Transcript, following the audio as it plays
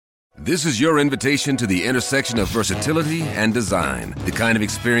This is your invitation to the intersection of versatility and design. The kind of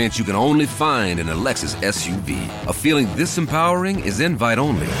experience you can only find in a Lexus SUV. A feeling this empowering is invite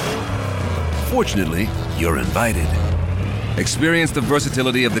only. Fortunately, you're invited. Experience the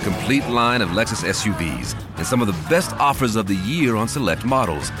versatility of the complete line of Lexus SUVs and some of the best offers of the year on select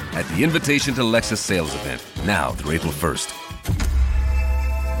models at the Invitation to Lexus sales event, now through April 1st.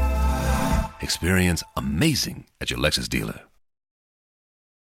 Experience amazing at your Lexus dealer.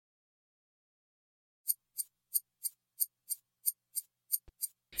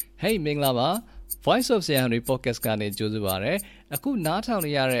 Hey မင်္ဂလာပါ Voice of Siam Podcast ကနေကြိုဆိုပါရစေ။အခုနားထောင်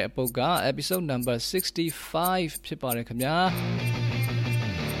နေရတဲ့အပုဒ်က episode number 65ဖြစ်ပါတယ်ခင်ဗျာ။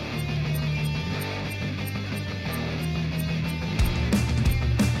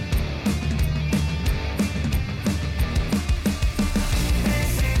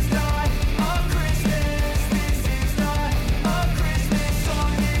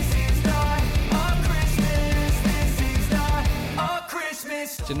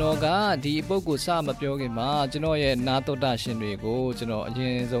ကျွန်တော်ကဒီအပုတ်ကိုစမပြောခင်မှာကျွန်တော်ရဲ့နာတော်တာရှင်တွေကိုကျွန်တော်အရ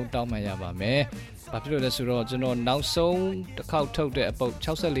င်ဆုံးတောင်းပန်ရပါမယ်။ဘာဖြစ်လို့လဲဆိုတော့ကျွန်တော်နောက်ဆုံးတစ်ခေါက်ထုတ်တဲ့အပုတ်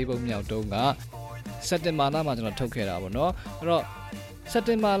64ပုတ်မြောက်တုန်းကစက်တင်ဘာလမှာကျွန်တော်ထုတ်ခဲ့တာပေါ့နော်။အဲ့တော့စက်တ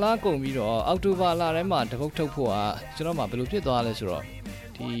င်ဘာလကုန်ပြီးတော့အောက်တိုဘာလထဲမှာတပုတ်ထုတ်ဖို့ကကျွန်တော်မှဘယ်လိုဖြစ်သွားလဲဆိုတော့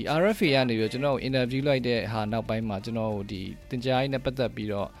ဒီ RFA ကနေပြီးတော့ကျွန်တော် interview လိုက်တဲ့ဟာနောက်ပိုင်းမှာကျွန်တော်ဒီတင်ကြားရေးနဲ့ပတ်သက်ပြီး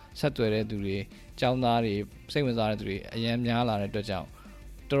တော့ဆက်သွယ်တဲ့သူတွေအကြောင်းသားတွေစိတ်ဝင်စားတဲ့သူတွေအများများလာတဲ့အတွက်ကြောင့်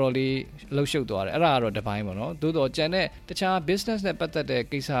တော်တော်လေးလှုပ်ရှုပ်သွားတယ်အဲ့ဒါကတော့တစ်ပိုင်းပေါ့နော်သို့တော့ကျန်တဲ့တခြား business နဲ့ပတ်သက်တဲ့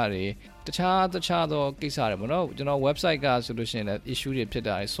ကိစ္စတွေတခြားသောကိစ္စတွေပေါ့နော်ကျွန်တော် website ကဆိုလို့ရှိရင်လည်း issue တွေဖြစ်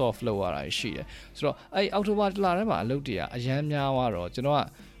တာတွေ solve လုပ်ရတာရှိတယ်ဆိုတော့အဲ့အောက်တိုဘာလထဲမှာအလုပ်တွေကအရန်များသွားတော့ကျွန်တော်က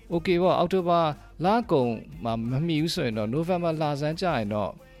okay ပေါ့အောက်တိုဘာလကုန်မှာမမီဘူးဆိုရင်တော့ November လဆန်းကြာရင်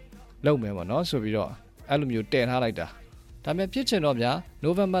တော့လုပ်မယ်ပေါ့နော်ဆိုပြီးတော့အဲ့လိုမျိုးတည်ထားလိုက်တာဒါပေမဲ့ဖြစ်ချင်တော့ဗျာ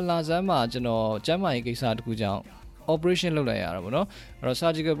November လဆန်းမှာကျွန်တော်ကျန်းမာရေးကိစ္စတခုကြောင့်operation လုပ်လိုက်ရတာပေါ့နော်အဲ့တော့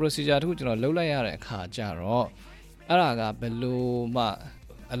surgical procedure တခုကျွန်တော်လုပ်လိုက်ရတဲ့အခါကျတော့အဲ့ဒါကဘယ်လိုမှ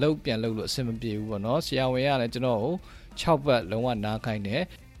အလုပ်ပြန်လုပ်လို့အဆင်မပြေဘူးပေါ့နော်ဆရာဝန်ကလည်းကျွန်တော်ကို6ပတ်လုံးဝနားခိုင်းတယ်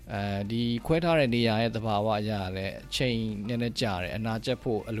ဒီခွဲထားတဲ့နေရာရဲ့သဘာဝအရာလည်းအချိန်နည်းနည်းကြာတယ်အနာကျက်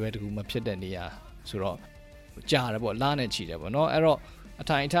ဖို့အလွယ်တကူမဖြစ်တဲ့နေရာဆိုတော့ကြာတယ်ပေါ့လားနဲ့ချီတယ်ပေါ့နော်အဲ့တော့အ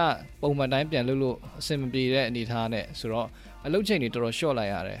ထိုင်အထပုံမှန်တိုင်းပြန်လုပ်လို့အဆင်မပြေတဲ့အနေအထားနဲ့ဆိုတော့အလုပ်ချိန်တွေတော်တော် short လို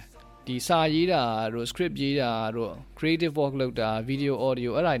က်ရတယ်ဒီစာရေးတာတို့ script ရေးတာတို့ creative work လုပ်တာ video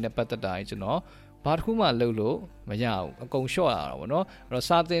audio အဲ့ဒါတွေနဲ့ပတ်သက်တာကျွန်တော်ဘာတစ်ခုမှလုပ်လို့မရဘူးအကုန် short ရတာပေါ့နော်အဲ့တော့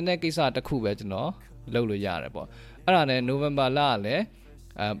စာသင်တဲ့ကိစ္စတစ်ခုပဲကျွန်တော်လုပ်လို့ရတယ်ပေါ့အဲ့ဒါနဲ့ November လကလည်း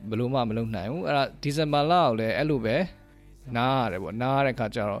ဘယ်လိုမှမလုပ်နိုင်ဘူးအဲ့ဒါ December လကိုလည်းအဲ့လိုပဲနားရတယ်ပေါ့နားရတဲ့ခါ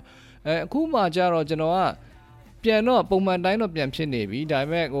ကျတော့အခုမှကျတော့ကျွန်တော်ကပြန်တော့ပုံမှန်တိုင်းတော့ပြန်ဖြစ်နေပြီဒါပေ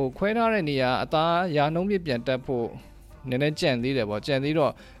မဲ့ဟိုခွဲထားတဲ့နေရာအသားရာနှုံးပြပြန်တက်ဖို့နည်းနည်းကြံသေးတယ်ပေါ့ကြံသေး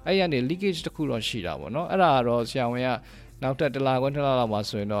တော့အဲ့ရနေ leakage တခုတော့ရှိတာပေါ့နော်အဲ့ဒါကတော့ဆရာဝန်ကနောက်ထပ်တစ်လခွဲတစ်လလောက်မှ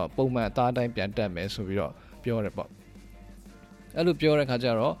ဆိုရင်တော့ပုံမှန်အသားတိုင်းပြန်တက်မယ်ဆိုပြီးတော့ပြောတယ်ပေါ့အဲ့လိုပြောတဲ့ခါကျ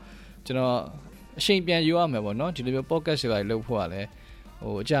တော့ကျွန်တော်အချိန်ပြန်ယူရမယ်ပေါ့နော်ဒီလိုမျိုး podcast တွေလုပ်ဖို့ကလည်း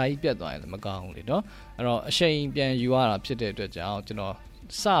ဟိုအကြာကြီးပြတ်သွားရင်လည်းမကောင်းဘူးလေနော်အဲ့တော့အချိန်ပြန်ယူရတာဖြစ်တဲ့အတွက်ကြောင့်ကျွန်တော်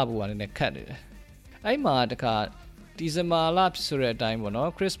စဖို့ကလည်းခက်နေတယ်အဲ့မှာတခါဒီဇင်ဘာလဆိုတဲ့အတိုင်းပေါ့နော်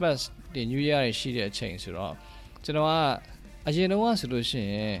Christmas ဒီ New Year တွေရှိတဲ့အချိန်ဆိုတော့ကျွန်တော်ကအရင်တော့ဆိုလို့ရှိ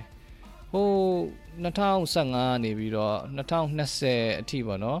ရင်ဟို2015နေပြီးတော့2020အထိ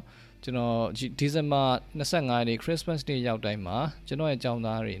ပေါ့နော်ကျွန်တော်ဒီဇင်ဘာ25ရက်နေ့ Christmas Day ရောက်တိုင်းမှာကျွန်တော်ရဲ့အကြောင်း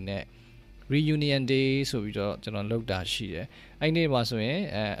သားတွေနဲ့ reunion day ဆိုပြီးတော့ကျွန်တော်လုပ်တာရှိတယ်အဲ့ဒီမှာဆိုရင်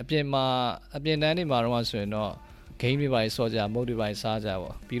အပြင်တန်းတွေမှာတော့ဆိုရင်တော့ game တွေပါဆော့ကြမုတ်တွေပါစားကြ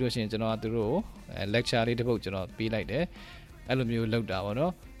ပေါ့ပြီးလို့ရှိရင်ကျွန်တော်ကသူတို့ lecture လေးတစ်ပုဒ်ကျွန်တော်ပေးလိုက်တယ်အဲ့လိုမျိုးလုပ်တာပေါ့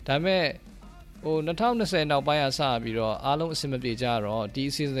နော်ဒါပေမဲ့ဟို2020နောက်ပိုင်းအစပြီးတော့အားလုံးအဆင်မပြေကြတော့ဒီ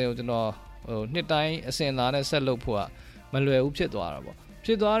season ကိုကျွန်တော်ဟိုနှစ်တိုင်းအစဉ်သားနဲ့ဆက်လုပ်ဖို့ကမလွယ်ဘူးဖြစ်သွားတာပေါ့ဖြ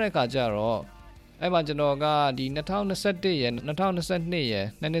စ်သွားတဲ့အခါကျတော့အဲ့မှာကျွန်တော်ကဒီ2021ရယ်2022ရယ်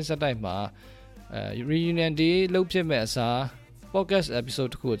နှစ်နှစ်ဆက်တိုက်မှာreunion day လုပ်ဖြစ်မဲ့အစား podcast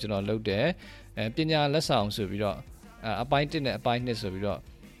episode တခုကိုကျွန်တော်လုပ်တယ်ပညာလက်ဆောင်ဆိုပြီးတော့အပိုင်း1နဲ့အပိုင်း2ဆိုပြီးတော့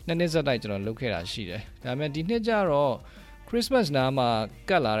နှစ်နှစ်ဆက်တိုက်ကျွန်တော်လုပ်ခဲ့တာရှိတယ်ဒါပေမဲ့ဒီနှစ်ကျတော့ Christmas နားမှာ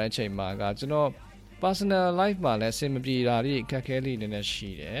ကတ်လာတဲ့အချိန်မှာကကျွန်တော် personal life မှာလည်းအဆင်မပြေတာတွေအခက်အခဲလေးနည်းနည်းရှိ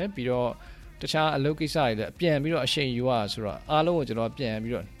တယ်ပြီးတော့တခြားအလုပ်ကိစ္စတွေလည်းပြန်ပြီးတော့အချိန်ယူရဆိုတော့အားလုံးကိုကျွန်တော်ပြန်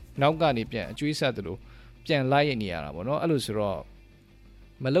ပြီးတော့နောက်ကနေပြန်အကျွေးဆက်သလိုပြန်လိုက်ရနေရတာပေါ့နော်အဲ့လိုဆိုတော့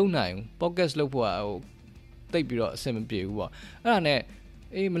မလုံနိုင်ဘူး podcast လုပ်ဖို့ဟိုတိတ်ပြီးတော့အဆင်မပြေဘူးပေါ့အဲ့ဒါနဲ့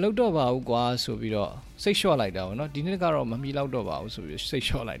မလုပ်တော့ပါဘူးကွာဆိုပြီးတော့စိတ်လျှော့လိုက်တာပေါ့နော်ဒီနေ့ကတော့မမီလောက်တော့ပါဘူးဆိုပြီးစိတ်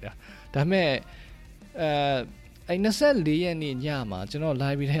လျှော့လိုက်တာဒါပေမဲ့24ရက်နေ့ညမှာကျွန်တော်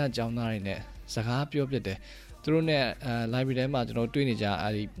library ထဲကအကြောင်းသားတွေနဲ့စကားပြောပြတယ်သူတို့နဲ့library ထဲမှာကျွန်တော်တွေ့နေကြအဲ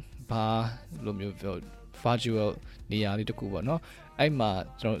ဒီ လိုမျိုး virtual နေရာလေးတစ်ခုပေါ့နော်အဲ့မှာ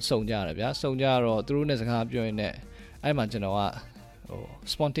ကျွန်တော်စုံကြရတယ်ဗျာစုံကြတော့သူတို့နဲ့စကားပြောရင်လည်းအဲ့မှာကျွန်တော်က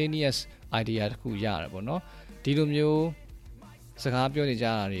spontaneous idea တစ်ခုရတယ်ပေါ့နော်ဒီလိုမျိုးစကားပြောနေကြ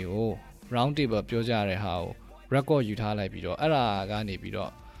တာတွေကို round table ပြောကြရတဲ့ဟာကို record ယူထားလိုက်ပြီးတော့အဲ့ဒါကနေပြီး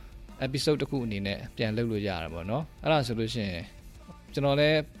တော့ episode တစ်ခုအနေနဲ့ပြန်လုပ်လို့ရတယ်ပေါ့နော်အဲ့ဒါဆိုလို့ရှိရင်ကျွန်တော်လ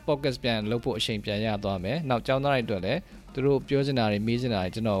ည်း podcast ပြန်လုပ်ဖို့အချိန်ပြန်ရသွားမယ်နောက်ကျောင်းသားတွေအတွက်လည်းသူတို့ပြောချင်တာတွေမေးချင်တာ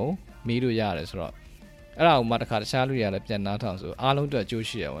တွေကျွန်တော်ကိုမေးလို့ရတယ်ဆိုတော့အဲ့ဒါကိုမှတစ်ခါတခြားလူတွေကလည်းပြန်နားထောင်ဆိုအားလုံးအတွက်အကျိုး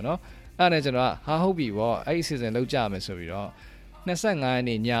ရှိရပါတော့အဲ့ဒါနဲ့ကျွန်တော်ကဟာဟုတ်ပြီပေါ့အဲ့ဒီ season လောက်ကြမယ်ဆိုပြီးတော့25ရက်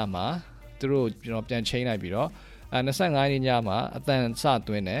နေ့ညမှာသူတို့ကျွန်တော်ပြန်ချိန်လိုက်ပြီးတော့25ရက်နေ့ညမှာအတန်စ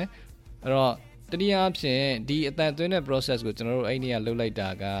သွင်းတယ်အဲ့တော့တတိယအဖြစ်ဒီအတန်သွင်းတဲ့ process ကိုကျွန်တော်တို့အဲ့ဒီကလုပ်လိုက်တာ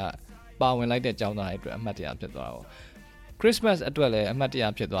ကပါဝင်လိုက်တဲ့ကျောင်းသားတွေအတွက်အမှတ်တရဖြစ်သွားတာပေါ့ Christmas အတွက်လည်းအမှတ်တရ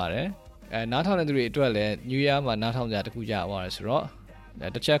ဖြစ်သွားတယ်နားထောင်တဲ့သူတွေအတွက်လည်း New Year မှာနားထောင်ကြတစ်ခုရသွားတယ်ဆိုတော့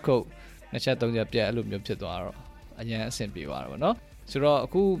တစ်ချက်ခုတ်နှစ်ချက်သုံးချက်ပြတ်အဲ့လိုမျိုးဖြစ်သွားတော့အញ្ញံအဆင်ပြေသွားတာပေါ့နော်ဆိုတော့အ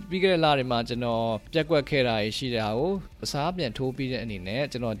ခုပြီးခဲ့တဲ့လတွေမှာကျွန်တော်ပြက်ကွက်ခဲ့တာရှိတဲ့ဟာကိုအစားပြန်ထိုးပြီးတဲ့အနေနဲ့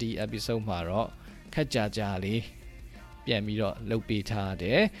ကျွန်တော်ဒီ episode မှာတော့ခက်ကြလေးပြန်ပြီးတော့လုပ်ပေးထားတ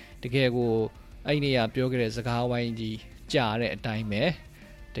ယ်တကယ်ကိုအဲ့ဒီနေရာပြောခဲ့တဲ့စကားဝိုင်းကြီးကြာတဲ့အတိုင်းပဲ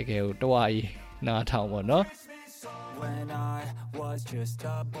တကယ်ကိုတဝါကြီးနားထောင်ပေါ့နော်When I was just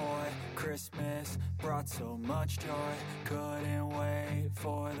a boy, Christmas brought so much joy. Couldn't wait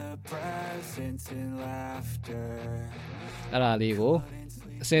for the presents and laughter. အဲ့ဒါလေးကို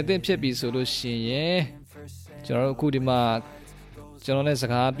အစင်သင့်ဖြစ်ပြီဆိုလို့ရှိရင်ကျွန်တော်တို့အခုဒီမှာကျွန်တော်နဲ့စ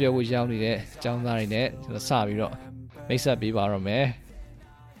ကားပြောဖို့ရောက်နေတဲ့အကြောင်းသားတွေနဲ့ကျွန်တော်စပြီးတော့မိတ်ဆက်ပေးပါတော့မယ်။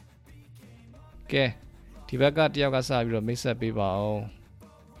ကဲဒီဘက်ကတယောက်ကစပြီးတော့မိတ်ဆက်ပေးပါအောင်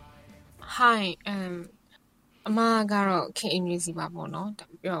Hi အမကတော့ခင်အင်္ဂလိပ်စီပါပေါ့နော်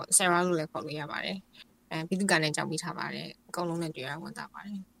ပြီးတော့ Sarah လို့လည်းခေါ်လို့ရပါတယ်ပြည်သူကလည်းကြောက်ပြီးထားပါတယ်အကုန်လုံးနဲ့တွေ့ရဝန်တာပါတ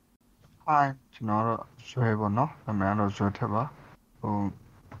ယ် Hi ကျွန်တော်တို့ရွှေပေါ့နော်အမှန်တော့ရွှေထက်ပါဟို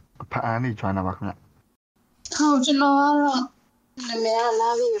ဖအန်းနေ join တာပါခင်ဗျဟုတ်ကျွန်တော်ကတော့နာမည်ကလာ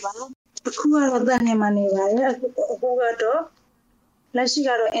ပြီပါအခုကတော့တန်နေမှနေပါတယ်အခုကတော့လက်ရှိက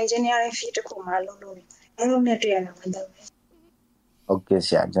တော့ engineering field တစ်ခုမှလုပ်လို့အဲ့လိုနဲ့တွေ့ရတာဝန်တာပဲဟုတ်ကဲ့ဆ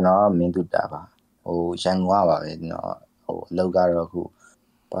ရာကျွန်တော်ကမင်းသူတာပါဟိုရန်ကုန်ကပါပဲကျွန်တော်ဟိုအလုပ်ကတော့အခု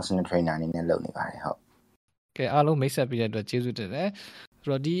personal trainer အနေနဲ့လုပ်နေပါတယ်ဟုတ်ကဲအားလုံးမိတ်ဆက်ပေးတဲ့အတွက်ကျေးဇူးတင်တယ်ဆို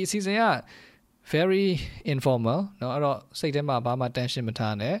တော့ဒီအစီအစဉ်က very informal เนาะအဲ့တော့စိတ်ထဲမှာဘာမှ tension မ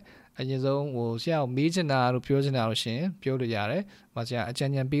ထားနဲ့အရင်ဆုံးဟိုဆရာကိုမေးချင်တာလို့ပြောချင်တာလို့ရှင်ပြောလို့ရတယ်။ဆရာအကြံ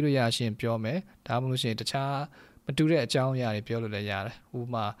ဉာဏ်ပေးလို့ရရှင်ပြောမယ်။ဒါမှမဟုတ်ရှင်တခြားမတူတဲ့အကြောင်းအရာတွေပြောလို့လည်းရတယ်။ဥပ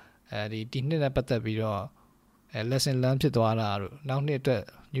မာဒီနှစ်နဲ့ပတ်သက်ပြီးတော့lesson learn ဖြစ်သွားတာတို့နောက်နှစ်အတွက်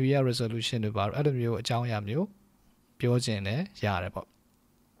New Year resolution တွေပါတော့အဲ့လိုမျိုးအကြောင်းအရာမျိုးပြောချင်လည်းရတယ်ပေါ့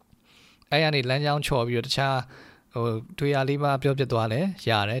။အဲ့ရနေလမ်းကြောင်းချော်ပြီးတော့တခြားဟိုတွေ့ရလေးမှပြောပြသွားလဲ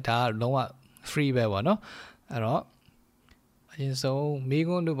ရတယ်ဒါကလုံးဝ free ပဲပေါ့နော်။အဲ့တော့အရင်ဆုံးမိ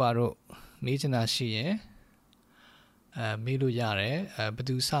ကွန်းတို့ဘာတို့မေးချင်တာရှိရင်မေးလို့ရတယ်ဘယ်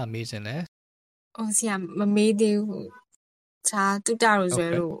သူစမေးချင်လဲဆရာမမေးသေးဘူးခြားတူတာရိုဇွဲ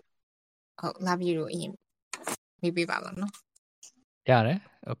လို့ဟုတ်လာပြီလို့အရင်မေးပေးပါတော့နော်ရတယ်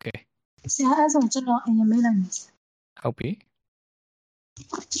okay ဆရာအဲ့ဆိုကျွန်တော်အရင်မေးလိုက်မယ်ဟုတ်ပြီ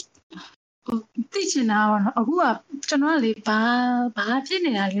သိချင်တာကတော့အခုကကျွန်တော်ကလေဘာဖြစ်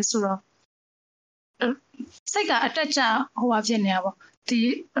နေတာလဲဆိုတော့စိတ်ကအတက်ကြဟိုဟာဖြစ်နေတာပေါ့ဒီ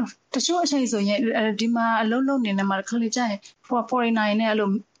တချို့အချိန်ဆိုရင်ဒီမှာအလုံးလုံးနေနေမှာခလေးကြရင်foreigner နဲ့အဲ့လို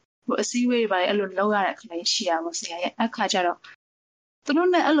အစည်းအဝေးတွေပါအဲ့လိုလောက်ရတဲ့ခလေးရှိရပါဆရာရဲ့အခါကျတော့သူတို့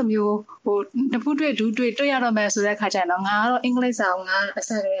နဲ့အဲ့လိုမျိုးဟိုတပူးတွေ့ဒူးတွေ့ရတော့မယ်ဆိုတဲ့အခါကျတော့ငါကတော့အင်္ဂလိပ်စာကိုငါအ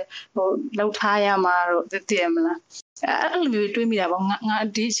စကဟိုလောက်ထားရမှာတော့သိရမလားအဲ့လိုမျိုးတွေးမိတာပေါ့ငါ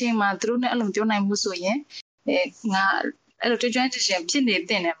ဒီအချိန်မှာသူတို့နဲ့အဲ့လိုပြောနိုင်မှုဆိုရင်ငါအဲ့လိုကြွချင်ဖြစ်နေ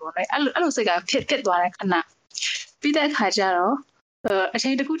တင်တယ်ပေါ့နော်အဲ့လိုစိတ်ကဖြစ်သွားတဲ့ခဏပြီးတဲ့အခါကျတော့အချိ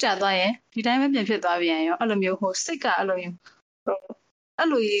န်တစ်ခုကြာသွားရင်ဒီတိုင်းပဲပြန်ဖြစ်သွားပြန်ရောအဲ့လိုမျိုးဟိုစိတ်ကအဲ့လိုမျိုးအဲ့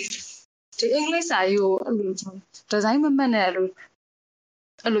လိုဒီအင်္ဂလိပ်စာကြီးကိုအဲ့လိုဒီဇိုင်းမမှတ်နဲ့အဲ့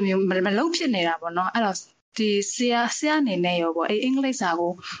လိုမျိုးမလုံးဖြစ်နေတာပေါ့နော်အဲ့တော့ဒီဆရာအနေနဲ့ရောပေါ့အင်္ဂလိပ်စာ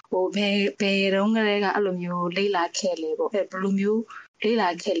ကိုဟိုဘယ်တုန်းကလေးကအဲ့လိုမျိုးလေ့လာခဲ့လဲပေါ့အဲ့ဘယ်လိုမျိုးလေ့လာ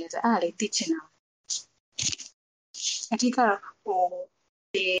ခဲ့လဲဆိုအဲ့ဒါလေးသိချင်တာအဓိကတော့ဟို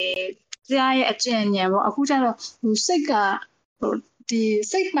ဒီဆရာရဲ့အကျဉ်းဉာဏ်ပေါ့အခုကျတော့ဟိုစိတ်ကဟိုဒီ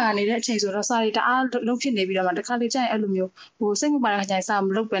စိတ်မှနေတဲ့အချိန်ဆိုတော့စာရီတအားလုံးဖြစ်နေပြီးတော့မှတစ်ခါလေကျရင်အဲ့လိုမျိုးဟိုစိတ်မပါတဲ့ခါကျရင်စာမ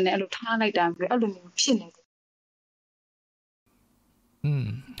လုပ်ပဲနဲ့အဲ့လိုထားလိုက်တာမျိုးအဲ့လိုမျိုးဖြစ်နေတယ်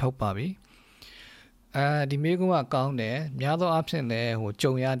ဟုတ်ပါပြီဒီမေကွန်းကကောင်းတယ်များသောအားဖြင့်လည်းဟို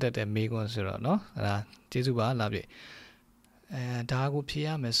ကြုံရတတ်တဲ့မေကွန်းဆိုတော့เนาะဒါကျေးဇူးပါလာပြီဒါကိုဖြေရ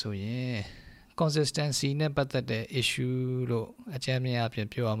မယ်ဆိုရင် consistency နဲ့ပတ်သက်တဲ့ issue လို့အကြမ်းမြင်အဖြစ်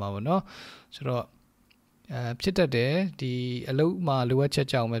ပြောရမှာပေါ့နော်ဆိုတော့ဖြစ်တတ်တယ်ဒီအလုပ်မှာလိုအပ်ချက်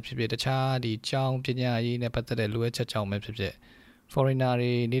ကြောင့်ပဲဖြစ်ဖြစ်တခြားဒီကျောင်းပညာရေးနဲ့ပတ်သက်တဲ့လိုအပ်ချက်ကြောင့်ပဲဖြစ်ဖြစ် foreigner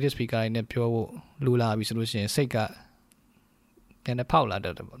တွေ native speaker တွေနဲ့ပြောဖို့လိုလာပြီဆိုလို့ရှိရင်စိတ်ကပြန်ဖောက်လာတ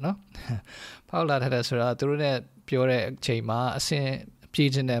တ်တယ်ပေါ့နော်ဖောက်လာတတ်တယ်ဆိုတော့သူတို့နဲ့ပြောတဲ့အချိန်မှာအဆင်ပြေ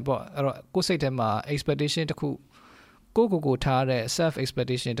ချင်တယ်ပေါ့အဲ့တော့ကိုယ်စိတ်ထဲမှာ expectation တစ်ခုကိုထားတဲ့ self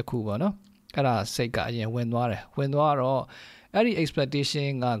expectation တစ်ခုပေါ့နော်အဲ့ဒါစိတ်ကအရင်ဝင်သွားတယ်ဝင်သွားတော့အဲ့ဒီ expectation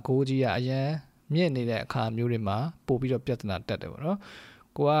က goal ကြီးကအရင်မြင့်နေတဲ့အခါမျိုးတွေမှာပို့ပြီးတော့ပြဿနာတက်တယ်ပေါ့နော်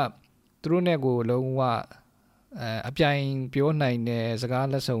ကိုကသူတို့နဲ့ကိုလုံးဝအပြိုင်ပြောနိုင်တဲ့စကား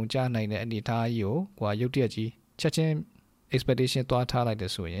လက်ဆောင်ကြားနိုင်တဲ့အနေအထားကြီးကိုကရုတ်တရက်ကြီးချက်ချင်း expectation သွားထားလိုက်တ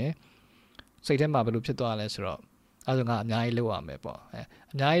ယ်ဆိုရင်စိတ်ထဲမှာဘယ်လိုဖြစ်သွားလဲဆိုတော့အဲဆိုငါအများကြီးလုပ်ရမယ်ပေါ့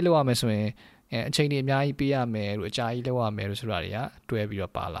အများကြီးလုပ်ရမယ်ဆိုရင်အချိန်ကြီးအများကြီးပေးရမယ်လို့အကြာကြီးလုပ်ရမယ်လို့ဆိုတာတွေကတွဲပြီး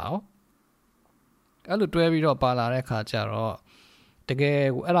တော့ပါလာအောင်အဲ့လိုတွဲပြီးတော့ပါလာတဲ့အခါကျတော့တကယ်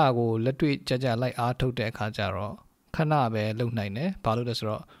အဲ့ဒါကိုလက်တွေ့ကြလိုက်အားထုတ်တဲ့အခါကျတော့ခဏပဲလုပ်နိုင်တယ်ဘာလို့လဲဆို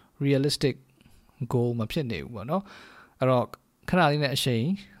တော့ realistic goal မဖြစ်နေဘူးပေါ့နော်အဲ့တော့ခဏလေးနဲ့အချိန်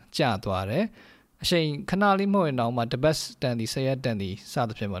ကျသွားတယ်အချိန်ခဏလေးမဟုတ်ရင်တော့မှ the best တန်ဒီ10ရက်တန်ဒီစ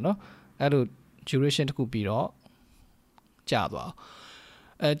သဖြင့်ပေါ့နော်အဲ့လို duration တစ်ခုပြီးတော့ကျသွား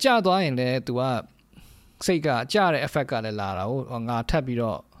ကျသွားရင်လည်း तू ကစိတ်ကကျတဲ့ effect ကလည်းလာတာဟိုငါထပ်ပြီး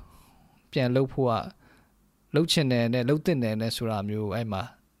တော့ပြန်လှုပ်ဖို့ကလှုပ်ချင်တယ်နဲ့လှုပ်တင်တယ်နဲ့ဆိုတာမျိုးအဲ့မှာ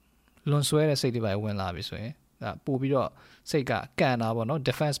လွန်ဆွဲတဲ့စိတ်တွေပဲဝင်လာပြီဆိုရင်ဒါပို့ပြီးတော့စိတ်ကကန်တာပေါ့နော်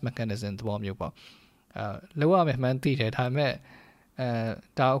defense mechanism သဘောမျိုးပေါ့လှုပ်ရမယ်မှန်းသိတယ်ဒါပေမဲ့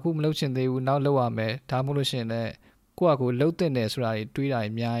ဒါအခုမလှုပ်ချင်သေးဘူးနောက်လှုပ်ရမယ်ဒါမှမဟုတ်လို့ရှိရင်လည်းကိုယ့်အကူလှုပ်တင်တယ်ဆိုတာတွေတွေးတာ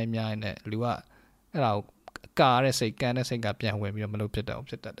အများကြီးနဲ့လူကအဲ့ဒါကိုကာတဲ့စိတ်ကန်တဲ့စိတ်ကပြန်ဝင်ပြီးတော့မလှုပ်ဖြစ်တော့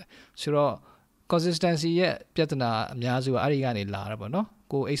ဖြစ်တတ်တယ်ဆိုတော့ consistency ရဲ့ပြဿနာအများစုကအဲ့ဒီကနေလာတာပေါ့နော်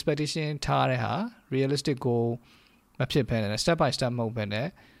ကို expectation ထားတဲ့ဟာ realistic goal မဖြစ်ဘဲနဲ့ step by step မဟုတ်ဘဲနဲ့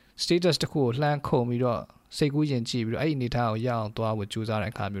status တစ်ခုကိုလှမ်းခုန်ပြီးတော့စိတ်ကူးယဉ်ကြည့်ပြီးတော့အဲ့ဒီအနေထားကိုရအောင်သွားဖို့ကြိုးစား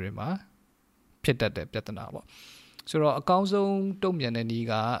တဲ့အခါမျိုးတွေမှာဖြစ်တတ်တဲ့ပြဿနာပေါ့ဆိုတော့အကောင်းဆုံးတုံ့ပြန်တဲ့နည်း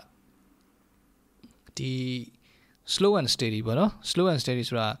ကဒီ slow and steady ပေါ့နော် slow and steady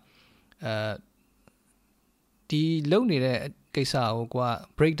ဆိုတာဒီလုံနေတဲ့ကိစ္စကိုက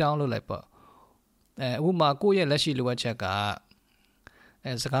break down လုပ်လိုက်ပေါ့ဥပမာကိုယ့်ရဲ့လက်ရှိလိုအပ်ချက်က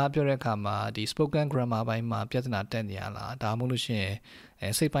စကားပြောတဲ့အခါမှာဒီ spoken grammar ဘိုင်းမှာပြဿနာတက်နေရလားဒါမှမဟုတ်လို့ရှိရ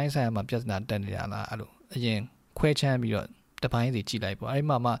င်စိတ်ပိုင်းဆိုင်ရာမှာပြဿနာတက်နေရလားအဲ့လိုအရင်ခွဲချမ်းပြီးတော့တစ်ပိုင်းစီကြည့်လိုက်ပေါ့အဲ့ဒီ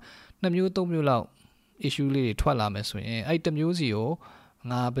မှာမှ2မျိုး3မျိုးလောက် issue လေးတွေထွက်လာမယ်ဆိုရင်အဲ့တစ်မျိုးစီကို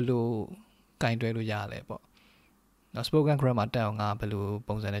ငါဘယ်လိုကင်တွဲလို့ရလဲပေါ့နော် spoken grammar တက်အောင်ငါဘယ်လို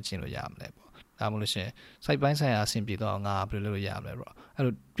ပုံစံနဲ့ကျင့်လို့ရမလဲပေါ့ဒါမှမဟုတ်လို့ရှိရင်စိတ်ပိုင်းဆိုင်ရာအဆင်ပြေတော့ငါဘယ်လိုလုပ်လို့ရမလဲပေါ့အဲ့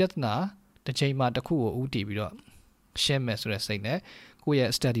လိုပြဿနာတစ်ချိန်မှာတစ်ခုကိုဥတည်ပြီးတော့ရှင်းမယ်ဆိုတဲ့စိတ်နဲ့ကိုယ့်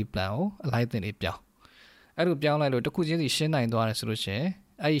ရဲ့ study plan ကိုအလိုက်တင်လေးပြောင်းအဲ့လိုပြောင်းလိုက်လို့တစ်ခုချင်းစီရှင်းနိုင်သွားတယ်ဆိုလို့ရှိရင်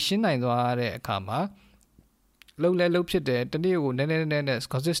အဲ့ဒီရှင်းနိုင်သွားတဲ့အခါမှာလှုပ်ဖြစ်တယ်တနေ့ကိုနည်း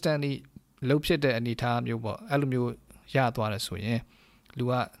consistently လှုပ်ဖြစ်တဲ့အနေအထားမျိုးပေါ့အဲ့လိုမျိုးရသွားတယ်ဆိုရင်လူ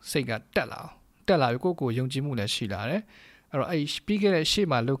ကစိတ်ကတက်လာပြီးကိုယုံကြည်မှုလည်းရှိလာတယ်အဲ့တော့အဲ့ပြီးခဲ့တဲ့ရှေ့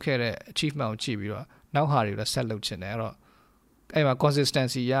မှာလှုပ်ခဲ့တဲ့ achievement ကိုကြည့်ပြီးတော့နောက်ဟာတွေလည်းဆက်လုပ်ချင်တယ်အဲ့တော့အဲ့မှာ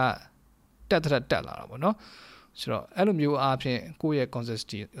consistency ကတက်လာတာပေါ့နော်ဆိုတော့အဲ့လိုမျိုးအားဖြင့်ကိုယ့်ရဲ့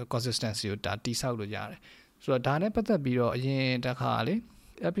consistency ကိုဒါတိဆောက်လို့ရတယ်ဆိုတော့ဒါနဲ့ပတ်သက်ပြီးတော့အရင်တစ်ခါလေ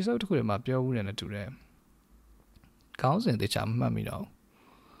episode တစ်ခုတွေမှာပြောဦးတယ်နဲ့တူတယ်ခေါင်းစဉ်တခြားမမှတ်မိတော့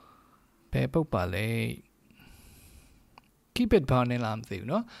ဘယ်ပုတ်ပါလဲ keep it burning လားမသိဘူး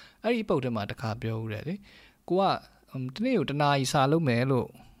เนาะအဲ့ဒီပုတ်ထဲမှာတစ်ခါပြောဦးတယ်လေကိုကတနေ့ကိုတနာရီစာလုပ်မယ်လို့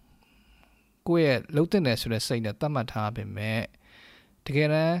ကိုယ့်ရဲ့လုံးတင်တယ်ဆိုတဲ့စိတ်နဲ့သတ်မှတ်ထားပေမဲ့တကယ်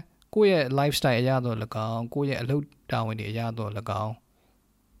တမ်းကိုယ့်ရဲ့ lifestyle အရတော့၎င်းကိုယ့်ရဲ့အလုပ်တာဝန်တွေအရတော့၎င်း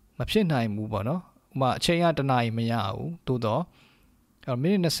မဖြစ်နိုင်ဘူးပေါ့နော်ဥပမာအချိန်ကတနာရီမရဘူးသို့တော့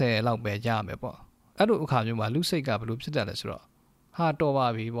မိနစ်20လောက်ပဲရမယ်ပေါ့အဲ့လိုအခါမျိုးမှာလူစိတ်ကဘယ်လိုဖြစ်တတ်လဲဆိုတော့ဟာတော်ပါ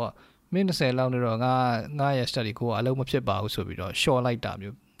ပြီပေါ့မိနစ်20လောက်နေတော့ငါရဲ့ study ကိုအလုပ်မဖြစ်ပါဘူးဆိုပြီးတော့ short လိုက်တာ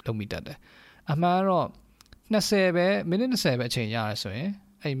မျိုးလုပ်မိတတ်တယ်အမှန်တော့20ပဲမိနစ်20ပဲအချိန်ရတယ်ဆိုရင်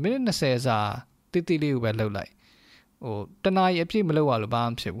အဲ့မိနစ်20စာတိလေးကိုပဲလုပ်လိုက်ဟိုတနာရီအပြည့်မလုပ်ရလို့ဘာမှ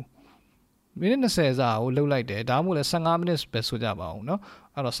မဖြစ်ဘူးမိနစ်20စာကိုလှုပ်လိုက်တယ်ဒါမှမဟုတ်လဲ15မိနစ်ပဲဆိုကြပါအောင်เนาะ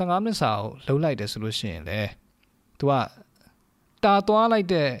အဲ့တော့15မိနစ်စာကိုလှုပ်လိုက်တယ်ဆိုလို့ရှိရင်လေ तू ကတာသွားလိုက်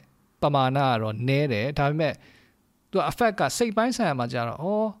တဲ့ပမာဏကတော့နည်းတယ်ဒါပေမဲ့ तू effect ကစိတ်ပိုင်းဆိုင်ရာမှာကြာ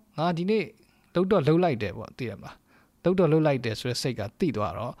တော့ငါဒီနေ့လှုပ်လိုက်တယ်ပေါ့သိရမလားလှုပ်လိုက်တယ်ဆိုတဲ့စိတ်ကတိ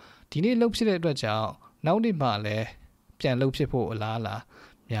သွားတော့ဒီနေ့လှုပ်ဖြစ်တဲ့အတွက်ကြောင့်နောက်နေ့မှလည်းပြန်လှုပ်ဖြစ်ဖို့အလားအလာ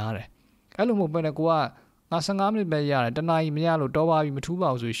များတယ်အဲ့လိုမဟုတ်ဘဲနဲ့ကိုကငါ15မိနစ်ပဲရတယ်တနာရီမရလို့တော့ပါပြီမထူးပါ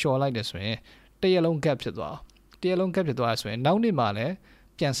ဘူးဆိုရှော်လိုက်တယ်ဆိုရင်တရက်လုံး gap ဖြစ်သွားရဆိုရင်နောက်နေ့မှလည်း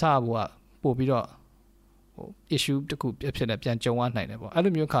ပြန်စဖို့က ပို့ပြီးတော့issue တခုဖြစ်နေပြန်ကြုံရနိုင်တယ်ပေါ့အဲ့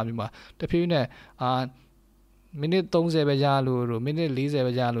လိုမျိုးခါမျိုးမှာတဖြည်းဖြည်းနဲ့မိနစ်30ပဲကြာလို့မိနစ်40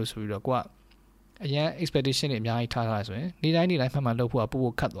ပဲကြာလို့ဆိုပြီးတော့ကိုကအရင် expectation တွေအများကြီးထားတာဆိုရင်နေ့တိုင်းမှမှလုပ်ဖို့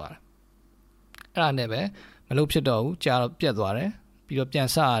ပို့ခတ်သွားတယ်အဲ့ဒါနဲ့ပဲမလုပ်ဖြစ်တော့ဘူးကြာတော့ပြတ်သွားတယ်ပြီးတော့ပြန်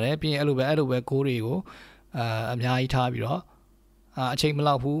ဆရတယ်ပြီးရင်အဲ့လိုပဲဂိုးတွေကိုအများကြီးထားပြီးတော့အချိန်မ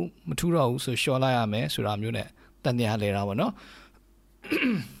လောက်ဘူးမထူတော့ဘူးဆိုရှော့လိုက်ရမယ်ဆိုတာမျိုးနဲ့တန်တရားလဲတာပေါ့နော်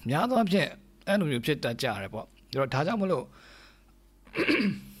များသောအားဖြင့်အဲ့လိုမျိုးဖြစ်တတ်ကြတယ်ပေါ့ဒါကြောင့်မ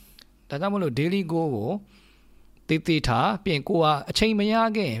လို့daily goal ကိုတေးထားပြင်ကိုကအချိန်မရ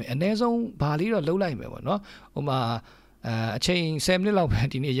ခဲ့ရင်အနည်းဆုံးဘာလေးတော့လှုပ်လိုက်မယ်ပေါ့နော်ဟိုမှာအချိန်10မိနစ်လောက်ပဲ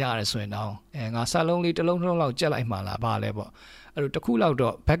ဒီနေ့ရတယ်ဆိုရင်တော့ငါစာလုံးလေးတစ်လုံးလောက်ကြက်လိုက်မှလားဘာလဲပေါ့အဲ့လိုတစ်ခုလောက်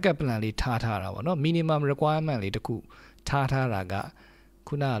တော့ backup plan လေးထားတာပေါ့နော် minimum requirement လေးတစ်ခုထားတာက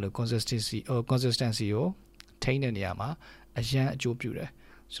ခုနကလို consistency ကိုထိန်းတဲ့နေရာမှာအရန်အကျိုးပြုတယ်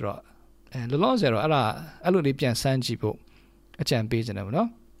ဆိုတော့လောလောဆယ်တော့အဲ့လိုလေးပြန်စမ်းကြည့်ဖို့အကြံပေးခြင်းတယ်ပေါ့နော်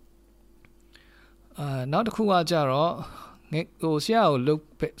နောက်တစ်ခုကကြတော့ဆရာ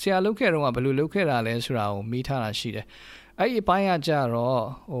လုပ်ခဲ့တော့ကဘယ်လိုလုပ်ခဲ့တာလဲဆိုတာကိုမိထားတာရှိတယ်အဲ့ဒီအပိုင်းကကြတော့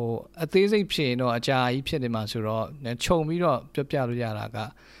အသေးစိတ်ဖြစ်ရင်တော့အကြာကြီးဖြစ်နေမှာဆိုတော့ခြုံပြီးတော့ပြလို့ရတာက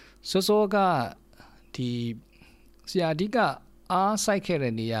စောကဒီဆရာအဓိကအားစိုက်ခဲ့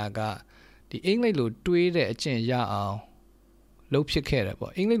တဲ့နေရာကဒီအင်္ဂလိပ်လိုတွေးတဲ့အကျင့်ရအောင်လုပ်ဖြစ်ခဲ့တယ်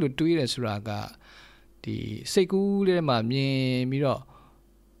ပေါ့အင်္ဂလိပ်လိုတွေးတယ်ဆိုတာကဒီစိတ်ကူးလေးမှာမြင်ပြီးတော့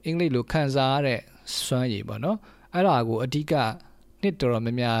အင်္ဂလိပ်လိုခံစားရတဲ့စွမ်းရည်ပေါ့နော်အဲ့ဒါကိုအဓိကနှစ်တော်တော်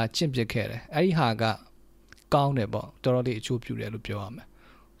များများကျင့်ပစ်ခဲ့တယ်အဲ့ဒီဟာကကောင်းတယ်ပေါ့တော်တော်လေးအကျိုးပြုတယ်လို့ပြောရမယ်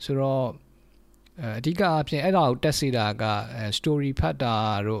ဆိုတော့အဓိကအဖြစ်အဲ့ဒါကိုတက်စေတာကstory ဖတ်တာ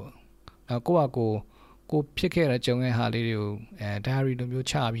တို့ကိုဖြစ်ခဲ့တဲ့ကြုံတဲ့ဟာလေးတွေကိုdiary လိုမျိုး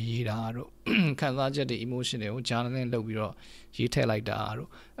ချပြီးရေးတာတို့ခံစားချက်တွေ emotion တွေကို journaling လုပ်ပြီးတော့ရေးထည့်လိုက်တာတို့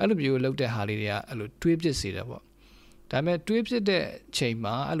အဲ့လိုမျိုးလုပ်တဲ့ဟာလေးတွေကအဲ့လိုတွေးပစ်စေတယ်ပေါ့ဒါပေမဲ့တွေးပစ်တဲ့အချိန်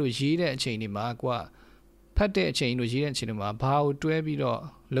မှာအဲ့လိုရေးတဲ့အချိန်တွေမှာကိုကဖတ်တဲ့အချိန်တို့ရေးတဲ့အချိန်တွေမှာဘာကိုတွဲပြီးတော့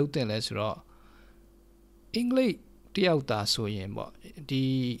လုပ်တင်လဲဆိုတော့အင်္ဂလိပ်တယောက်သာဆိုရင်ပေါ့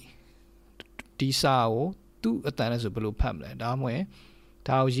ဒီစာကိုသူ့အတန်နဲ့ဆိုဘယ်လိုဖတ်မလဲဒါမှမဟုတ်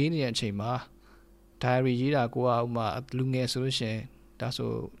ဒါကိုရေးနေတဲ့အချိန်မှာ diary ရေးတာကိုကဥမာလူငယ်ဆိုလို့ရှင်ဒါ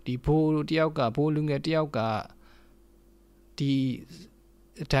ဆိုဒီဘိုးလူငယ်တယောက်ကဒီ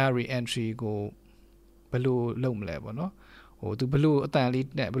diary entry ကိုဘယ်လိုလုပ်မလဲပေါ့နော်သူဘယ်လိုအတန်လေး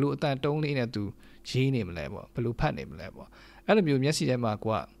နဲ့ဘယ်လိုအတန်တုံးလေးနဲ့သူရေးနေမလဲပေါ့ဘယ်လိုဖတ်နေမလဲပေါ့အဲ့လိုမျိုးမျက်စိထဲမှာ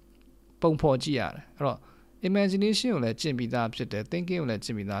ကိုကပုံဖော်ကြည့်ရတယ်အဲ့တော့ imagination ကိုလည်းကျင့်ပြီးသားဖြစ်တယ် thinking ကိုလည်းကျ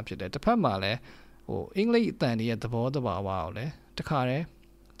င့်ပြီးသားဖြစ်တယ်တစ်ဖက်မှာလည်းအင်္ဂလိပ်အတန်တွေရဲ့သဘောတဘာဝကိုလည်းတခါတည်း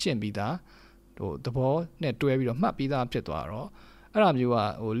ကျင့်ပြီးသားသဘောနဲ့တွဲပြီးတော့မှတ်ပြီးသားဖြစ်သွားတော့အဲ့လိုမျိုးက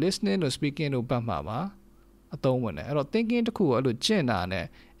listening တို့ speaking တို့ပတ်မှာပါအသုံးဝင်တယ်အဲ့တော့ thinking တစ်ခုကိုအဲ့လိုကျင့်တာနဲ့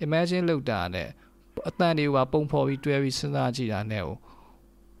imagine လုပ်တာနဲ့အတန်တွေကပုံဖော်ပြီးတွဲပြီးစဉ်းစားကြည့်တာနဲ့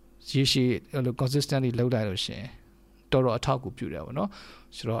ရေရှည်အဲ့လို consistently လုပ်လိုက်လို့ရှင်တော်တော်အထောက်အကူပြုတယ်ပေါ့နော်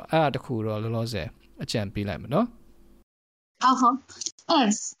ဆိုတော့အဲ့ဒါတခုတော့လောလောဆယ်အကြံပေးလိုက်မယ်နော်ဟုတ်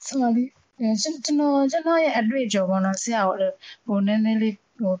ဆိုတော့ကျွန်တော်ရဲ့အတွေ့အကြုံပေါ့နော်ဆရာနည်းနည်းလေး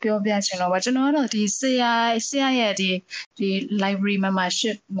ပြောပြချင်တော့ပါကျွန်တော်ကတော့ဒီဆရာရဲ့ဒီ library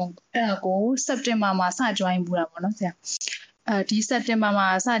membership အဲ့ဒါကို September မှာစ join ဘူးတာပေါ့နော်ဆရာဒီ September မှာ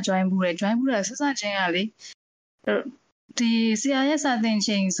စ join ဘူးတယ် join ဘူးတာစချင်းကလေဒီဆရာရဲ့စာသင်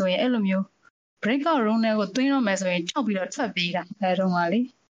ချိန်ဆိုရင်အဲ့လိုမျိုး breakout room တွေကိုသွင်းတော့မယ်ဆိုရင်ထောက်ပြီးတော့ထွက်ပြေးတာအဲတုန်းကလေ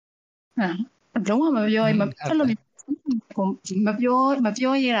လုံးဝမပြောရင်အဲ့လိုမ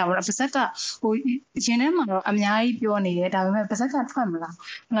ပြောရတာပေါ့ပါဇက်ကရင်ထဲမှာတော့အများကြီးပြောနေတယ်ဒါပေမဲ့ပါဇက်ကထွက်မလား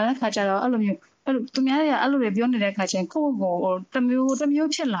တဲ့ခါကျတော့အဲ့လိုမျိုးအဲ့လိုသူများတွေကအဲ့လိုတွေပြောနေတဲ့ခါကျရင်ကိုယ့်ကိုတ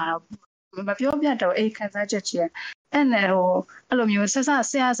မျိုးဖြစ်လာတော့မပြောပြတော့အိတ်ခံစားချက်ကြီးအဲ့နဲ့အဲ့လိုမျိုးဆက်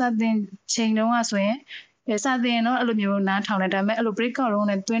ဆရာစာသင်ချိန်တုန်းကဆိုရင်စာသင်တော့အဲ့လိုမျိုးနားထောင်တယ်ဒါပေမဲ့အဲ့လို breakout room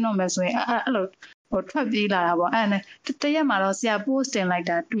နဲ့တွင်းတော့မယ်ဆိုရင်အဲ့လိုထွက်ပြေးလာတာပေါ့အဲ့နဲ့တရက်မှာတော့ဆရာ post တင်လိုက်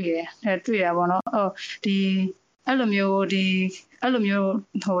တာတွေ့ရပါတော့ဒီအဲ့လိုမျိုး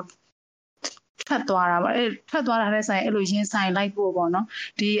ထွက်သွားတာပေါ့ထွက်သွားတာတဲ့ဆိုင်အဲ့လိုရင်ဆိုင်လိုက်ဖို့ပေါ့နော်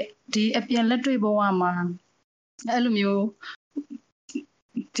ဒီအပြင်လက်တွေ့ဘဝမှာအဲ့လိုမျိုး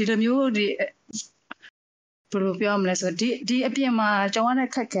ဒီလိုမျိုးဘယ်လိုပြောမလဲဆိုဒီအပြင်မှာကြောင်ရတဲ့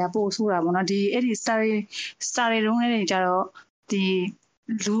ခက်ခဲပို့ဆိုတာပေါ့နော်အဲ့ဒီ story တုံးလေးကြတော့ဒီ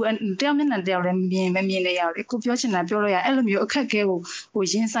လူတယောက်မျက်နှာတယောက်လည်းမြင်နေရလေကိုပြောချင်တာပြောလို့ရအဲ့လိုမျိုးအခက်ခဲကို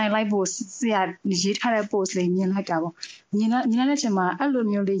ရင်ဆိုင်လိုက်ဖို့ဆရာရေးထားတဲ့ post လေးမြင်လိုက်တာပေါ့မြင်တဲ့အချိန်မှာအဲ့လို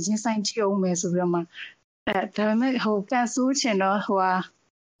မျိုးလေးရင်ဆိုင်ကြည့်အောင်မယ်ဆိုပြီးတော့မှဒါပေမဲ့ကန်ဆိုးချင်တော့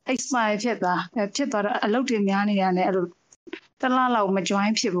expire ဖြစ်သွားတော့အလုပ်တွေများနေတာနဲ့အဲ့လိုတစ်လလောက်မ join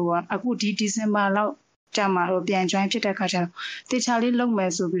ဖြစ်ဘူးပေါ့အခုဒီ December လောက်ကြာမှပြန် join ဖြစ်တဲ့ခါကျတော့တေချာလေးလုပ်မ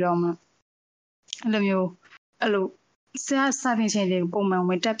ယ်ဆိုပြီးတော့မှ အဲ့လိုမျိုးအဲ့လိုဆရာစာပြင်ချိန်တွေပုံမှန်ဝ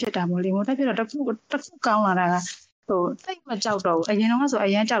င်တက်ဖြစ်တာပေါ့လေဝင်တက်ဖြစ်တော့တစ်ခုကောင်းလာတာကတိတ်မကြောက်တော့ဘူးအရင်တော့ဆိုအ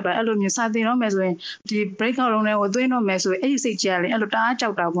ရင်ကြောက်တာအဲ့လိုမျိုးစာသင်တော့မယ်ဆိုရင်ဒီ break out လုံးတွေကိုသွင်းတော့မယ်ဆိုရင်အဲ့ဒီစိတ်ကြီးကလေအဲ့လိုတအားကြော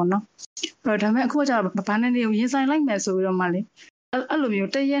က်တာပေါ့နော်ဒါပေမဲ့အခုကျတော့ဘာနဲ့နေကိုရင်ဆိုင်လိုက်မယ်ဆိုပြီးတော့မှလေအဲ့လို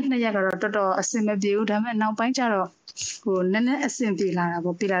မျိုးတစ်ရက်နှစ်ရက်ကတော့တော်တော်အဆင်မပြေဘူးဒါပေမဲ့နောက်ပိုင်းကျတော့နည်းနည်းအဆင်ပြေလာတာ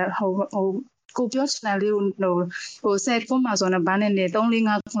ပေါ့ပြေလာကိုပြောချင်တာလေးကို10ခုမှဆိုတော့ဘာနဲ့နေ3 4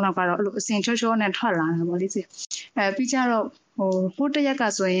 5ခုလောက်ကတော့အဲ့လိုအဆင်ချောနဲ့ထွက်လာတာပေါ့လေစီပြီးကြတော့ဟိုတစ်ရက်က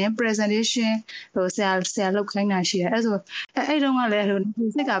ဆိုရင် presentation ဆရာလုပ်ခိုင်းတာရှိတယ်အဲ့ဆိုအဲ့တုန်းကလည်း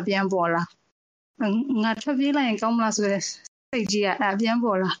စိတ်ကပြန်ပေါ်လာငါထွက်ပြေးလိုက်ရင်ကောင်းမလားဆိုတဲ့စိတ်ကြီးကပြန်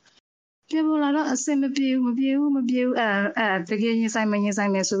ပေါ်လာတော့အဆင်မပြေဘူးတကယ်ရင်ဆိုင်မ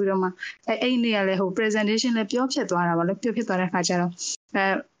ယ်ဆိုပြီးတော့မှအဲ့နေ့ကလည်းpresentation လည်းပြောဖြစ်သွားတာပါလေပြောဖြစ်သွားတဲ့ခါကျတော့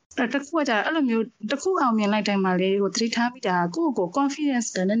တခုကကြာအဲ့လိုမျိုးတခုအောင်မြင်လိုက်တိုင်းမှာလေသတိထားမိတာကိုယ့်ကို confidence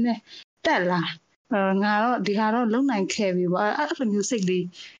ကနည်းနည်းတက်လာငါတော့ဒီဟာတော့လုံနိုင်ခဲ့ပြီပေါ့အဲ့လိုမျိုးစိတ်လေး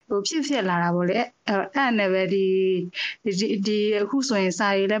ဖြစ်လာတာပေါ့လေအဲ့နဲ့ပဲဒီအခုဆိုရင်စာ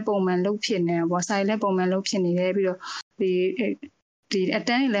ရေးလည်းပုံမှန်လုပ်ဖြစ်နေတယ်ပေါ့စာရေးလည်းပုံမှန်လုပ်ဖြစ်နေတယ်ပြီးတော့ဒီအတ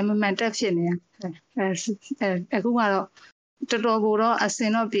န်းလည်းမမှန်တက်ဖြစ်နေတယ်အခုကတော့တော်တော်ကိုတော့အစ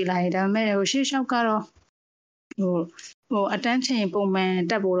င်တော့ပြေလာရင်ဒါပေမဲ့ရှေ့လျှောက်ကတော့အတန်းချိန်ပုံမှန်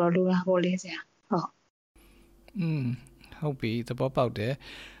တက်ဖို့တော့လိုတာပေါ့လေဆရာဟုတ်ဟုတ်ပြီသဘောပေါက်တယ်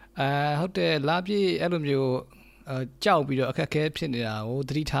ဟုတ်တယ်လာပြည့်အဲ့လိုမျိုးကြောက်ပြီးတော့အခက်အခဲဖြစ်နေတာကို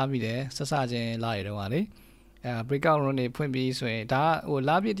သတိထားမိတယ်ဆက်စချင်းလာရတော့ကလေbreakout room တွေဖွင့်ပြီးဆိုရင်ဒါ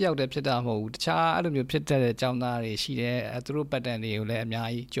လာပြည့်တယောက်တည်းဖြစ်တာမဟုတ်ဘူးတခြားအဲ့လိုမျိုးဖြစ်တဲ့အကြောင်းသားတွေရှိတယ်သူတို့ pattern တွေကိုလည်းအများ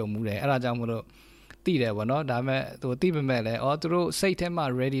ကြီးကြုံမှုတယ်အဲ့ဒါကြောင့်မလို့သိတယ်ပေါ့နော်ဒါပေမဲ့သိပေမဲ့လည်းသူတို့စိတ်ထဲမှာ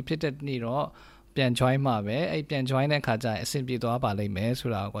ready ဖြစ်တဲ့နေ့တော့ပြန် join မှာပဲအဲ့ပြန် join တဲ့ခါကျရင်အဆင်ပြေသွားပါလိမ့်မယ်ဆို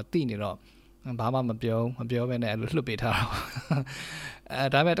တာကိုသိနေတော့ဘာမှမပြောဘဲနဲ့အဲ့လိုလွှတ်ပေးထားတာ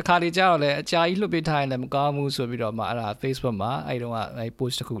ဒါပေမဲ့တစ်ခါလေကြာတော့လည်းအကြာကြီးလွှတ်ပေးထားရင်လည်းမကောင်းဘူးဆိုပြီးတော့မှအဲ့ဒါ Facebook မှာအဲ့တုန်းကအဲ့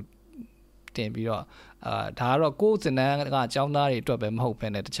post တစ်ခုတင်ပြီးတော့ဒါကတော့ကိုယ်စင်တန်းကအကြောင်းသားတွေအတွက်ပဲမဟုတ်ဘဲ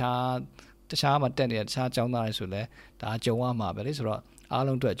နဲ့တခြားမှာတက်နေတဲ့တခြားအကြောင်းသားတွေဆိုလည်းဒါကြုံရမှာပဲလေဆိုတော့အား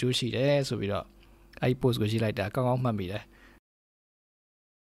လုံးအတွက်အကျိုးရှိတယ်ဆိုပြီးတော့အဲ့ post ကိုရေးလိုက်တာကောင်းကောင်းမှတ်မိတယ်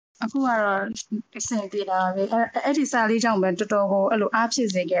အခုကတော့အဆင်ပြေလာပြီအဲ့ဒီစာလေးကြောင့်ပဲတော်တော်ကိုအဲ့လိုအားဖြစ်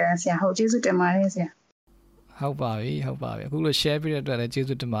စေခဲ့တာဆရာဟုတ်ကျေးဇူးတင်ပါတယ်ဆရာဟုတ်ပါပြီအခုလို share ပြတဲ့အတွက်လည်းကျေး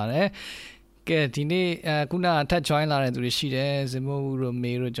ဇူးတင်ပါတယ်ကဲဒီနေ့ခုနထပ် join လာတဲ့သူတွေရှိတယ်ဇင်မိုးတို့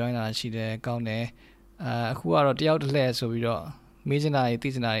မေတို့ join လာရှိတယ်ကောင်းတယ်အခုကတော့တယောက်တစ်လှည့်ဆိုပြီးတော့မေးချင်တာတွေသိ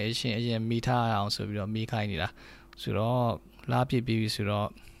ချင်တာတွေအရင်မိထားအောင်ဆိုပြီးတော့မိခိုင်းနေတာဆိုတော့လားပြည့်ပြီးဆိုတော့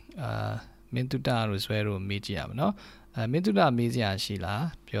မင်းတုတတို့ဆွဲတို့မေးကြည့်ရမှာနော်မင်းတုတမေးစရာရှိလား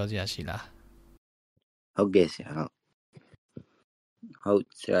ပြောစရာရှိလားဟုတ်ကဲ့ဆရာဟုတ်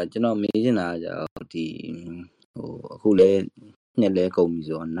ဆရာကျွန်တော်မေးချင်တာကဒီအခုလဲနှစ်လဲကုန်ပြီ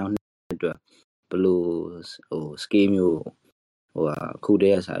ဆိုတော့နောက်နှစ်အတွက်ဘယ်လိုscale မျိုးအခုတ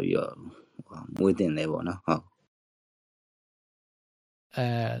ည်းကစားပြီးတော့မွေးတင်လဲပေါ့နော်ဟုတ်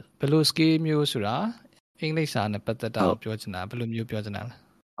ဘယ်လို scale မျိုးဆိုတာအင်္ဂလိပ်စာနဲ့ပတ်သက်တာကိုပြောချင်တာဘယ်လိုမျိုးပြောချင်တာလဲ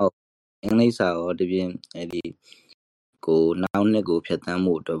ဟုတ်အင်္ဂလိပ်စာရောတပြင်းဒီကိုနောက်နှစ်ကိုဖြတ်သန်း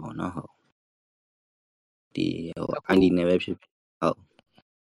မှုအတွက်ပေါ့နော်ဟုတ်ဒီID နဲ့ပဲဖြစ်ဟု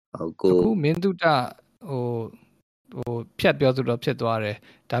တ်ကိုအခုမင်းတုတဖြတ်ပြောသူတော့ဖြစ်သွားတယ်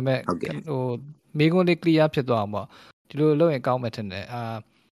ဒါပေမဲ့မေးခွန်းလေး clear ဖြစ်သွားအောင်ပေါ့ဒီလိုလုပ်ရင်ကောင်းမယ်ထင်တယ်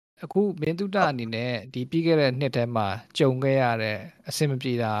အခုမင်းတုတအနေနဲ့ဒီပြီးခဲ့တဲ့နှစ်ထဲမှာကြုံခဲ့ရတဲ့အဆင်မ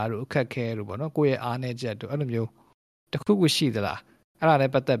ပြေတာတို့အခက်ခဲတို့ပေါ့နော်ကိုယ့်ရဲ့အားနည်းချက်တို့အဲ့လိုမျိုးတခုခုရှိသလားအဲ့ဒါ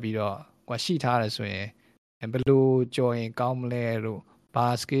နဲ့ပတ်သက်ပြီးတော့ရှိထားတယ်ဆိုရင်ဘယ်လိုကြော်ရင်ကောင်းမလဲတို့ဘာ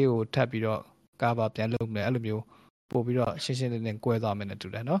scale ကိုထပ်ပြီးတော့ကာဗာပြန်လုပ်မယ်အဲ့လိုမျိုးပို့ပြီးတော့ရှင်းရှင်းလင်းလင်းကွဲသွားမယ်နဲ့တူ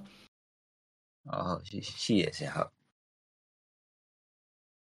တယ်နော်ရှိရဆရာဟုတ်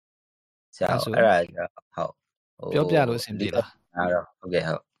ဆရာအဲ့ဒါဟုတ်ပြောပြလို့အဆင်ပြေလားအဲ့တော့ဟုတ်ကဲ့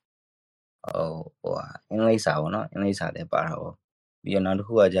ဟုတ်အင်္ဂလိပ်စာပေါ့နော်အင်္ဂလိပ်စာလည်းပါတာပေါ့ပြီးတော့နောက်တစ်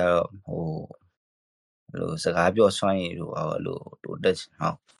ခုကကျတော့လိုစကားပြောစွမ်းရည်တို့လိုတက်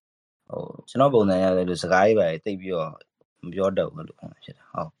ဟုတ်ကျွန်တော်ပုံစံရတယ်လို့စကားရေးပါတိတ်ပြီးတော့မပြောတတ်ဘူးလို့ဖြစ်တာ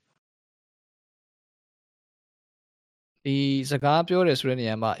ဟုတ်ဒီစကားပြောတယ်ဆိုတဲ့နေ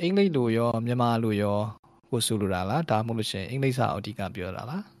ရာမှာအင်္ဂလိပ်လိုရောမြန်မာလိုရောကိုဆိုလိုတာလားဒါမှမဟုတ်လို့ရှိရင်အင်္ဂလိပ်စာအဓိကပြောတာ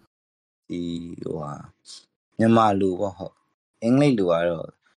လားဒီမြန်မာလိုပေါ့ဟုတ်အင်္ဂလိပ်လိုကတော့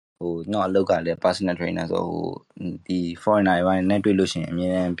ကျွန်တော်အလုပ်ကလည်း personal trainer ဆိုဒီ foreigner တွေနဲ့တွေ့လို့ရှိရင်အမြဲ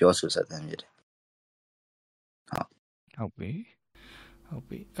တမ်းပြောဆိုဆက်ဆံဖြစ်တယ်ဟုတ်ပြီ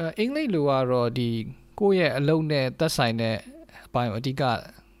အင်္ဂလိပ်လိုကတော့ဒီကိုယ့်ရဲ့အလုပ်နဲ့သက်ဆိုင်တဲ့အပိုင်းအဓိက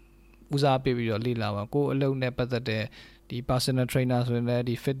ဦးစားပေးပြီးတော့လေ့လာပါကိုယ့်အလုပ်နဲ့ပတ်သက်တဲ့ဒီ personal trainer ဆိုရင်လည်း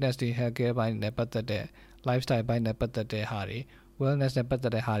ဒီ fitness တွေ health care ဘိုင်းနဲ့ပတ်သက်တဲ့ lifestyle ဘိုင်းနဲ့ပတ်သက်တဲ့ဟာတွေ wellness နဲ့ပတ်သ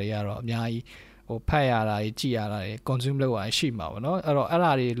က်တဲ့ဟာတွေကတော့အများကြီး ဖတ်ရတာကြည့်ရတာ consume လုပ်ရရှိမှာပေါ့နော်အဲ့တော့အဲ့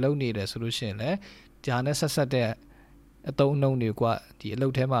ဒါတွေလုပ်နေတယ်ဆိုလို့ရှိရင်လည်းဒါနဲ့ဆက်တဲ့အသုံးအနှုန်းတွေကဒီအလု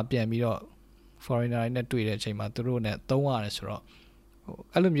ပ်ထဲမှာပြန်ပြီးတော့ foreigner တွေနဲ့တွေ့တဲ့အချိန်မှာသူတို့နဲ့သုံးရတယ်ဆိုတော့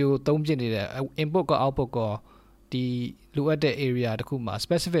အဲ့လိုမျိုးသုံးပြနေတဲ့ input က output ကဒီလိုအပ်တဲ့ area တစ်ခုမှာ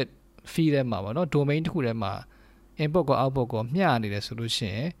specific field ထဲမှာပေါ့နော် domain တစ်ခုထဲမှာ input က output ကမျှနေတယ်ဆိုလို့ရှိ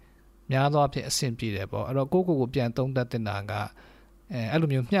ရင်များသောအားဖြင့်အဆင်ပြေတယ်ပေါ့အဲ့တော့ကိုပြန်သုံးသပ်တင်တာကအဲ့လို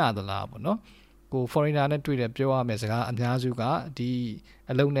မျိုးမျှသလားပေါ့နော်ကို foreigner နဲ့တွေ့တယ်ပြောရမယ်စကားအများစုကဒီ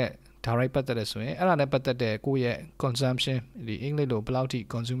အလုပ်နဲ့ direct ပတ်သက်တယ်ဆိုရင်အဲ့ဒါနဲ့ပတ်သက်တဲ့ကိုယ့်ရဲ့ consumption ဒီအင်္ဂလိပ်လိုဘယ်လောက်ထိ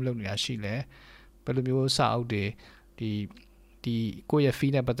consume လုပ်နေတာရှိလဲဘယ်လိုမျိုးစာအုပ်တွေဒီကိုယ့်ရဲ့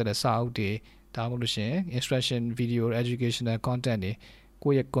fee နဲ့ပတ်သက်တဲ့စာအုပ်တွေဒါမှမဟုတ်လို့ရှိရင် instruction video educational content တွေ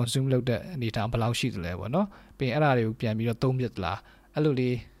ကိုယ့်ရဲ့ consume လုပ်တဲ့အနေအထားဘယ်လောက်ရှိသလဲပေါ့နော်ပြီးရင်အဲ့ဒါတွေကိုပြန်ပြီးတော့သုံးပြသလားအဲ့လို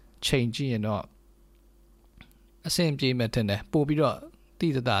လေးချိန်ကြည့်ရင်တော့အဆင်ပြေမယ်ထင်တယ်ပို့ပြီးတော့တ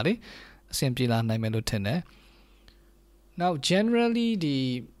ည်တတာလေအဆင်ပြေလာနိုင်မယ်လို့ထင်တယ် now generally ဒီ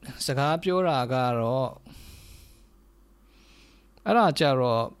စကားပြောတာကတော့အဲ့ဒါကြ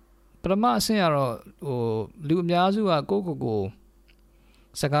တော့ပထမအဆင့်ကတော့လူအများစုကကို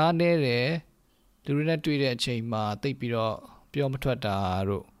စကားနဲတယ်လူတွေနဲ့တွေ့တဲ့အချိန်မှာတိတ်ပြီးတော့ပြောမထွက်တာ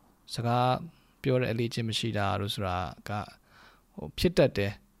တို့စကားပြောတဲ့အလေးချင်းမရှိတာတို့ဆိုတာကဖြစ်တတ်တ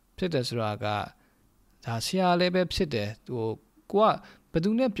ယ်ဆိုတာကဒါဆရာလည်းပဲဖြစ်တယ်ကိုကဘယ်သူ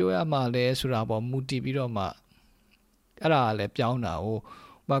နဲ့ပြောရမှာလဲဆိုတာပေါ့မူတည်ပြီးတော့မှအဲ့ဒါလည်းပြောင်းတာကို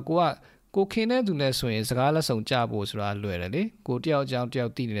ကိုခင်တဲ့သူနဲ့ဆိုရင်စကားလက်ဆောင်ကြဖို့ဆိုတာလွယ်တယ်လေကိုတယောက်တယော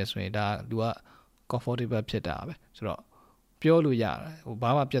က်သိနေတယ်ဆိုရင်ဒါလူက comfortable ဖြစ်တာပဲဆိုတော့ပြောလို့ရတယ်ဘာ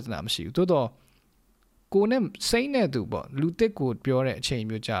မှပြဿနာမရှိဘူးတိုးတော့ကိုနဲ့စိတ်နဲ့သူပေါ့လူတစ်ကိုပြောတဲ့အချိန်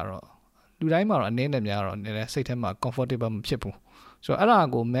မျိုးကြတော့လူတိုင်းမှာတော့အနည်းနဲ့များတော့နည်းနည်းစိတ်ထဲမှာ comfortable မဖြစ်ဘူးဆိုတော့အဲ့ဒါ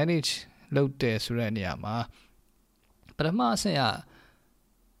ကို manage လုပ်တယ်ဆိုတဲ့နေရာမှာပထမအဆင့်က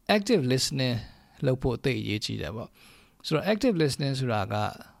active listening လုပ်ဖို့အသိအရေးကြီးတယ်ပေါ့ဆိုတော့ active listening ဆိုတာက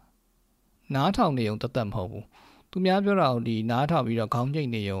နားထောင်နေုံတတ်မဟုတ်ဘူးသူများပြောတာကိုဒီနားထောင်ပြီးတော့ခေါင်းညိတ်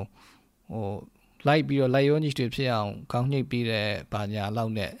နေုံလိုက်ပြီးတော့လိုက်ရောညှိတွေဖြစ်အောင်ခေါင်းညိတ်ပြီးတဲ့ဘာညာလော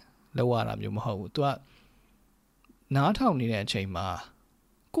က်နဲ့လောက်ရတာမျိုးမဟုတ်ဘူးသူကနားထောင်နေတဲ့အချိန်မှာ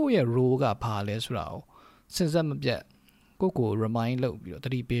ကိုယ့်ရဲ့ role ကဘာလဲဆိုတာကိုစဉ်ဆက်မပြတ်ကို remind လုပ်ပြီးတော့တ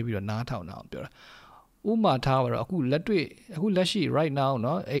တိပေးပြီးတော့နားထောင်တာအောင်ပြောတာဥမာထားတော့အခုလက်ရှိ right now เน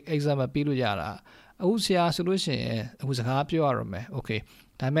าะ example ပေးလို့ရတာအခုဆရာဆိုလို့ရှိရင်အခုစကားပြောရရမယ် okay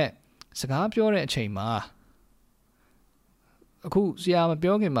ဒါပေမဲ့စကားပြောတဲ့အချိန်မှာအခုဆရာမ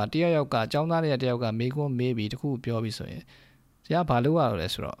ပြောခင်မှာတယောက်ကចောင်းသားတယောက်ကမေးခွန်းမေးပြီးတခုပြောပြီးဆိုရင်ဆရာဘာလုပ်ရလဲ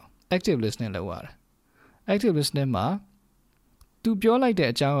ဆိုတော့ active listening လုပ်ရတယ် active listening မှာသူပြောလိုက်တဲ့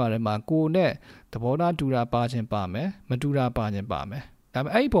အကြောင်းအရာတွေမှာကိုယ်နဲ့သဘောထားတူတာပါခြင်းပါမယ်မတူတာပါခြင်းပါမယ်ဒါပေ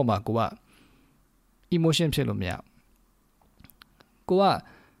မဲ့အဲ့ဒီပုံမှာကိုက emotion ဖြစ်လို့မရကိုက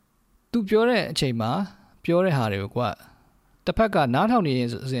သူပြောတဲ့အချိန်မှာပြောတဲ့ဟာတွေကိုကိုကတစ်ဖက်ကနားထောင်နေရင်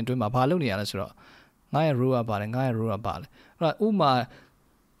အစဉ်အတွင်းမှာဘာလုပ်နေရလဲဆိုတော့ငါရဲ့ role ကပါတယ်ငါရဲ့ role ကပါတယ်အဲ့တော့ဥမာ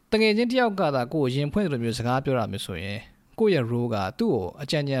တကယ်ချင်းတယောက်ကသာကိုယ်ရင်ဖွင့်တယ်လို့မျိုးစကားပြောတာမျိုးဆိုရင်ကိုယ့်ရဲ့ role ကသူ့ကိုအ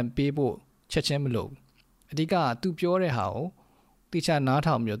ကြံဉာဏ်ပေးဖို့ချက်ချင်းမလုပ်ဘူးအဓိကသူပြောတဲ့ဟာကိုတိကျနား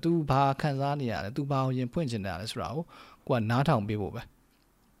ထောင်ပြီးတော့ तू ဘာခံစားနေရလဲ तू ဘာကိုရင်ဖွင့်ချင်တာလဲဆိုတာကိုကိုကနားထောင်ပေးဖို့ပဲ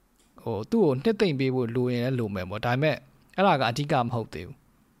သူ့ကိုနှစ်သိမ့်ပေးဖို့လိုရင်လည်းလိုမယ်ပေါ့ဒါပေမဲ့အဲ့ဒါကအဓိကမဟုတ်သေးဘူး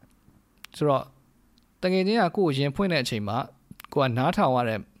ဆိုတော့တကယ်ချင်းကကိုယ်ရင်ဖွင့်တဲ့အချိန်မှာကိုကနားထောင်ရ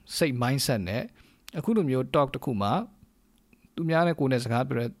တဲ့စိတ် mindset နဲ့အခုလိုမျိုး talk တစ်ခုမှာသူများနဲ့ကိုယ်နဲ့စကား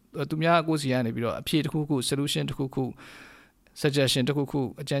ပြောတယ်သူများကိုယ်စီကနေပြီးတော့အဖြေတစ်ခုခု solution တစ်ခုခု suggestion တစ်ခုခု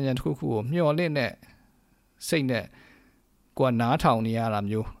အကြံဉာဏ်တစ်ခုခုကိုမျှော်လင့်တဲ့စိတ်နဲ့ကိုကနားထောင်နေရတာ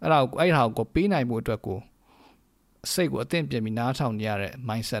မျိုးအဲ့ဒါကိုပေးနိုင်ဖို့အတွက်ကိုစိတ်ကိုအသင့်ပြင်ပြီးနားထောင်နေရတဲ့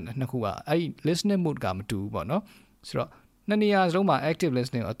mindset နဲ့နှစ်ခုကအဲ့ဒီ listening mode ကမတူဘူးပေါ့နော်ဆိုတော့နှစ်နေရာစလုံးမှာ active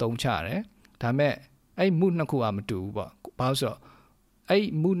listening ကိုအသုံးချရတယ်ဒါပေမဲ့အဲ့ mood နှစ်ခုကမတူဘူးပေါ့ဘာလို့ဆိုတော့အဲ့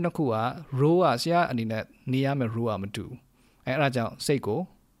mood နှစ်ခုက role ကဆရာအနေနဲ့နေရမယ့် role ကမတူဘူးအဲ့ဒါကြောင့်စိတ်ကို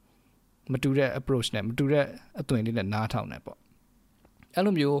မတူတဲ့ approach နဲ့မတူတဲ့အသွင်လေးနဲ့နားထောင်တယ်ပေါ့အဲ့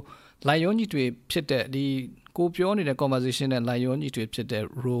လိုမျိုးလိုက်ရောညီတွေဖြစ်တဲ့ဒီကိုပြောနေတဲ့ conversation နဲ့လိုက်ရောညီတွေဖြစ်တဲ့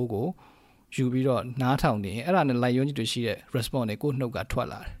role ကိုယူပြီးတော့နားထောင်နေအဲ့ဒါနဲ့လိုက်ရောညီတွေရှိတဲ့ response တွေကိုနှုတ်ကထွက်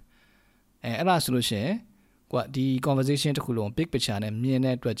လာတယ်အဲ့ဒါဆိုလို့ရှိရင်ကိုကဒီ conversation တစ်ခုလုံး big picture နဲ့မြင်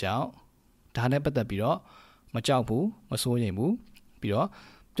တဲ့အတွက်ကြောင့်ဒါနဲ့ပတ်သက်ပြီးတော့မကြောက်ဘူးမစိုးရိမ်ဘူးပြီးတော့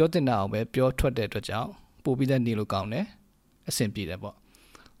ပြောတင်တာအောင်ပဲပြောထွက်တဲ့အတွက်ကြောင့်ပို့ပြီးတဲ့နေလို့ကောင်းတယ်အဆင်ပြေတယ်ပေါ့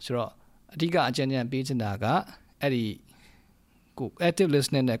ဆိုတော့အဓိကအကြံဉာဏ်ပေးချင်တာကအဲ့ဒီကို active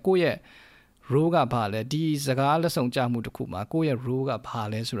listening နဲ့ကိုယ့်ရဲ့ role ကဘာလဲဒီစကားလက်ဆောင်ကြမှုတစ်ခုမှာကိုယ့်ရဲ့ role ကဘာ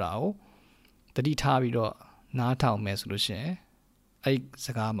လဲဆိုတာကိုတတိထားပြီးတော့နားထောင်မယ်ဆိုလို့ရှိရင်အဲ့စ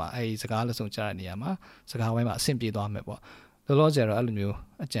ကားလက်ဆောင်ကြတဲ့နေရာမှာစကားဝိုင်းမှာအဆင်ပြေသွားမယ်ပေါ့လောလောဆယ်တော့အဲ့လိုမျိုး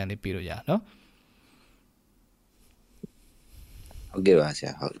အကြံလေးပေးလို့ရနော် ဟုတ်ကဲ့ပါဆ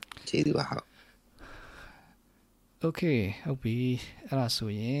ရာဟုတ်ကျေးဇူးပါဟုတ် Okay ဟုတ်ပြီအဲ့ဒါ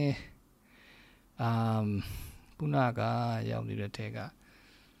ဆိုရင်ခုနကရောက်နေတဲ့ထဲက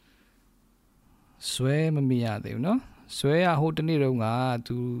ဆွဲမမိရသေးဘူးเนาะဆွဲရဟိုတနေ့တုန်းက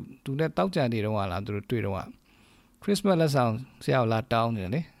သူနဲ့တောက်ကြံနေတုန်းကလားသူတို့တွေ့တော့ Christmas လက်ဆောင်ဆရာလာတောင်းနေတ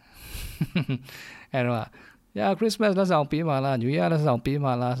ယ်လေအဲ့တော့ညာ Christmas လက်ဆောင်ပေးပါလား New Year လက်ဆောင်ပေး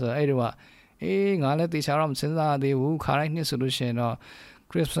ပါလားဆိုတော့အဲ့တော့ငါလည်းတေချာတော့မစဉ်းစားသေးဘူးခါတိုင်းနှစ်ဆိုလို့ရှိရင်တော့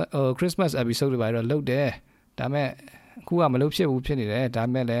Christmas episode တွေပါတော့လုပ်တယ်ဒါပေမဲ့အခုကမလုပ်ဖြစ်ဘူးဖြစ်နေတယ်ဒါပေ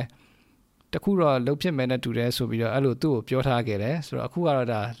မဲ့လည်းတခုတော့လုပ်ဖြစ်မယ်နဲ့တူတယ်ဆိုပြီးတော့အဲ့လိုသူ့ကိုပြောထားခဲ့တယ်ဆိုတော့အခုကတော့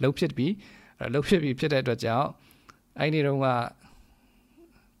ဒါလုပ်ဖြစ်ပြီဖြစ်တဲ့အတွက်ကြောင့်အဲ့ဒီတော့က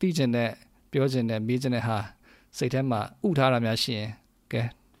သိကျင်တဲ့ပြောကျင်တဲ့မေးကျင်တဲ့ဟာစိတ်ထဲမှာဥထားတာများရှိရင်ကဲ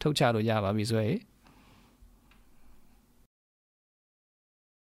ထုတ်ချလို့ရပါပြီဆိုရင်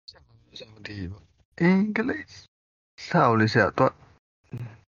ဒီအင်္ဂလိပ်စာလို့ဆရာတော့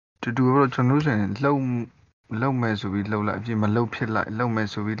တူတော့ကျွန်တော်ဆိုရင်လုံမဲ့ဆိုပြီးလှုပ်လိုက်အပြင်မလှုပ်ဖြစ်လိုက်လုံမဲ့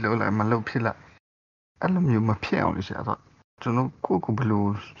ဆိုပြီးလှုပ်လိုက်မလှုပ်ဖြစ်လိုက်အဲ့လိုမျိုးမဖြစ်အောင်လို့ဆရာတော့ကျွန်တော်ကိုဘယ်လို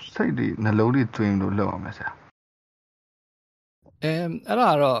စိတ်တွေနှလုံးတွေတွင်လို့လှုပ်အောင်လဲဆရာအဲ့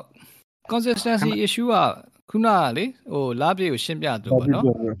ဒါတော့ consistency issue ကခုနကလေဟိုလားပြေကိုရှင်းပြသူပေါ့နော်ဟု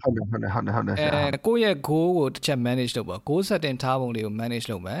တ်တယ်ဆရာကိုယ့်ရဲ့ goal ကိုတစ်ချက် manage လုပ်ပါ goal setting ထားပုံလေးကို manage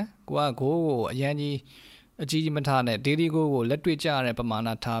လုပ်မယ်ကိုက goal ကိုအရင်ကြီးအကြီးမထားနဲ့ daily goal ကိုလက်တွေ့ကြရတဲ့ပမာဏ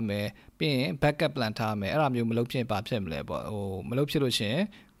ထားမယ်ပြီးရင် backup plan ထားမယ်အဲ့ဒါမျိုးမလုပ်ဖြစ်ပါဖြစ်မလဲပေါ့ဟိုမလုပ်ဖြစ်လို့ရှိရင်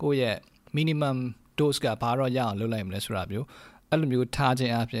ကိုယ့်ရဲ့ minimum dose ကဘာတော့ရအောင်လုပ်လိုက်မလဲဆိုတာမျိုးအဲ့လိုမျိုးထားခြ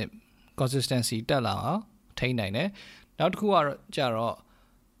င်းအပြင် consistency တက်လာအောင်ထိန်းနိုင်တယ်နောက်တစ်ခုကတော့ကြတော့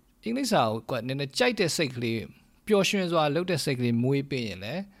အင်္ဂလိပ်စာကိုနည်းနည်းကြိုက်တဲ့စိတ်ကလေးပျော်ရွှင်စွာလုပ်တဲ့စိတ်ကလေးမွေးပေးရင်လ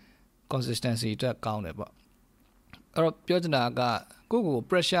ည်း consistency တက်ကောင်းတယ်ပေါ့အဲ့တော့ပြောချင်တာကကိုယ့်ကို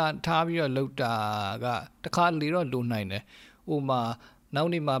pressure ထားပြီးတော့လုပ်တာကတခါလေတော့လိုနိုင်တယ်ဥပမာနော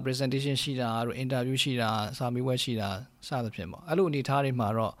က်နေ့မှာ presentation ရှိတာတို့ interview ရှိတာစာမေးပွဲရှိတာစသဖြင့်ပေါ့အဲ့လိုအနေထားတွေမှာ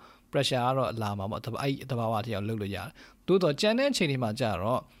တော့ pressure ကတော့အလာမှာပေါ့အဲ့တဘာဝတရားလုပ်လို့ရတယ်တိုးတော့ကြံတဲ့အချိန်တွေမှာကြာ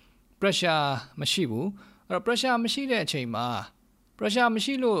တော့ pressure မရှိဘူးအဲ့တော့ pressure မရှိတဲ့အချိန်မှာ pressure မ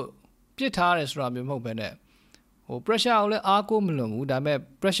ရှိလို့ပြစ်ထားရတယ်ဆိုတာမျိုးမဟုတ်ဘဲနဲ့ဟို pressure ကိုလည်းအားကိုးမလွန်ဘူးဒါပေမဲ့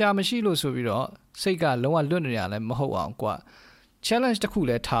pressure မရှိလို့ဆိုပြီးတော့စိတ်ကလုံးဝလွတ်နေရလည်းမဟုတ်အောင်ကွာ challenge တစ်ခု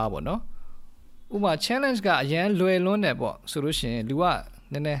လည်းထားပါတော့ဥပမာ challenge ကအရန်လွယ်လွန်းတယ်ပေါ့ဆိုလို့ရှိရင်လူက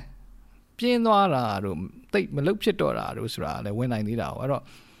နည်းနည်းပြင်းသွားတာတို့တိတ်မလုတ်ဖြစ်တော့တာတို့ဆိုတာလည်းဝင်နိုင်သေးတာပေါ့အဲ့တော့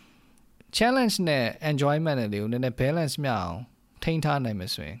challenge နဲ့ enjoyment နဲ့လေးကိုနည်းနည်း balance မြအောင်ထိန်းထားနိုင်မ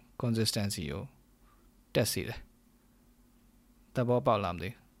ယ်ဆိုရင် consistency ကိုတက်စီတယ်တဘောပေါက်လာမသိ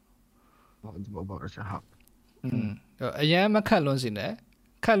ဘောပေါက်ရဟာအရန်မခတ်လွန်းစင်တယ်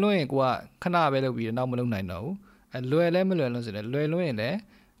ခတ်လွန်းရင်ကိုကခဏပဲလုပ်ပြီးတော့နောက်မလုပ်နိုင်တော့ဘူးအဲလွယ်လဲမလွယ်လွန်းစင်တယ်လွယ်လွန်းရင်လည်း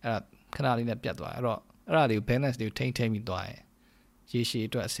အဲ့ဒါခဏလေးနဲ့ပြတ်သွားအဲ့တော့အဲ့ဒါလေးကို balance လေးကိုထိန်းပြီးသွားရင်ရေရှည်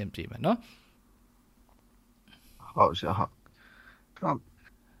အတွက်အဆင်ပြေမယ်နော်ဟုတ်ဆရာဟုတ်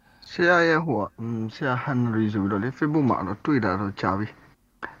ဆရာရဲ့ဟိုဆရာဟန်နရီဆိုပြီးတော့လေ Facebook မှာတော့တွေ့တာတော့ကြာပြီ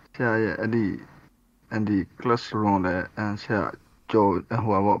ဆရာရဲ့အဲ့ဒီ classroom လည်းဆရာကြော်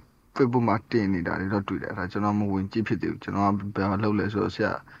ဟိုပေါ့ Facebook မှာတင်နေတာတွေတော့တွေ့တယ်အဲ့ဒါကျွန်တော်မဝင်ကြည့်ဖြစ်သေးဘူးကျွန်တော်ကဘယ်မှာလုပ်လဲဆိုတော့ဆ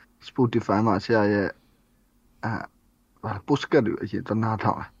ရာ Spotify မှာဆရာရဲ့postcard တွေအရင်သနာ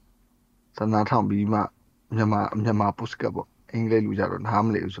ထောင်ပြီးမှမြန်မာ postcard ပေါ့အင်္ဂလိပ်လူကြတော့နားမ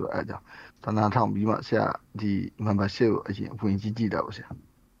လည်ဘူးဆိုတော့အဲ့ကြောင့်သနာထောင်ပြီးမှဆရာဒီ membership ကိုအရင်ဝင်ကြည့်တာပေါ့ဆရာ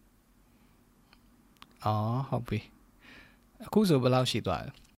ဟုတ်ပြီအခုဆိုဘယ်လောက်ရှိသွား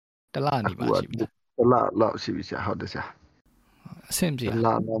လဲတလနေပါရှိပြီတလလောက်ရှိပြီဆရာဟုတ်တယ်ဆရာအဆင်ပြေ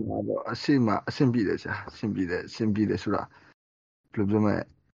လားတော့အဆင်ပြေတယ်ဆရာအဆင်ပြေတယ်ဆိုတာဘယ်လိုပြောမလဲ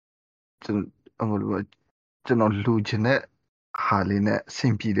ကျွန်တော်လူချင်တဲ့ဟာလေးနဲ့အဆ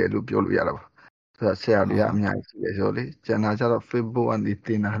င်ပြေတယ်လို့ပြောလို့ရတာပါဆိုတော့ဆရာတွေကအများကြီးရှိတယ်ဆိုတော့လေကျန်တာကျတော့ Facebook ကနေတ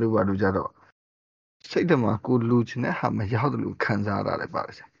င်တာလို့ပါလို့ကြတော့စိတ်ထဲမှာကိုလူချင်တဲ့ဟာမရောက်တယ်လို့ခံစားရတာလည်းပါတ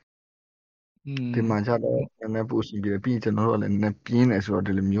ယ်ဆရာဒီမှာကျတော့နည်းနည်းပို့စီပြီးပြီးကျွန်တော်တို့လည်းနည်းနည်းပြင်းတယ်ဆိုတော့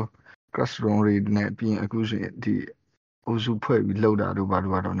ဒီလိုမျိုး classroom တွေနဲ့ပြီးအခုဆိုရင်ဒီအုပ်စုဖွဲ့ပြီးလောက်တာတို့ဘာ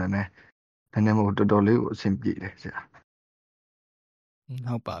တို့ကတော့နည်းနည်းမဟုတ်တော်တော်လေးကိုအဆင်ပြေတယ်ဆရာ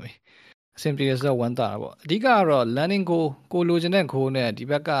ဟုတ်ပါပြီအဆင်ပြေဆိုတော့ဝမ်းသာတာပေါ့အဓိကကတော့ learning goal ကိုလိုချင်တဲ့ goal နဲ့ဒီ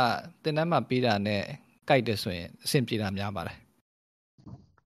ဘက်ကသင်တန်းမှာပေးတာနဲ့ကိုက်တယ်ဆိုရင်အဆင်ပြေတာများပါတယ်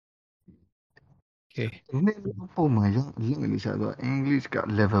โอเคဒီနေ့ပုံမှန်ရလုပ်နေဆရာဆို English က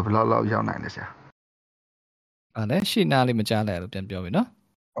level ဘယ်လောက်ရောက်နိုင်လဲဆရာလည်းရှင်းနာလေးမကြားလိုက်လို့ပြန်ပြောပြီနော်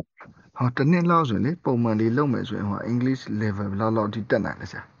ဟောတနေ့လောက်ဆိုရင်လေပုံမှန်လေးလုပ်မယ်ဆိုရင်ဟို English level ဘယ်လောက်ထိတက်နိုင်လဲ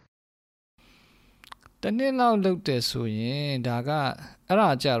ဆရာတနေ့လောက်လုပ်တယ်ဆိုရင်ဒါကအဲ့ဒါ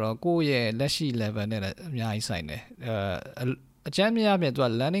ကြတော့ကိုယ့်ရဲ့လက်ရှိ level နဲ့လည်းအများကြီးဆိုင်တယ်အကျမ်းများပြင်သူက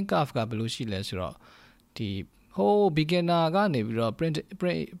learning curve ကဘယ်လိုရှိလဲဆိုတော့ဒီ ဟို beginner ကနေပြီးတော့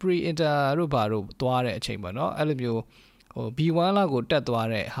pre inter တို့ဘာတို့သွားတဲ့အချိန်ပေါ့နော်အဲ့လိုမျိုးဟို B1 လောက်ကိုတက်သွား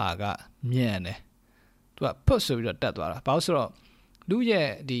တဲ့ဟာကမြန်တယ်သူက put ဆိုပြီးတော့တက်သွားတာဘာလို့ဆိုတော့လူရဲ့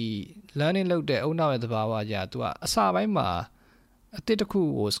ဒီ learning လုပ်တဲ့အုံနောက်ရဲ့သဘာဝကြီးသူကအစပိုင်းမှာအသစ်တစ်ခု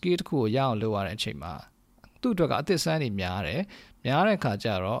ကို skill တစ်ခုကိုရအောင်လုပ်ရတဲ့အချိန်မှာသူ့အတွက်ကအသစ်စမ်းနေများတဲ့ခါကျ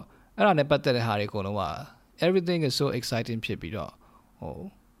တော့အဲ့ဒါနဲ့ပတ်သက်တဲ့ဟာတွေအကုန်လုံးက everything is so exciting ဖြစ်ပြီးတော့ဟို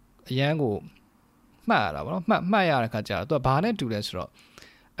အရန်ကိုမှတ်ရတာဗောနော်မှတ်ရတဲ့ခါကျတော့သူကဘာနဲ့တူလဲဆိုတော့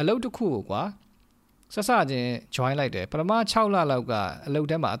အလုပ်တစ်ခုကိုကွာဆက်စချင်း join လိုက်တယ်ပထမ6လလောက်ကအလုပ်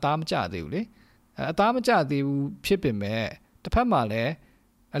ထဲမှာအသားမကျသေးဘူးလေအသားမကျသေးဘူးဖြစ်ပေမဲ့တစ်ဖက်မှာလည်း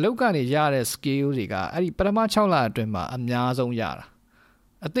အလုပ်ကနေရတဲ့ skill တွေကအဲ့ဒီပထမ6လအတွင်းမှာအများဆုံးရတာ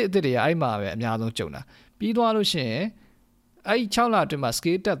အသစ်တွေကအဲ့မှာပဲအများဆုံးကြုံတာပြီးသွားလို့ရှိရင်အဲ့ဒီ6လအတွင်းမှာ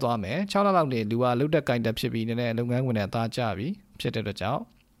skill တက်သွားမယ်6လလောက်နေလူကလုတ်တက်ကင်တက်ဖြစ်ပြီးနည်းနည်းလုပ်ငန်းဝင်တဲ့အသားကျပြီဖြစ်တဲ့အတွက်ကြောင့်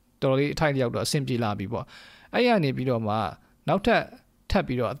တော်တော်လေးအထိုက်ရောက်တော့အဆင်ပြေလာပြီပေါ့အဲ့ရနေပြီးတော့မှနောက်ထပ်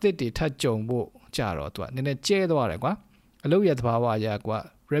ပြီးတော့အသစ်တွေထပ်ကြုံဖို့ကြတော့သူကနည်းနည်းကျဲသွားတယ်ကွာအလုပ်ရဲ့သဘာဝအရာကွာ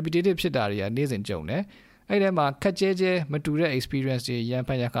repetitive ဖြစ်တာတွေကနေ့စဉ်ကြုံတယ်အဲ့ထဲမှာခက်ကျဲမတူတဲ့ experience တွေရန်ဖ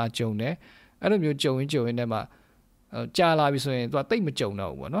န်ရခါကြုံတယ်အဲ့လိုမျိုးကြုံရင်းထဲမှာကြာလာပြီဆိုရင်သူကတိတ်မကြုံ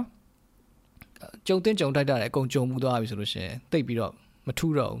တော့ဘူးပေါ့နော်ကြုံထိုက်တာလည်းအကုန်ကြုံမှုသွားပြီဆိုလို့ရှိရင်တိတ်ပြီးတော့မ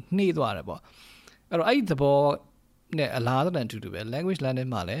ထူးတော့ဘူးနှေးသွားတယ်ပေါ့အဲ့တော့အဲ့ဒီသဘောနဲ့အလားတူတူပဲ language learning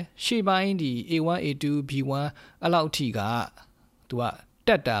မှာလည်းရှေ့ပိုင်းဒီ A1 A2 B1 အဲ့လောက်အထိကသူကတ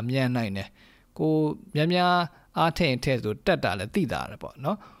က်တာမြန်နိုင်တယ်ကိုများအားထည့်ဆိုတက်တာလည်းသိတာတယ်ပေါ့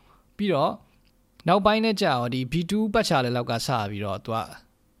နော်ပြီးတော့နောက်ပိုင်းနဲ့ကြာတော့ဒီ B2 ပတ်ချာလည်းလောက်ကစပြီးတော့သူ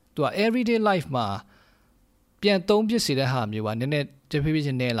က everyday life မှာပြန်သုံးပြစ်စေတဲ့ဟာမျိုးပါနည်းနည်းတဖြည်းဖြည်းချ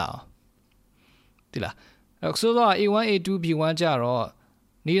င်းနဲလာအောင်ဒီလားအဲ့ဆိုတော့ A1 A2 B1 ကြာတော့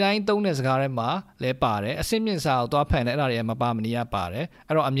နေတိုင်းသုံးတဲ့စကားထဲမှာလဲပါတယ်အဆင့်မြင့်စာကိုသွားဖန်တယ်အဲ့ဒါတွေမပါမနေရပါတယ်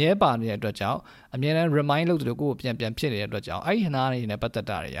အဲ့တော့အမြဲပါနေတဲ့အတွက်ကြောင့်အမြဲတမ်း remind လုပ်တယ်ကိုယ့်ကိုပြန်ဖြစ်နေတဲ့အတွက်ကြောင့်အဲ့ဒီဟနာတွေနဲ့ပတ်သက်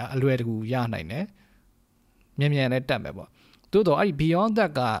တာတွေကအလွယ်တကူရနိုင်တယ်မြန်နဲ့တက်မယ်ပေါ့သို့တော့အဲ့ဒီ beyond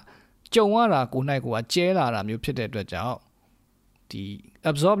that ကကြုံရတာကိုနိုင်ကိုကကျဲလာတာမျိုးဖြစ်တဲ့အတွက်ကြောင့်ဒီ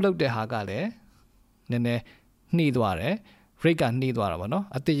absorb လုပ်တဲ့ဟာကလည်းနည်းနည်းနှေးသွားတယ် rate ကနှေးသွားတာပေါ့နော်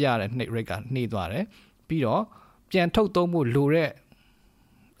အတိရတဲ့ rate ကနှေးသွားတယ်ပြီးတော့ပြန်ထုတ်သုံးဖို့လိုတဲ့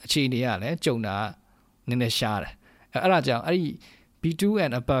အခြေအနေရလည်းကြုံတာနည်းနည်းရှားတယ်အဲ့ဒါကြောင့်အဲ့ဒီ B2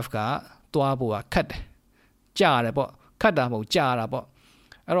 and above ကသွားဖို့ကခက်တယ်ကြာတယ်ပေါ့ခက်တာမဟုတ်ကြာတာပေါ့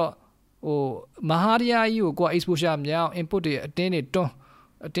အဲ့တော့ဟိုမဟာတရားကြီးကိုကိုယ် exposure များအောင် input တွေအတင်းတွေတွန်း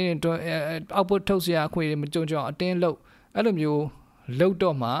output ထုတ်เสียအခွင့်အရေးမကြုံအောင်အတင်းလုပ်အဲ့လိုမျိုးလုပ်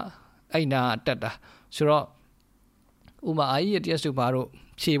တော့မှအဲ့နာတက်တာဆိုတော့ဥမာ AI ရဲ့ test တို့ဘာတို့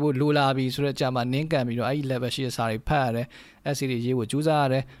ဖြေဖို့လိုလာပြီဆိုတော့ကြာမှနင်းကန်ပြီးတော့အဲ့ဒီ level ရှိတဲ့စာတွေဖတ်ရတယ် essay တွေရေးဖို့ကြိုးစားရ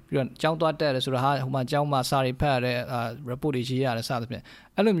တယ်ပြီးတော့ကျောင်းသွားတက်ရတယ်ဆိုတော့ဟာဟိုမှာကျောင်းမှာစာတွေဖတ်ရတယ်report တွေရေးရတယ်စသဖြင့်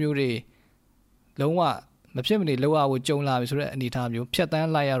အဲ့လိုမျိုးတွေလုံးဝမဖြစ်မနေလောက်ရဖို့ကြုံလာပြီဆိုတော့အနေထားမျိုးဖြတ်တန်း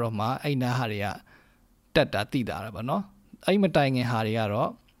လိုက်ရတော့မှအဲ့နာဟာတွေကတက်တာတိတာတယ်ပေါ့နော်အဲ့မတိုင်ခင်ဟာတွေကတော့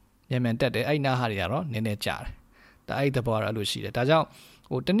မြန်တက်တယ်အဲ့နာဟာတွေကတော့နည်းနည်းကြာတယ်ဒါအဲ့သဘောကတော့အဲ့လိုရှိတယ်ဒါကြောင့်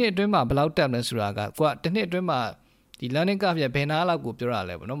ဟိုတစ်နှစ်အတွင်းမှာဘယ်လောက်တက်မလဲဆိုတာကကိုကတစ်နှစ်အတွင်းမှာဒီ learning curve ရဲ့ဘယ်နာလောက်ကိုပြောရ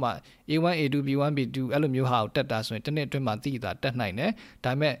လဲပေါ့နော် A1 A2 B1 B2 အဲ့လိုမျိုးဟာကိုတက်တာဆိုရင်တစ်နှစ်အတွင်းမှာသိတာတက်နိုင်တယ်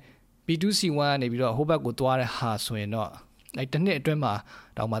ဒါပေမဲ့ B2 C1 ကနေပြီးတော့ဟိုဘက်ကိုသွားတဲ့ဟာဆိုရင်တော့အဲ့တစ်နှစ်အတွင်းမှာ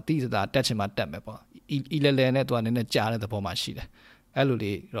တော့မှသိတာတက်ချင်မှတက်မယ်ပေါ့E level နဲ့သူကနည်းနည်းကြားတဲ့သဘောမှရှိတယ်အဲ့လို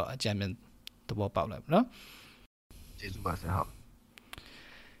လေးတော့အကြံဉာဏ်သဘောပေါက်လိုက်ပေါ့နော်ကျေးဇူးပါဆရာ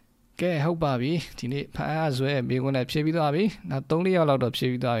ကဲဟုတ်ပါပြီဒီနေ့ဖားဆွဲမိကွန်းနဲ့ဖြည့်ပြီးသွားပြီနောက်3-4ယောက်လောက်တော့ဖြ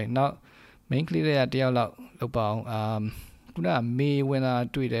ည့်ပြီးသွားပြီနောက် main clip တွေကတယောက်လောက်လုပ်ပါအောင်ခုနကမေဝင်လာ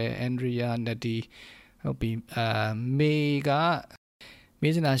တွေ့တယ် Andrea Netty ဟုတ်ပြီမေက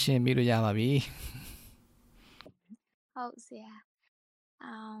မေးစနာရှင်မေးလို့ရပါပြီဟုတ်ဆရာ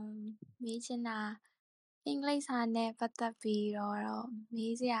မေးချင်တာအင်္ဂလိပ်စာနဲ့ပတ်သက်ပြီးတော့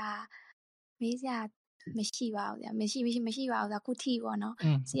မေးစရာမရှိပါဘူးဗျာမရှိပါဘူးအခုထိပေါ့နော်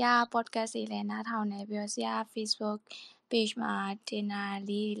ဆရာ podcast တွေလည်းနားထောင်နေပြီးတော့ဆရာ Facebook page မှာတင်တာ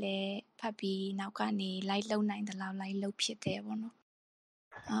လေးလည်းဖတ်ပြီးနောက်ကနေ like လုပ်နိုင်တယ်လို့ like လုပ်ဖြစ်တယ်ပေါ့နော်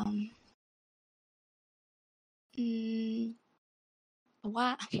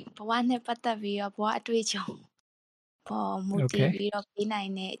ဘဝနဲ့ပတ်သက်ပြီးတော့ဘဝအတွေ့အကြုံပေါ်မူတည်ပြီးတော့ပေးနို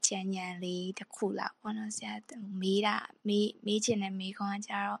င်တဲ့အကြံဉာဏ်လေးတစ်ခုလောက်ပေါ့နော်ဆရာမေးချင်တဲ့မေးခွန်းက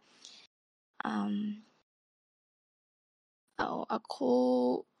ကြတော့အခု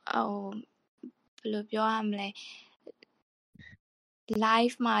ဘယ်လိုပြောရမလဲ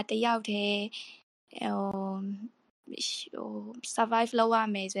live မှာတယောက်တည်းsurvive လုပ်ရ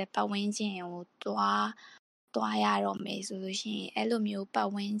မယ်ဆိုပတ်ဝန်းကျင်ကိုသွားရတော့မယ်ဆိုလို့ရှိရင်အဲ့လိုမျိုးပတ်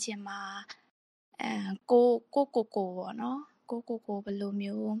ဝန်းကျင်မှာကိုပေါ့နော်ကိုဘယ်လို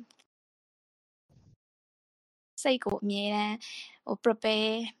မျိုး စိတ်ကိုအမြဲတမ်း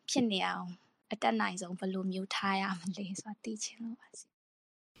prepare ဖြစ်နေအောင်အတက်နိုင်ဆုံးဘယ်လိုမျိုးထားရမလဲဆိုတာသိချင်လို့ပါစီ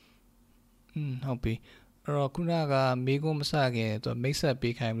ဟုတ်ပြီအဲ့တော့ခုနကမေးခွန်းမစခင်သူမိတ်ဆက်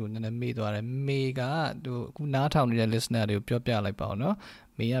ပေးခိုင်းလို့နည်းနည်းမေးသွားတယ်မေကသူအခုနားထောင်နေတဲ့ listener တွေကိုပြောပြလိုက်ပါဦးเนาะ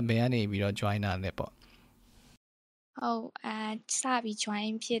မေကဘယ်ကနေပြီးတော့ join တာလဲပေါ့ဟုတ်စပြီး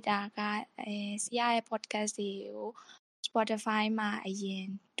join ဖြစ်တာကဆရာရဲ့ podcast တွေကို Spotify မှာအရင်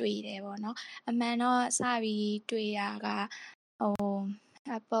တွေ့တယ်ပေါ့နော်အမှန်တော့စပြီးတွေ့ရက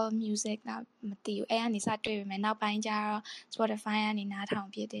Apple Music ကမသိဘူးအဲ့ကနေစတွေ့ပေမဲ့နောက်ပိုင်းကျတော့ Spotify ကနေနားထောင်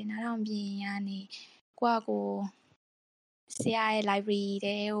ဖြစ်တယ်နားထောင်ပြင်ကနေကိုဆရာရဲ့ library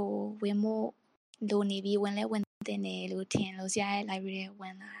တဲကိုဝင်ဖို့လိုနေပြီးဝင်လဲဝင်တင်တယ်လို့ထင်လို့ဆရာရဲ့ library ထဲဝ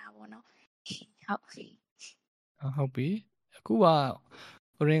င်လာတာပေါ့နော်ဟုတ်ပြီအခုက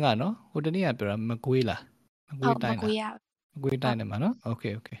ဟိုရင်းကနော်ဟိုတနေ့ကပြောတာမကွေးလားမကွေးတိုင်းတယ်မှာနော်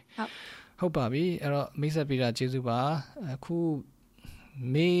okay ဟုတ်ပါပြီအဲ့တော့မိတ်ဆက်ပေးတာကျေးဇူးပါအခု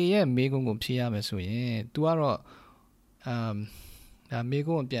မေရဲ့မေကုန်းကိုဖြေရမယ်ဆိုရင် तू ကတော့ဒါမေ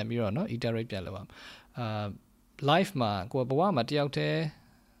ကုန်းကိုပြန်ပြီးတော့နော် iterate ပြန်လုပ်ပါlive မှာကိုဘဝမှာတယောက်တည်း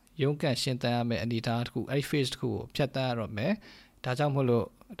ရုန်းကန်ရှင်းတန်းရမယ်အနေအထားတစ်ခုအဲ့ phase တစ်ခုကိုဖြတ်တန်းရတော့မယ်ဒါကြောင့်မို့လို့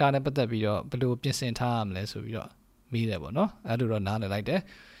ဒါနဲ့ပတ်သက်ပြီးတော့ဘယ်လိုပြင်ဆင်ထားရမလဲဆိုပြီးတော့မေးတယ်ပေါ့နော်အဲ့လိုတော့နားလည်လိုက်တယ်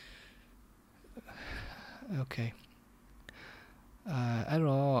okay အဲ့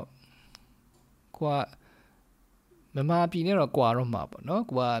တော့ကိုကမြန်မာပြည်နဲ့တော့ကွာတော့မှာပေါ့နော်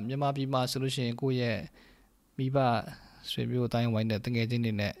ကိုကမြန်မာပြည်မှာဆိုလို့ရှိရင်ကိုရဲ့မိဘဆွေမျိုးတိုင်းဝိုင်းတဲ့တငယ်ချင်း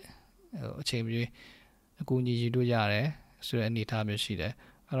တွေနဲ့အချိန်ပြေးအကူအညီယူလို့ရတယ်ဆိုတဲ့အနေအထားမျိုးရှိတယ်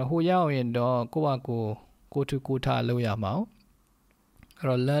အဲ့တော့ဟိုရောက်ရင်တော့ကိုထူကိုထားလုပ်ရမှာအဲ့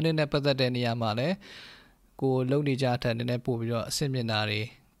တော့ learning နဲ့ပတ်သက်တဲ့နေရာမှာလည်းကိုလုံနေကြတဲ့နည်းနည်းပို့ပြီးတော့အဆင့်မြင့်တာတွေ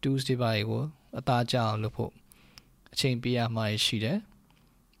tools တွေပါတွေကိုအသားကျအောင်လုပ်ဖို့အချိန်ပေးရမှာရှိတယ်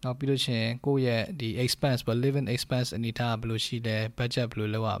နောက်ပြီးလို့ချင်းကိုယ့်ရဲ့ဒီ expense ပေါ့ living expense အနေထားဘယ်လိုရှိလဲ budget ဘယ်လို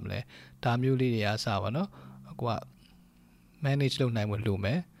လုပ်ရမလဲဒါမျိုးလေးတွေအားစပါနော်ကိုက manage လုပ်နိုင်ဖို့လိုမ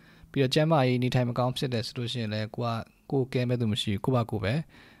ယ်ပြီးတော့ကျန်းမာရေးနေထိုင်မကောင်းဖြစ်တယ်ဆိုလို့ရှိရင်လည်းကိုကဲမဲ့သူမရှိဘူးကိုပဲ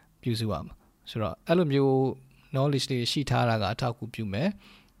ပြုစုရမှာဆိုတော့အဲ့လိုမျိုး knowledge တွေရှိထားတာကအထောက်အကူပြုမယ်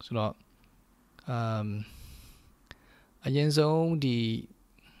ဆိုတော့အရင်ဆုံးဒီ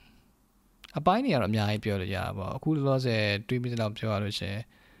အပိုင်းတွေကတော့အများကြီးပြောလို့ရတာပေါ့အခုလောလောဆယ်တွေးမိသလောက်ပြောရလို့ရှိရင်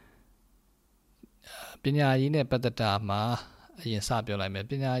ပညာရေးနဲ့ပတ်သက်တာမှာအရင်စပြောလိုက်မယ်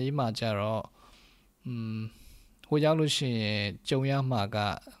ပညာရေးမှာကျတော့ဟိုရောက်လို့ရှိရင်ကြုံရမှာက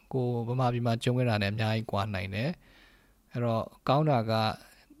ကိုဗမာပြည်မှာကြုံခဲ့တာနဲ့အများကြီးကွာနိုင်တယ်အဲ့တော့ကောင်းတာက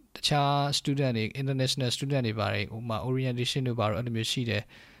တခြား student တွေ international student တွေပါတယ်ဟိုမှာ orientation တွေပါတော့အဲ့လိုမျိုးရှိတယ်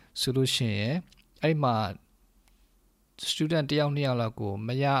ဆိုလို့ရှိရင်အဲ့မှာ student တယောက်နှစ်ယောက်လောက်ကိုမ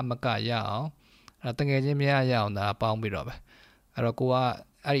ကရအောင်အဲ့တကယ်ချင်းမရအောင်ဒါပေါင်းပြီးတော့ပဲအဲ့တော့ကိုက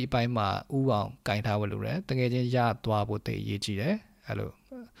အဲ့ဒီအပိုင်းမှာဥအောင်ကင်ထားဖို့လိုတယ်တကယ်ချင်းရသွားဖို့သိအရေးကြီးတယ်အဲ့လို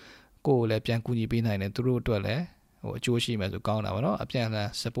ကိုယ်လည်းပြန်ကူညီပေးနိုင်တယ်သူတို့အတွက်လည်းဟိုအကျိုးရှိမယ်ဆိုကောင်းတာပေါ့နော်အပြန်အလှန်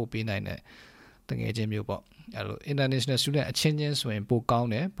support ပေးနိုင်တယ်တကယ်ချင်းမျိုးပေါ့အဲ့လို international student အချင်းချင်းဆိုရင်ပိုကောင်း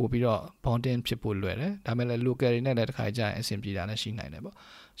တယ်ပိုပြီးတော့ bonding ဖြစ်ဖို့လွယ်တယ်ဒါမဲ့လည်း local တွေနဲ့လည်းတစ်ခါကြာရင်အဆင်ပြေတာနဲ့ရှိနိုင်တယ်ပေါ့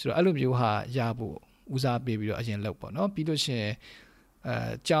ဆိုတော့အဲ့လိုမျိုးဟာရဖို့ဦးစားပေးပြီးတော့အရင်လုပ်ပေါ့နော်ပြီးလို့ရှိရင်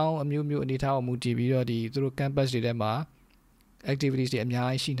ကျောင်းအမျိုးမျိုးအနေထားကိုမူတည်ပြီးတော့ဒီသူတို့ campus တွေထဲမှာ activities တွေအများ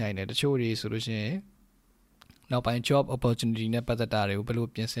ကြီးရှိနိုင်တယ်တချို့တွေဆိုလို့ရှိရင်နောက်ပိုင်း job opportunity နဲ့ပတ်သက်တာတွေကိုဘယ်လို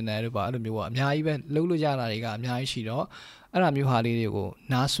ပြင်ဆင်တယ်လို့ပါအဲ့လိုမျိုးပေါ့အများကြီးပဲလုပ်လို့ရတာတွေကအများကြီးရှိတော့အဲ့လိုမျိုးဟာလေးတွေကို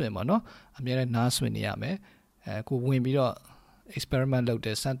နားဆွင့်ပေါ့နော်အများနဲ့နားဆွင့်နေရမယ်ကိုဝင်ပြီးတော့ experiment လုပ်တ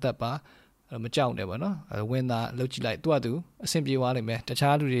ယ်စမ်းသပ်ပါမကြောက်နဲ့ပေါ့နော်ဝင်တာလုပ်ကြည့်လိုက်သူ့အတူအဆင်ပြေသွားလိမ့်မယ်တ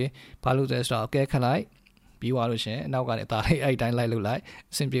ခြားလူတွေဘာလုပ်တယ်ဆိုတော့အကဲခတ်လိုက်ပြီးသွားလို့ရှင်အနောက်ကနေဒါလေးအဲ့တိုင်းလိုက်လုပ်လိုက်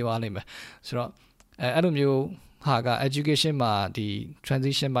အဆင်ပြေသွားလိမ့်မယ်ဆိုတော့အဲ့လိုမျိုးဟာက education မှာဒီ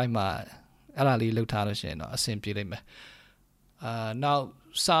transition ဘိုင်းမှာအဲ့ဒါလေးလုပ်ထားလို့ရှင်တော့အဆင်ပြေလိမ့်မယ်နောက်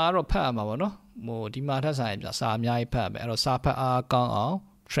စာတော့ဖတ်ရမှာပေါ့နော်ဟိုဒီမှာထပ်ဆိုင်ပြစာအများကြီးဖတ်ရမယ်အဲ့တော့စာဖတ်အားကောင်းအောင်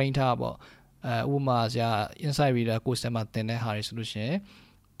train ထားပေါ့ဥပမာဆရာ inside reader course မှာသင်တဲ့ဟာတွေဆိုလို့ရှင်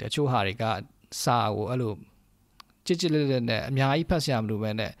တချို့ဟာတွေကစာကိုအဲ့လိုကြစ်လေးနဲ့အများကြီးဖတ်ဆရာမလို့ပဲ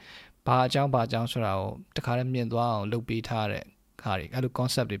နဲ့ဘာအကြောင်းဆိုတာကိုတခါတည်းမြင်သွားအောင်လုပ်ပေးထားတဲ့ဟာတွေအဲ့လို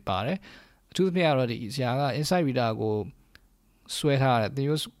concept တွေပါတယ်အထူးသဖြင့်ကတော့ဒီဆရာက inside reader ကိုဆွဲထားတယ်သင်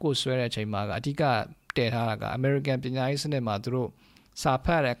ရိုးကိုဆွဲတဲ့အချိန်မှာကအဓိကတည်ထားတာက American ပညာရေးစနစ်မှာသူတို့စာဖ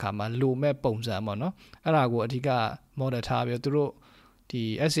တ်တဲ့အခါမှာလိုမဲ့ပုံစံပေါ့နော်အဲ့ဒါကိုအဓိက model ထားပြီးသူတို့ဒီ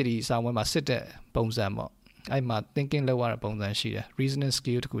SCD စာဝင်မှာစစ်တဲ့ပုံစံပေါ့အဲ့မှာ thinking လောက်ရတဲ့ပုံစံရှိတယ် reasoning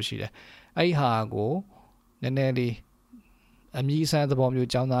skill တခုရှိတယ်အဲ့ဟာကိုနည်းနည်းလေးအမြင့်ဆန်းသဘောမျိုး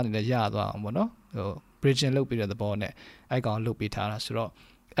ကျောင်းသားတွေလည်းရသွားအောင်ပေါ့နော်ဟို bridging လုပ်ပြီးတဲ့သဘောနဲ့အဲ့ကောင်လုပ်ပေးထားတာဆိုတော့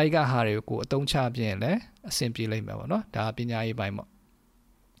အဲ့ကဟာတွေကိုအသုံးချပြင်လည်းအဆင်ပြေလိမ့်မယ်ပေါ့နော်ဒါပညာရေးပိုင်းပေါ့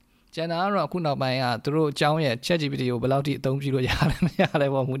ကျန်တာကတော့အခုနောက်ပိုင်းကသူတို့အကြောင်းရဲ့ ChatGPT ကိုဘယ်လောက်ထိအသုံးပြုလို့ရတယ်မရတ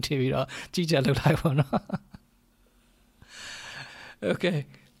ယ်ပေါ့မူတည်ပြီးတော့ကြီးကြပ်လုပ်လိုက်ပါတော့ Okay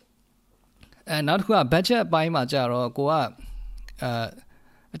နောက်တစ်ခုက budget အပိုင်းမှာကြာတော့ကိုက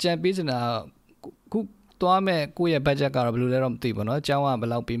အကြံပေးနေတာခုသွားမဲ့ကိုယ့်ရဲ့ budget ကတော့ဘယ်လိုလဲတော့မသိဘူးเนาะအကြောင်းကဘယ်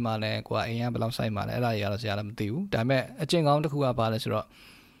လောက်ပေးမှလဲကိုကအိမ်ကဘယ်လောက်စိုက်မှလဲအဲ့ဒါတွေကတော့ဆရာလည်းမသိဘူးဒါပေမဲ့အကျင့်ကောင်းတစ်ခုကဘာလဲဆိုတော့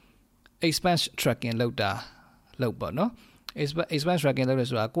expense tracking လုပ်ပေါ့เนาะexpense tracking လုပ်လို့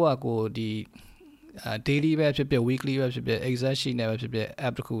ဆိုတာကိုယ့်အကိုဒီdaily ပဲဖြစ်ဖြစ် weekly ပဲဖြစ်ဖြစ် Excel sheet နဲ့ပဲဖြစ်ဖြစ်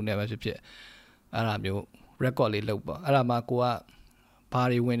app တစ်ခုနဲ့ပဲဖြစ်ဖြစ်အဲ့ဒါမျိုး record လေးလုပ်ပေါ့အဲ့ဒါမှကိုကဘာ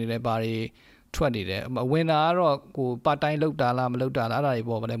တွေဝင်နေလဲဘာတွေထွက်နေတယ်ဝင်တာကတော့ကို part time လုပ်တာလားမလုပ်တာလားအဲ့ဒါတွေ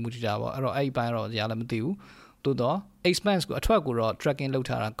ပေါ်မလဲမူတည်တာပေါ့အဲ့တော့အဲ့ဒီပိုင်းတော့ရလည်းမသိဘူးတိုးတော့ expense ကိုအထွက်ကိုတော့ tracking လုပ်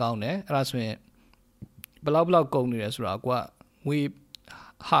ထားတာကောင်းတယ်အဲ့ဒါဆိုရင်ဘလောက်ကုန်နေတယ်ဆိုတာကိုကငွေ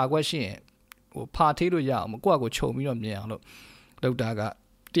ဟာကွက်ရှိရင်ဟိုဖာထေးလို့ရအောင်ကိုကကိုခြုံပြီးတော့မြင်အောင်လို့လုပ်တာက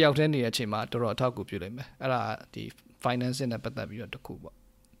တယောက်တည်းနေတဲ့အချိန်မှာတော်တော်အထောက်အကူပြုလိုက်မယ်အဲ့ဒါဒီ financing နဲ့ပတ်သက်ပြီးတော့တစ်ခုပေါ့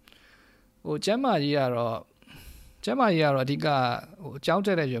ဟိုကျမ်းမာကြီးကတော့အဓိကဟိုအကြောင်းတ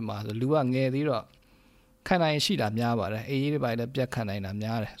က်တဲ့ရွယ်မှာဆိုလူကငယ်သေးတော့ခံနိုင်ရှိတာများပါတယ်အေးရေးတွေပိုင်းလည်းပြတ်ခံနိုင်တာ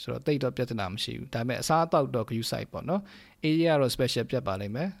များတယ်ဆိုတော့တိတ်တော့ပြဿနာမရှိဘူးဒါပေမဲ့အစားအသောက်တော့ queue site ပေါ့နော်အေးရေးကတော့ special ပြတ်ပါလိ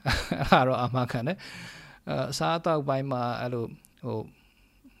မ့်မယ်အဲ့ဒါတော့အမှားခံတယ်အစားအသောက်ပိုင်းမှာအဲ့လိုဟို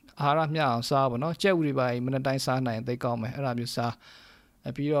အာဟာရမျှအောင်စားပေါ့နော်ကြက်ဥတွေပိုင်းမနေ့တိုင်းစားနိုင်သိကောင်းမယ်အဲ့ဒါမျိုးစား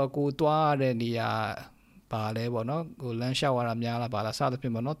ပြီးတော့ကိုသွားရတဲ့နေရာပါလဲပေါ့နော်ဟိုလမ်းလျှောက်ရတာများလားပါလားစသဖြ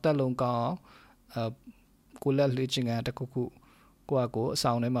င့်ပေါ့နော်တက်လုံးကောင်းအောင်ကိုလက်လေ့ကျင့်ခန်းတစ်ခုကိုအ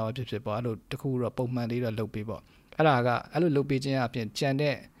ဆောင်ထဲမှာဖြစ်ဖြစ်ပေါ့အဲ့လိုတစ်ခုတော့ပုံမှန်လေးတော့လုပ်ပေးပေါ့အဲ့ဒါကအဲ့လိုလုပ်ပေးခြင်းအပြင်ကြံ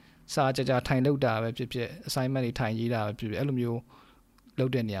တဲ့စာကြထိုင်လုပ်တာပဲဖြစ်ဖြစ် assignment တွေထိုင်ရေးတာပဲဖြစ်ဖြစ်အဲ့လိုမျိုးလု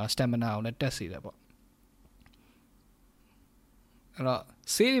ပ်တဲ့နေရာ stamina ကိုလည်းတက်စေတယ်ပေါ့အဲ့တော့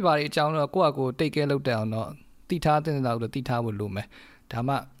ဆေးတွေဘာတွေအကြောင်းတော့ကိုတိတ်ကဲလုပ်တဲ့အောင်တော့တိထားတဲ့လောက်တော့တိထားဖို့လိုမယ်ဒါ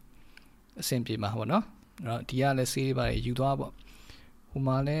မှအဆင်ပြေမှာပေါ့နော်အဲ့တော့ဒီကလည်းဆေးတွေဘာတွေယူသွားပေါ့ဟို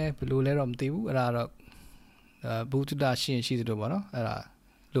မှာလည်းဘယ်လိုလဲတော့မသိဘူးအဲ့ဒါတော့ဘူတုဒရှိရင်ရှိသလိုပေါ့နော်အဲ့ဒါ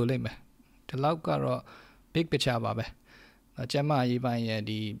လိုလိမ့်မယ်ဒီလောက်ကတော့ big picture ပါပဲကျမ်းမာရေးပိုင်းရဲ့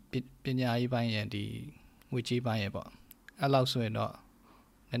ဒီပညာရေးပိုင်းရဲ့ဒီငွေကြေးပိုင်းရဲ့ပေါ့အဲ့လောက်ဆိုရင်တော့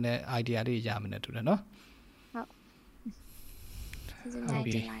နည်းနည်း idea တွေရမယ်နဲ့တူတယ်နော်ဟုတ်ကျေးဇူးများ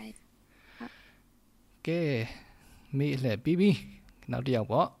တင်ပါတယ်ကဲမေးလှပြီးပြီနောက်တစ်ယောက်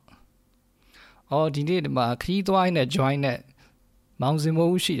ပေါ့အော်ဒီနေ့ဒီမှာခီးသွားနဲ့ join နဲ့မောင်စင်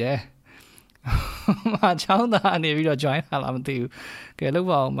မိုးရှိတယ်မချောင်းသားနေပြီးတော့ join လာလားမသိဘူးကဲလောက်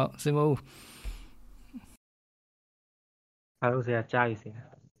ပါအောင်မောင်စင်မိုးအားလုံးဆရာကြားပြီဆရာ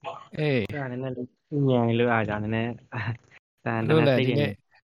အေးဆရာနည်းနည်းညံလို့အားကြနည်းနည်းဒါနည်းနည်းသိတယ်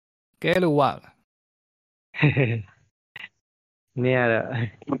ကဲလို့ဝနေရတော့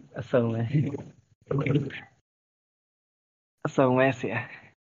အဆုံးပဲဆရာ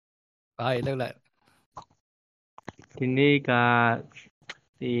ဘာလို့လိုက်ဒီနေ့က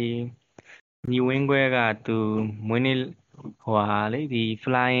ဒီညီဝင်းခွဲကသူမွေးနေ့ဟိုဟာလေဒီ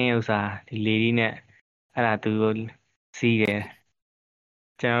flying ဥစားဒီ lady နဲ့အဲ့ဒါသူစီးတယ်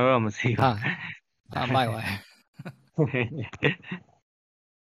ကျွန်တော်တော့မစီးဘူးမိုက်ပါ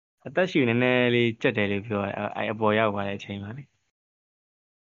အသက်ရှူနည်းနည်းလေးကြက်တယ်လို့ပြောတယ်အဲ့အပေါ်ရောက်သွားတဲ့အချိန်မှာလေ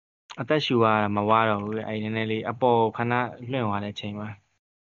အသက်ရှူကမဝါတော့ဘူးအဲ့နည်းနည်းလေးအပေါ်ခဏလွင့်သွားတဲ့အချိန်မှာ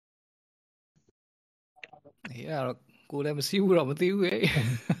အေးအဲ့တော့ကိုလည်းမစီးဘူးတော့မသိဘူး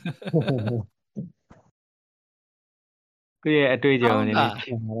ကိုရဲ့အတွေ့အကြုံနည်းနည်းဖြ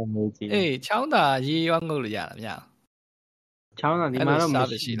စ်လာတော့မေးကြည့်အေးချောင်းသာရေရွာငုတ်လို့ရတာမရချောင်းသာဒီမှာတော့မ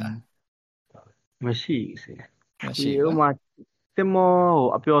ရှိလားမရှိဘူးစေမရှိဟိုမှာတင်မောဟို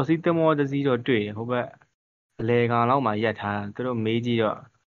အပျော်စီးတင်မောတစ်စီးတော့တွေ့ဟိုဘက်အလေကောင်လောက်မှရက်ထားသူတို့မေးကြည့်တော့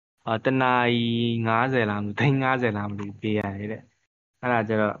တနာရီ90လားမသိ50လားမသိပေးရတယ်တဲ့အဲ့ဒါ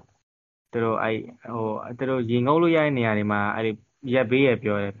ကျတော့သူတို့အဲ့ဟိုသူတို့ရေငုပ်လို့ရတဲ့နေရာတွေမှာအဲ့ဒီရက်ပေးရ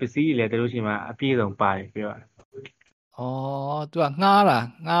ပြောတယ်ပစ္စည်းတွေလည်းသူတို့ရှိမှအပြည့်စုံပါတယ်ပြောတယ်သူက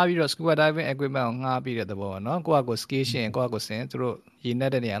ငှားပြီးတော့ scuba diving equipment ကိုငှားပြီးတဲ့သဘောပေါ့နော်ကိုက station ကိုကဆင်သူတို့ရေန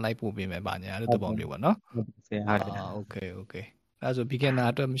က်တဲ့နေရာလိုက်ပို့ပေးမယ်ပါညာအဲ့သဘောမျိုးပေါ့နော်ဆရာဟုတ်တယ်okayအဲ့ဆို beginner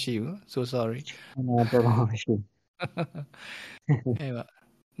အတွက်မရှိဘူး so sorry တော့မရှိအဲ့ပါ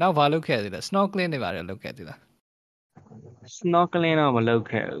နောက်ဘာလုပ်ခဲ့သေးလဲ snorkeling တွေပါတယ်လုပ်ခဲ့သေးလား snorkeling တော့မလုပ်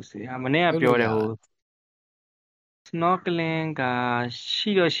ခဲ့ဘူးဆရာမနေ့ကပြောတယ်ဟို snorkeling က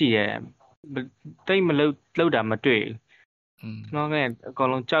ရှိတော့ရှိတယ်တိတ်မလုပ်တာမတွေ့ဘူး snorkeling အကောင်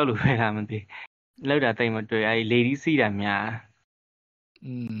လုံးကြောက်လို့ပဲလားမသိလောက်တာတိတ်မတွေ့အဲ့ lady စီးတာများ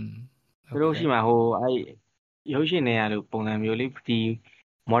သူတို့ရှိမှာဟိုအဲ့ရုပ်ရှင်နေရလို့ပုံစံမျိုးလေးဒီ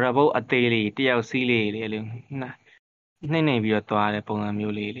motor boat အသေးလေးတယောက်စီးလေးလေလို့နှိမ့်ပြီးတော့သွားတဲ့ပုံစံ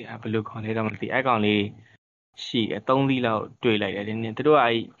မျိုးလေးလေဘယ်လိုခေါ်လဲတော့မသိအဲ့ကောင်လေးရှိတယ်3စီးလောက်တွေ့လိုက်တယ်ဒီနေ့သူတို့က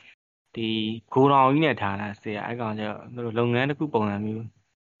အဲ့ ဒီဂိုတောင်ကြီးနဲ့ထားတာဆရာအဲ့ကောင်ကျတော့သူတို့လုပ်ငန်းတစ်ခုပုံစံမျိုး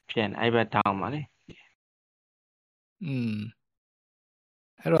ဖြစ်နေအဲ့ဘက်တောင်းပါလေ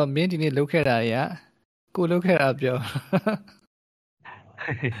အဲ့တော့မင်းဒီနေ့လုပ်ခဲ့တာတွေကကိုလုပ်ခဲ့တာပြော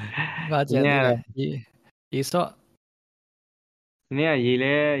ငါကျန်တယ်ရေစော့ဒီနေ့ကရေ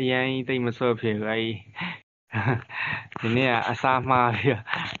လဲရမ်းတိတ်မဆွတ်ဖြစ်ဘူးအဲ့ဒီနေ့ကအစားမှားပြီး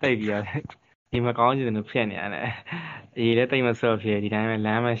တိတ်ပြီးတော့ဒီမကောင်းချင်တယ်ဖြစ်နေရတယ်ရေလဲတိတ်မဆွတ်ဖြစ်ဒီတိုင်းပဲလ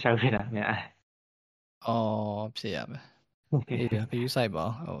မ်းမှာရှောက်ဖြစ်တာမြတ်ဖြစ်ရမယ်အေးပြခယူးဆိုင်ပါ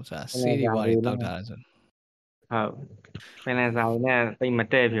ဟုတ်စားဆေးတွေဘာတွေတောက်တာလဲဆိုဟုတ်ပင်လယ်စာနဲ့တိတ်မ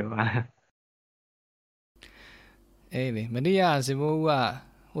တဲ့ဖြစ်ပါအေးလေမနေ့ကစင်မိုးက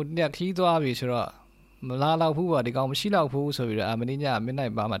ဟိုတက်ခီးသွားပြီဆိုတော့မလာတော့ဘူးပေါ့ဒီကောင်မရှိတော့ဘူးဆိုပြီးတော့မနေ့ညမင်းနို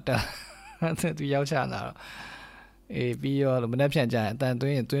င်ပါမှတက်သူရောက်ချလာတော့အေးပြီးရောမနေ့ဖြန်ကြရင်အတန်သွ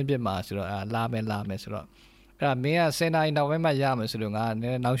င်းရင်သွင်းပြစ်မှာဆိုတော့လာမယ်ဆိုတော့အဲ့ဒါမင်းက10နာရီနောက်ပိုင်းမှရမယ်ဆိုလို့ငါန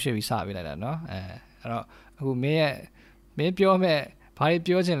ည်းနောက်ရွှေ့ပြီးစပေးလိုက်တာနော်အဲ့တော့အခုမင်းပြောမဲ့ဘာတွေ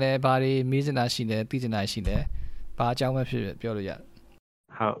ပြောချင်လဲဘာတွေမေးချင်တာရှိလဲသိချင်တာရှိလဲဘာအကြောင်းပဲဖြစ်ပြောလို့ရ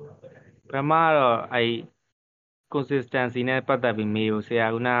ဟုတ်ပထမတော့အဲ့ consistency နဲ့ပတ်သက်ပြီးမေးကိုဆရာ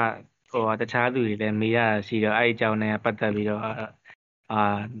ကဟိုတခြားသူတွေလည်းမေးရရှိတော့အဲ့အကြောင်းနဲ့ပတ်သက်ပြီးတော့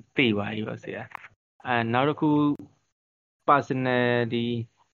သိပါပြီပေါ့ဆရာနောက်တစ်ခု personality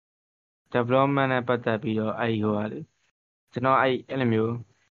development နဲ့ပတ်သက်ပြီးတော့အဲ့ဟိုလေကျွန်တော်အဲ့လိုမျိုး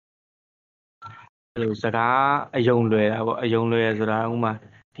အဲ့လိုစကားအယုံလွယ်တာပေါ့အယုံလွယ်ဆိုတာဥမာ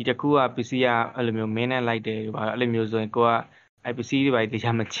ဒီတစ်ခုက PC ကအဲ့လိုမျိုးမင်းနဲ့လိုက်တယ်ဘာအဲ့လိုမျိုးဆိုရင်ကိုကအဲ့ PC တွေပါတ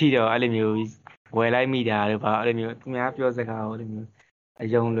ရားမချိတော့အဲ့လိုမျိုးဝယ်လိုက်မိတာတို့ဘာအဲ့လိုမျိုးသူများပြောစကားဟိုလိုမျိုးအ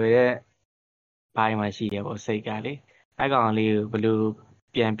ယုံလွယ်တဲ့ဘိုင်းမှာရှိတယ်ပေါ့စိတ်ကလေအဲ့ကောင်လေးကိုဘယ်လို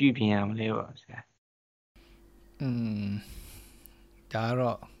ပြန်ပြုပြင်ရမလဲပေါ့ဆရာဒါ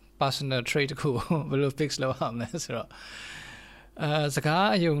တော့ personal trait တခုဘယ်လို fix လုပ်ရမလဲဆိုတော့စကား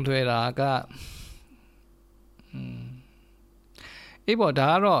အယုံလွယ်တာကအေးပေါ့ဒါ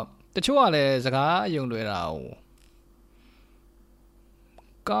ကတော့တချို့ကလည်းစကားအယုံလွယ်တာဟို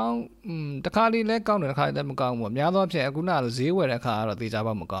ကောင်းတခါလေးလဲကောင်းတယ်တခါလေးလည်းမကောင်းဘူးအများသောဖြင့်အခုနကဈေးဝယ်တဲ့အခါကတော့သေချာ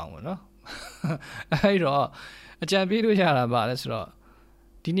ပါမကောင်းဘူးเนาะအဲ့တော့အကြံပေးလို့ရတာပါလဲဆိုတော့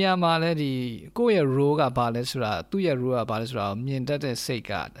ဒီနေရာမှာလဲဒီကိုယ့်ရဲ့ role ကဘာလဲဆိုတာသူ့ရဲ့ role ကဘာလဲဆိုတာမြင်တတ်တဲ့စိတ်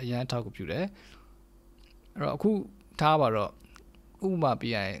ကအရန်ထောက်ကူပြုတယ်အဲ့တော့အခုထားပါတော့ဥပမာပြ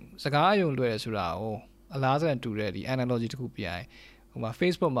ရင်စကားအယုံလွယ်တယ်ဆိုတာကိုအလားစံတူတဲ့ဒီ analogy တခုပြရင်ဟိုမှာ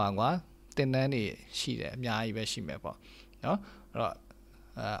Facebook မှာကွာတင်တန်းတွေရှိတယ်အများကြီးပဲရှိမယ်ပေါ့เนาะအဲ့တော့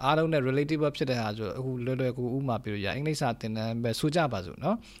အားလုံးနဲ့ relatable ဖြစ်တဲ့ဟာဆိုအခုလွယ်လွယ်ကူဥပမာပြလို့ရအင်္ဂလိပ်စာတင်တန်းပဲဆိုကြပါစို့เน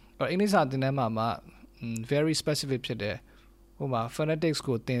าะအဲ့တော့အင်္ဂလိပ်စာတင်တန်းမှာ very specific ဖြစ်တဲ့ဟိုမှာ phonetics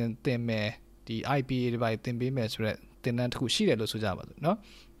ကိုတင်မယ်ဒီ IPA တွေပါတင်ပေးမယ်ဆိုတော့တင်တန်းတစ်ခုရှိတယ်လို့ဆိုကြပါစို့เนาะ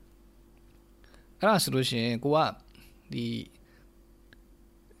အဲ့ဒါဆိုလို့ရှိရင်ကိုကဒီ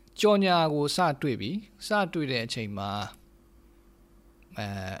ကြော်ညာကိုစတွေ့ပြီစတွေ့တဲ့အချိန်မှာ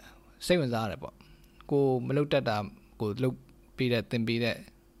စိတ်ဝင်စားရတယ်ပေါ့ကိုမလုတ်တတ်တာကိုလုတ်ပေးတဲ့သင်ပေးတဲ့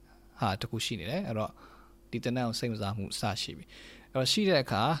ဟာတခုရှိနေတယ်အဲ့တော့ဒီတနက်အောင်စိတ်ဝင်စားမှုစရှိပြီအဲ့တော့ရှိတဲ့အ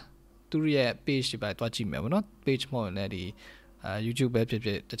ခါသူရဲ့ page တွေပဲတွားကြည့်မယ်ပေါ့နော် page မဟုတ်လည်းဒီYouTube ပဲဖြစ်ဖြ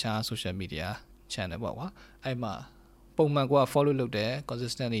စ်တခြား social media channel ပေါ့ကွာအဲ့မှာပုံမှန်ကိုက follow လုပ်တယ်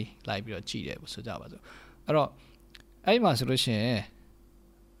consistently လိုက်ပြီးတော့ကြည့်တယ်ဆိုကြပါစို့အဲ့တော့အဲ့မှာဆိုလို့ရှိရင်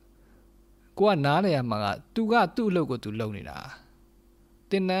ကိုကနားလေရမှာကသူ့အလုပ်ကိုသူလုပ်နေတာ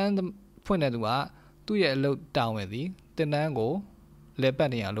တင်တန်းဖွင့်တဲ့သူကသူ့ရဲ့အလုပ်တောင်းဝင်သည်တင်တန်းကိုလဲပတ်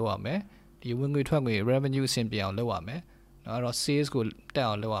နေအောင်လုပ်ရမယ်ဒီဝင်ငွေထွက်ငွေ revenue အဆင်ပြေအောင်လုပ်ရမယ်เนาะအဲ့တော့ sales ကိုတက်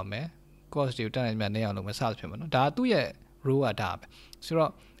အောင်လုပ်ရမယ် cost တွေကိုတက်နိုင်မှနေအောင်လုပ်မယ်စသဖြင့်ပေါ့နော်ဒါသူ့ရဲ့ role ကဒါပဲဆို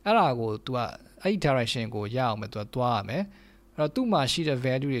တော့အဲ့ဒါကို तू ကအဲ့ဒီ direction ကိုရအောင်ပဲ तू သွားရမယ်အဲ့တော့သူ့မှာရှိတဲ့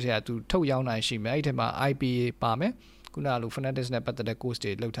value တွေထဲက तू ထုတ်ရောင်းနိုင်ရှိမယ်အဲ့ဒီထဲမှာ IPA ပါမယ်ခုနကလို phonetics နဲ့ပတ်သက်တဲ့ course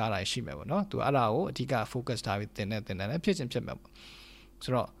တွေလုပ်ထားတာရှိမယ်ပေါ့နော်သူအဲ့ဒါကိုအဓိက focus ထားပြီးသင်တယ်လည်းဖြစ်မယ်ပေါ့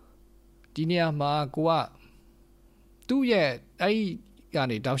ဆိုတော့ဒီနေရာမှာကိုကသူ့ရဲ့အဲ့ဒီက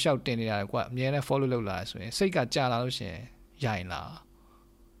နေတောက်လျှောက်တင်နေတာကွာအများနဲ့ follow လုပ်လာဆိုရင်စိတ်ကကြာလာလို့ရှိရင်ရိုင်လာ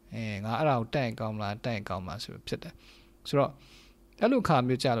ငါအဲ့ဒါကိုတက်ရင်ကောင်းမလားဆိုဖြစ်တယ်ဆိုတော့အဲ့လိုခါ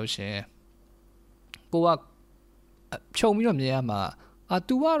မျိုးကြာလို့ရှိရင်ကိုကခြုံပြီးတော့မြင်ရမှာ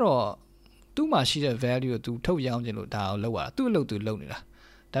तू ကတော့သူ့မှာရှိတဲ့ value ကို तू ထုတ်ရောင်းခြင်းလို့ဒါကိုလုပ်ရတာသူ့အလုပ် तू လုပ်နေတာ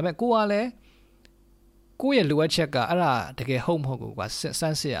ဒါပေမဲ့ကိုကလည်းကိုယ့်ရဲ့လိုအပ်ချက်ကအဲ့ဒါတကယ်ဟုတ်မဟုတ်ကိုကွာစ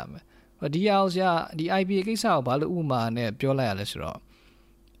မ်းစစ်ရမယ်ဒီအောင်စရာဒီ IPA ကိစ္စကိုဘာလို့ဥပမာနဲ့ပြောလိုက်ရလဲဆိုတော့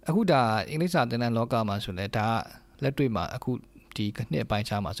အခုဒါအင်္ဂလိပ်စာသင်တန်းလောကမှာဆိုလဲဒါလက်တွေ့မှာအခုဒီနှစ်အပိုင်း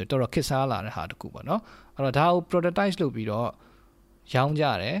ခြားမှာဆိုတော်တော်ခက်စားလာတဲ့ဟာတခုပေါ့နော်အဲ့တော့ဒါကို prototype လုပ်ပြီးတော့ရောင်းကြ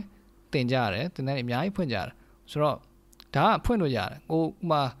တယ်သင်ကြတယ်သင်တန်းအများကြီးဖွင့်ကြတယ်ဆိုတော့ဒါကဖွင့်လို့ရတယ်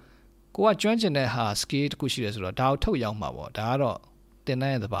ကိုကကျွမ်းကျင်တဲ့ဟာ skill တခုရှိတယ်ဆိုတော့ဒါကိုထုတ်ရောင်းမှာပေါ့ဒါကတော့ တင်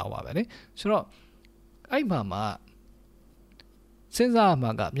တဲ့သဘာဝပဲလေဆိုတော့အဲ့မှာစဉ်းစား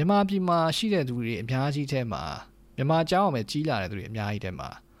မှာကမြန်မာပြည်မှာရှိတဲ့သူတွေအများကြီးထဲမှာမြန်မာကျောင်းအောင်ပဲကြီးလာတဲ့သူတွေအများကြီးထဲမှာ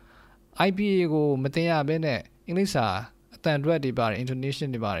IPA ကိုမတင်ရဘဲနဲ့အင်္ဂလိပ်စာအတန်တွက်တွေပါတယ် intonation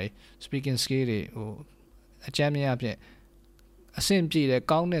တွေပါတယ် speaking skill တွေဟိုအကြမ်းများအဖြစ်အဆင့်ပြေတဲ့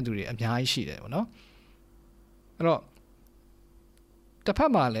ကောင်းတဲ့သူတွေအများကြီးရှိတယ်ပေါ့နော်အဲ့တော့တစ်ဖ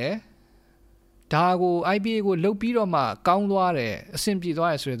က်မှာလည်းဒါကို IPA ကိုလုတ်ပြီးတော့မှကောင်းသွားတယ်အဆင်ပြေ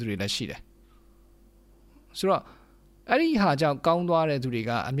သွားတယ်ဆိုတဲ့သူတွေလည်းရှိတယ်ဆိုတော့အဲ့ဒီဟာကြောင့်ကောင်းသွားတဲ့သူတွေ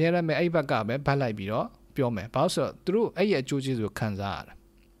ကအများနဲ့အဲ့ဘက်ကပဲဗတ်လိုက်ပြီးတော့ပြောမယ်ဘာလို့ဆိုတော့သူတို့အဲ့ရဲ့အကျိုးကျေးဇူးခံစားရတယ်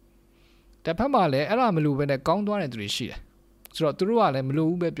တစ်ဖက်မှာလည်းအဲ့ဒါမလို့ပဲနဲ့ကောင်းသွားတဲ့သူတွေရှိတယ်ဆိုတော့သူတို့ကလည်းမလို့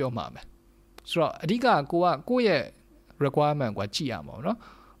ဘူးပဲပြောမှာပဲဆိုတော့အဓိကကိုယ့်ရဲ့ requirement ကကြည့်ရမှာပေါ့နော်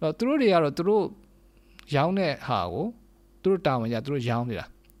အဲ့တော့သူတို့တွေကတော့သူတို့ရောင်းတဲ့ဟာကိုသူတို့တာဝန်ကြသူတို့ရောင်းနေတာ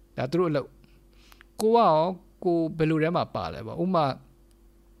ဒါသူတို့အလုပ်ကိုဘယ်လိုထဲမှာပါလဲပေါ့ဥပမာ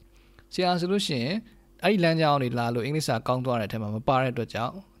ဆရာဆိုလို့ရှိရင်အဲ့ဒီလမ်းကြောင်းတွေလာလို့အင်္ဂလိပ်စာကောင်းသွားတဲ့အထက်မှာမပါတဲ့အတွက်ကြော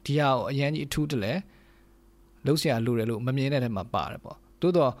င့်ဒီဟာကိုအရင်ကြီးအထူးတလဲလုံးဆရာလိုတယ်လို့မမြင်တဲ့အထက်မှာပါတယ်ပေါ့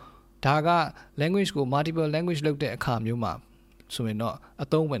သို့တော့ဒါက language ကို multiple language လုပ်တဲ့အခါမျိုးမှာဆိုရင်တော့အ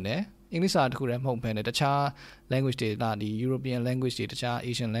သုံးဝင်တယ်အင်္ဂလိပ်စာတခုတည်းမဟုတ်ဘဲနဲ့တခြား language တွေလာဒီ European language တွေတခြား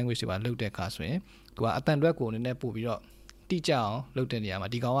Asian language တွေပါလုပ်တဲ့အခါဆိုရင်သူကအတန်တွက်ကိုနည်းနည်းပို့ပြီးတော့တိကျအောင်လုပ်တဲ့နေရာမှာ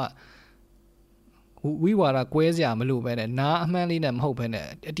ဒီကောင်ကဝိဝါဒကွဲစရာမလိုပဲနဲ့နားအမှန်လေးနဲ့မဟုတ်ဘဲနဲ့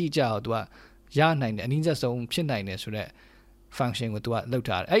အတိအကျကိုသူကရနိုင်တယ်အနည်းဆုံးဖြစ်နိုင်တယ်ဆိုတော့ function ကိုသူကလုပ်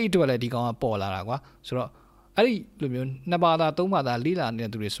ထားတယ်အဲ့ဒီအတွက်လည်းဒီကောင်ကပေါ်လာတာကွာဆိုတော့အဲ့ဒီလိုမျိုး2ဘာသာ3ဘာသာလေးလာနေ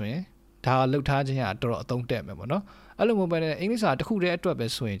တဲ့သူတွေဆိုရင်ဒါလှုပ်ထားခြင်းကတော်တော်အသုံးတက်မယ်ပေါ့နော်အဲ့လိုမျိုးပဲနဲ့အင်္ဂလိပ်စာတစ်ခုတည်းအတွက်ပဲ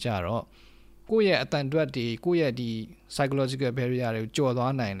ဆိုရင်ကြတော့ကိုယ့်ရဲ့အတန်တွက်တွေကိုယ့်ရဲ့ဒီ psychological barrier တွေကိုကျော်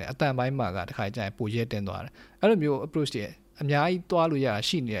သွားနိုင်တယ်အတန်ပိုင်းမှာကတစ်ခါကျရင်ပိုရဲတင်သွားတယ်အဲ့လိုမျိုး approach တွေအများကြီးသွားလို့ရတာ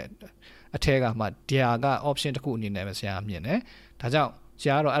ရှိနေတဲ့အထက်ကမှဒီဟာက option တစ်ခုအနေနဲ့ပဲဆရာမြင်တယ်ဒါကြောင့်ဆ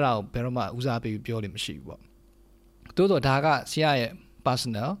ရာကတော့အဲ့ဒါကိုဘယ်တော့မှဦးစားပေးပြောလို့မရှိဘူးပေါ့တိုးတော့ဒါကဆရာရဲ့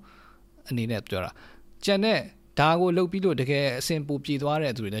personal အနေနဲ့ပြောတာကျန်တဲ့ဒါကိုလှုပ်ပြီးလို့တကယ်အဆင်ပိုပြေသွား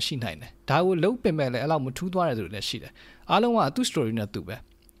တဲ့သူတွေလည်းရှိနိုင်တယ်ဒါကိုလှုပ်ပင်မဲ့လည်းအဲ့လောက်မထူးသွားတဲ့သူတွေလည်းရှိတယ်အားလုံးကသူ့ story နဲ့သူပဲ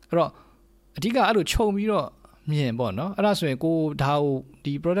အဲ့တော့အဓိကအဲ့လိုခြုံပြီးတော့မြင်ပေါ့နော်အဲ့ဒါဆိုရင်ကိုဒါကို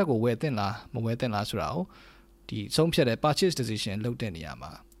ဒီ product ကိုဝယ်သင့်လားမဝယ်သင့်လားဆိုတာကိုဒီဆုံးဖြတ်တဲ့ purchase decision လုပ်တဲ့နေရာမှာ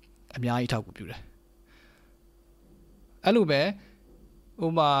အများကြီးထောက်ကူပြုတယ်အဲ့လိုပဲဥ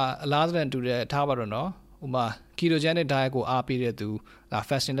ပမာအလားတူတူတဲ့ထားပါတော့နော်ဥပမာ ketogenic diet ကိုအားပေးတဲ့သူဒါ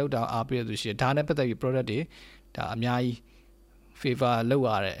fasting လုပ်တာအားပေးတဲ့သူရှိတယ်ဒါနဲ့ပတ်သက်ပြီး product တွေဒါအများကြီး favor လုပ်ရ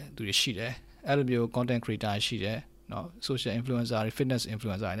တဲ့သူတွေရှိတယ်အဲ့လိုမျိုး content creator ရှိတယ်နော် social influencer တွေ fitness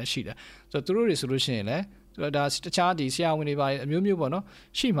influencer တွေလည်းရှိတယ်ဆိုတော့သူတို့တွေဆိုလို့ရှိရင်လည်းဆိုတော့ဒါတခြားဒီဆရာဝန်တွေပါအမျိုးမျိုးပေါ့နော်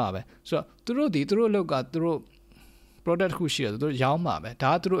ရှိမှာပဲဆိုတော့သူတို့အလုပ်ကသူတို့ product တစ်ခုရှိတယ်သူတို့ရောင်းမှာပဲ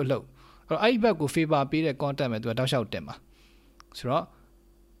ဒါကသူတို့အလုပ်အဲ့ဘက်ကို favor ပေးတဲ့ content ပဲသူကတောက်လျှောက်တင်မှာဆိုတော့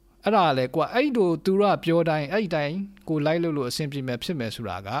အဲ့ဒါလေကွာအဲ့တို့သူကပြောတိုင်းအဲ့ဒီတိုင်းကိုလိုက်လို့အဆင်ပြေမယ်ဖြစ်မယ်ဆို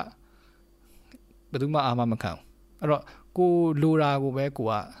တာကဘယ်သူမှအာမမခံဘူးအဲ့တော့ကိုလိုတာကိုပဲ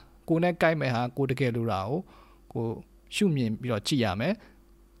ကိုနဲ့ကြိုက်မယ်ဟာကိုတကယ်လိုတာကိုရှုမြင်ပြီးတော့ကြည့်ရမယ်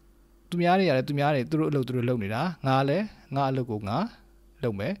သူများတွေရတယ်သူများတွေသူတို့အလုပ်သူတို့လုပ်နေတာငါလည်းငါအလုပ်ကိုငါလု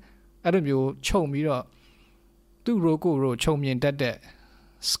ပ်မယ်အဲ့လိုမျိုးခြုံပြီးတော့သူ့ကိုခြုံမြင်တတ်တဲ့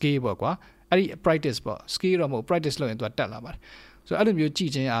skill ပေါ့ကွာအဲ့ဒီ practice ပေါ့ skill တော့မဟုတ် practice လုပ်ရင်သူကတက်လာပါတယ်ဆိုတော့အဲ့လိုမျိုးကြ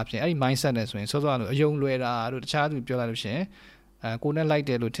ည့်ခြင်းအပြင်အဲ့ဒီ mindset နဲ့ဆိုရင်စောစောလိုအယုံလွယ်တာတို့တခြားသူပြောလိုက်လို့ရှိရင်ကိုနဲ့လိုက်တ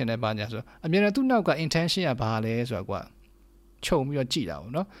ယ်လို့ထင်တယ်ပါညာဆိုအမြဲတမ်းသူ့နောက်က intention ကဘာလဲဆိုတော့ကွာခြုံပြီးတော့ကြည့်တာ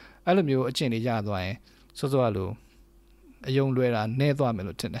ပေါ့နော်အဲ့လိုမျိုးအကျင့်တွေရသွားရင်စောစောလိုအယုံလွယ်တာနည်းသွားမယ်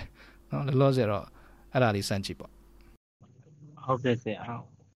လို့ထင်တယ်နော်လောလောဆယ်တော့အဲ့ဒါလေးစမ်းကြည့်ပေါ့ဟုတ်ကဲ့ဆရာ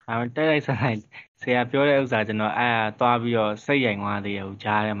တိုက်ဆိုင်ဆရာပြောတဲ့ဥစ္စာကျွန်တော်သွားပြီးတော့စိတ်ရိုင်သွားသေးတယ်ဟို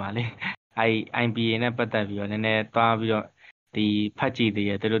ကြားထဲမှာလေIPA နဲ့ပတ်သက်ပြီးတော့နည်းနည်းသွားပြီးတော့ဒီဖတ်ကြည့်သေး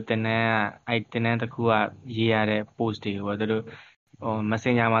တယ်သူတို့တင်နန်းတစ်ခုကရေးရတဲ့ post တွေကိုပေါ့သူတို့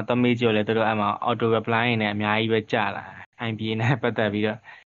Messenger မှာတော့မေးကြည့်လဲသူတို့အဲ့မှာ auto reply နေအများကြီးပဲကြာလာ IPA နဲ့ပတ်သက်ပြီးတော့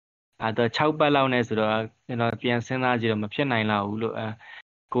တော့6ပတ်လောက်နဲ့ဆိုတော့ကျွန်တော်ပြန်စဉ်းစားကြည့်တော့မဖြစ်နိုင်တော့ဘူးလို့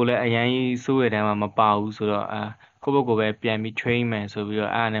ကိုလည်းအရင်စိုးရတဲ့မှာမပါဘူးဆိုတော့ကိုယ့်ဘက်ကိုပဲပြန်ပြီး train မယ်ဆိုပြီး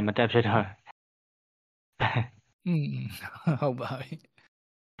တော့အဲ့ဒါနဲ့မတက်ဖြစ်တော့ဟုတ်ပါပြီ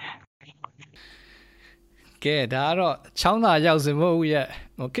ကဲဒါကတော့ချောင်းသာရောက်စင်မို့ရဲ့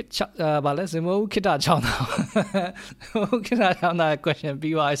ဟိုခစ်ဗာလဲစင်မို့ခိတချောင်းသာဟိုခိတချောင်းသာ question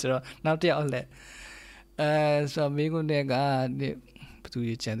ပြီးသွားဆိုတော့နောက်တစ်ယောက်လက်ဆိုမိကုန်းတဲ့ကဘယ်သူ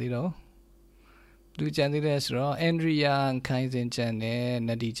ကြံသေးတော့လူကြံသေးတယ်ဆိုတော့ Andrea ခိုင်စင်ကြံတယ်န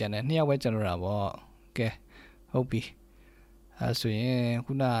ဒီကြံတယ်နှစ်ယောက်ပဲကြံလို့တာပေါ့ကဲဟုတ်ပြီဆိုရင်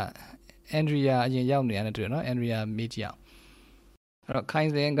ခုန Andrea အရင်ရောက်နေရတယ်တွေ့နော် Andrea မေးကြည့်အောင်အဲ့တော့ခိုင်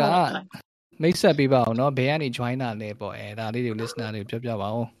စင်က မိတ်ဆက်ပေးပါအောင်နော်ဘယ်ကနေ join တာလဲပေါ့ဒါလေးတွေ listener တွေပြောပြပါ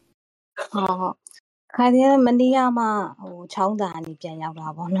အောင်ဟုတ်ခါတည်းမနေ့ကမှချောင်းသာနေပြန်ရောက်တာ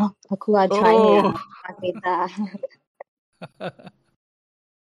ပေါ့နော်အခုက join နေတာဒေတာ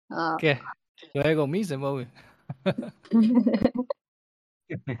ကဲလွယ်ကုန်ပြီစမဟုတ်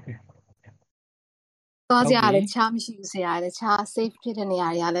သွားကြရတယ်ချားမရှိဘူးဆရာလည်းချား safe ဖြစ်တဲ့နေရာ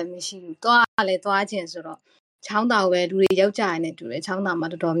တွေကလည်းမရှိဘူးသွားလည်းသွားခြင်းဆိုတော့ချောင်းသာပဲလူတွေရောက်ကြရနေတူတယ်ချောင်းသာမှာ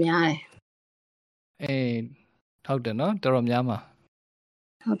တော်တော်များတယ်ဟုတ်တယ်နော်တော်တော်များမှာ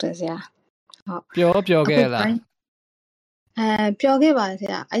ဟုတ်တယ်ဆရာဟုတ်ပြောခဲ့လားပြောခဲ့ပါဆ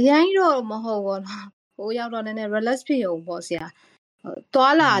ရာအရင်တော့မဟုတ်ဘူးနော်ဟိုရောက်တော့နည်းနည်း relax ဖြစ်ရုံပေါ့ဆရာ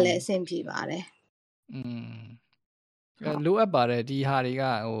သွားလာလည်းအဆင်ပြေပါတယ်လိုအပ်ပါတယ်ဒီဟာတွေက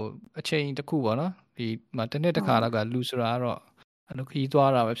အချိန်တစ်ခုပေါ့နော်ဒီမှာတစ်နှစ်တစ်ခါလောက်ကလူဆိုတာကတော့ခီး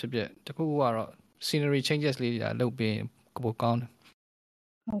သွားတာပဲဖြစ်ဖြစ်တစ်ခုကတော့ scenery changes လေးတွေလုပ်ပြီးပိုကောင်းတယ်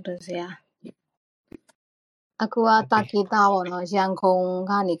ဟုတ်တယ်ဆရာအခုကတာကီတာပေါ့နော်ရန်ကုန်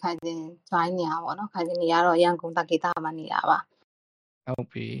ကနေခိုင်တင် join နေရပါတော့ခိုင်တင်နေရတော့ရန်ကုန်တာကီတာမှာနေရပါဟုတ်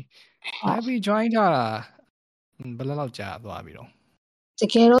ပြီ live join ထားတာဘယ်လောက်ကြာသွားပြီတော့တ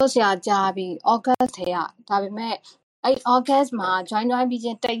ကယ်တော့ဆရာကြာပြီ August ထဲကဒါပေမဲ့အဲ့ August မှာ join ပြီးချ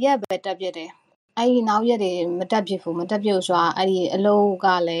င်းတရက်ပဲတက်ပြတယ်အဲ့ဒီနောက်ရက်တွေမတက်ဖြစ်ဘူးဆိုတာအဲ့ဒီအလုပ်က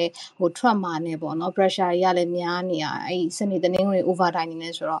လည်းထွက်မှာနေပေါ့နော် pressure တွေကလည်းများနေရအဲ့စနေတနင်္ဂနွေ overtime နေနေ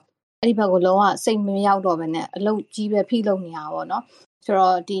ဆိုတော့အဲ့ဒီဘက်ကိုလုံးဝစိတ်မရောက်တော့ဘဲနဲ့အလုပ်ကြီးပဲဖိလုပ်နေရပါတော့ဆို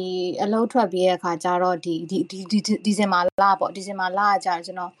တော့ဒီအလုပ်ထွက်ပြီးတဲ့အခါကျတော့ဒီဇင်ဘာလပေါ့ဒီဇင်ဘာလကကြာ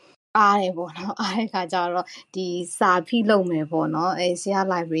ကျွန်တော်အားတယ်ပေါ့နော်အားတဲ့ခါကျတော့ဒီစာဖိလုပ်မယ်ပေါ့နော်အဲဆရာ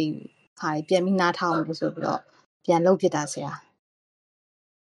library ခါပြန်ပြီးနားထောင်လို့ဆိုပြီးတော့ပြန်လုပ်ဖြစ်တာဆရာ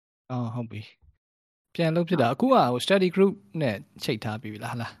ဟုတ်ပြီပြန်လုပ်ဖြစ်တာအခုကstudy group နဲ့ချိန်ထားပြီ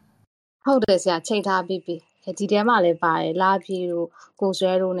လားဟုတ်တယ်ဆရာချိန်ထားပြီဒီထဲမှာလည်းပါတယ်လာပြည်တို့ကို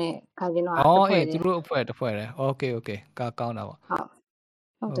ဆွဲတို့နဲ့ခါကျင်းတော့သူတို့အဖွဲ့တစ်ဖွဲ့တယ် okay ကောင်းတာပေါ့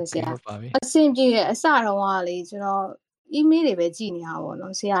ဟုတ်တယ်ဆရာအဆင်ပြေတယ်အစတော့ကလေကျွန်တော် email တွေပဲကြည့်နေတာပေါ့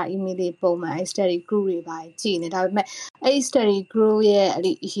နော်ဆရာ email တွေပုံမှန် study group တွေပါကြည့်နေဒါပေမဲ့အဲ့ study group ရဲ့အဲ့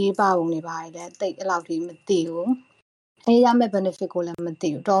ဒီရေးပါပုံတွေပါတယ်တဲ့တိတ်အဲ့လောက်ကြီးမသိဘူးအဲ့ရမယ့် benefit ကိုလည်းမသိ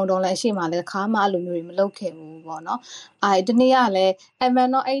ဘူးတောင်းလည်းအရှိမှလည်းခါမှအဲ့လိုမျိုးတွေမလုပ်ခဲ့ဘူးပေါ့နော်ဒီနေ့ကလည်းအမှန်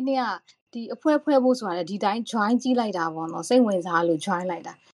တော့အဲ့နေ့ကဒီအဖွဲဖို့ဆိုတာလေဒီတိုင်း join ကြည့်လိုက်တာပေါ့နော်စိတ်ဝင်စားလို့ join လိုက်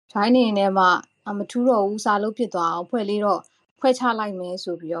တာ join နေနေမှမထူးတော့ဘူးစာလို့ဖြစ်သွားအောင်ဖွဲ့လေးတော့ဖွဲ့ချလိုက်မယ်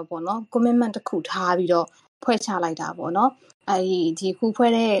ဆိုပြီးတော့ပေါ့နော် commitment တစ်ခုထားပြီးတော့ဖွဲ့ချလိုက်တာပေါ့နော်ဒီခု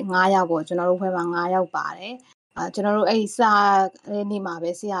ဖွဲ့တဲ့9ယောက်ပေါ့ကျွန်တော်တို့ဖွဲ့မှာ9ယောက်ပါတယ်ကျွန်တော်တို့အဲ့စာနေ့မှာ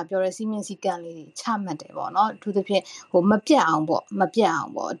ပဲဆရာပြောတဲ့စီမင်းစီကံလေးချမှတ်တယ်ပေါ့နော်အထူးသဖြင့်မပြတ်အောင်ပေါ့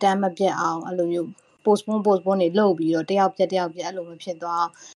အတန်းမပြတ်အောင်အဲ့လိုမျိုး postpone တွေလုပ်ပြီးတော့တယောက်ပြတ်အဲ့လိုမဖြစ်သွား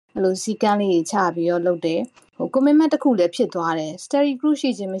အဲ့လိုစီကံလေးချပြီးတော့လုပ်တယ်commitment တစ်ခုလည်းဖြစ်သွားတယ် study group ရှိ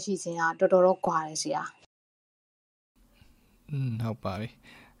ခြင်းမရှိခြင်းကတော်တော်ကွာတယ်ဆရာဟုတ်ပါပြီ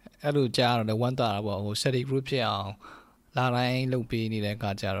အဲ့လိုကြားတော့လည်းဝမ်းသာတာပေါ့study group ဖြစ်အောင်လာတိုင်းလုပ်ပေးနေတဲ့အခါ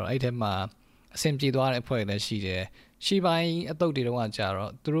ကျတော့အဲ့ထဲမှာအဆင်ပြေသွားတဲ့အဖွဲ့လည်းရှိတယ်ရှိပိုင်းအတုပ်တွေတော့ကြာ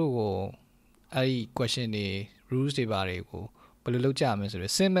တော့သူတို့ကိုအဲ့ဒီ question တွေ rules တွေဘာတွေကိုဘယ်လိုလုပ်ကြမလဲဆို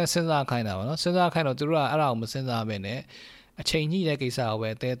တော့စဉ်းစားခိုင်းတာပေါ့နော်စဉ်းစားခိုင်းတော့သူတို့ကအဲ့ဒါကိုမစဉ်းစားဘဲနဲ့အချိန်ညှိတဲ့ကိစ္စကိုပဲ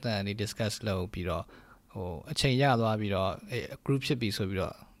အသေးအတန်လေး discuss လုပ်ပြီးတော့အချိန်ရသွားပြီးတော့group ဖြစ်ပြီဆိုပြီး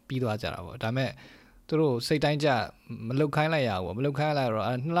တော့ပြီးသွားကြတာပေါ့ဒါပေမဲ့သူတို့စိတ်တိုင်းကြမလုတ်ခိုင်းလိုက်ရဘူးမလုတ်ခိုင်းလိုက်တော့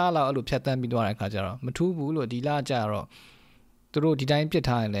2လလောက်အဲ့လိုဖြတ်တန်းပြီးသွားတဲ့အခါကျတော့မထူးဘူးလို့ဒီလကြတော့သူတို့ဒီတိုင်းပြစ်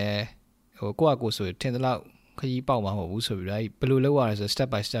ထားရင်လည်းကိုယ့်အကိုဆိုထင်သလောက်ခရီးပေါက်မှာမဟုတ်ဘူးဆိုပြီးတော့ဘယ်လိုလုပ်ရလဲဆို step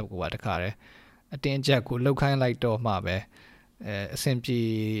by step ကိုပါတခါတည်းအတင်းအကျပ်ကိုလုတ်ခိုင်းလိုက်တော့မှပဲအဆင်ပြေ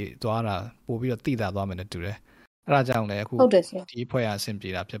သွားတာပို့ပြီးတော့သိတာသွားမယ်နဲ့တူတယ်အဲ့ဒါကြောင့်လည်းအခုဒီအဖွဲ့အဆင်ပြေ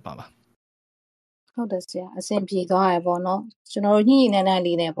တာဖြစ်ပါပါဟုတ်တယ်ဆရာအဆင်ပြေသွားရပေါ့နော်ကျွန်တော်တို့ညှိနှိုင်း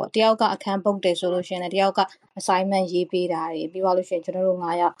လေးနဲ့ပေါ့တယောက်ကအခန်းပုတ်တယ်ဆိုလို့ရှိရင်လည်းတယောက်က assignment ရေးပေးတာတွေပြီးသွားလို့ရှိရင်ကျွန်တော်တို့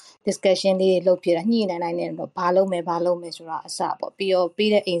9ယောက် discussion လေးတွေလုပ်ပြတာညှိနှိုင်းနေတော့ဘာလုပ်မယ်ဆိုတာအစပေါ့ပြီးတော့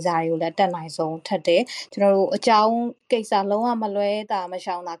ပြီးတဲ့အိမ်စာတွေကိုလည်းတက်နိုင်ဆုံးထပ်တယ်ကျွန်တော်တို့အကြောင်းကိစ္စလုံးဝမလွဲတာမ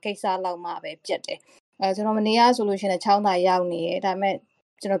ရှောင်တာကိစ္စလောက်မှပဲပြတ်တယ်ကျွန်တော်မနေရဆိုလို့ရှိရင်6နာရီရောက်နေတယ်ဒါပေမဲ့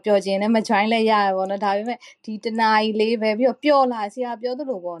ကျွန်တော်ပြောခြင်းနဲ့မ join လဲရရပေါ့နော်ဒါပေမဲ့ဒီတနာရီလေးပဲပြီးတော့ပျော့လာဆရာပြောသ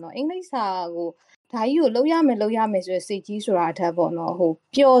လိုပေါ့နော်အင်္ဂလိပ်စာကိုဒါကြီးကိုလုံးရမယ်ဆိုရင်စိတ်ကြီးဆိုတာအထက်ပေါ့နော်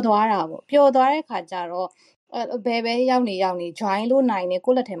ပျော်သွားတာပေါ့ပျော်သွားတဲ့ခါကျတော့ဘယ်ရောက်နေ join လို့နိုင်နေ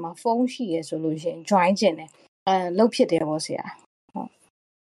ကိုယ့်လက်ထဲမှာဖုန်းရှိရဆိုလို့ရှိရင် join ကျင်တယ်လုပ်ဖြစ်တယ်ပေါ့ဆရာဟုတ်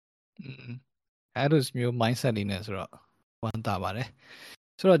အဲ့လိုမျိုး mindset လေးနဲ့ဆိုတော့ဝမ်းသာပါတယ်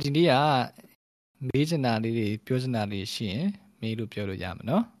ဆိုတော့ဒီနေ့ကမေးချင်တာလေးတွေပြောချင်တာလေးရှိရင်မေးလို့ပြောလို့ရမှာ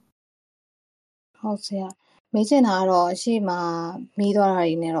နော်ဟုတ်ဆရာမေးချင်တာကတော့အရှိမမေးသွားတာ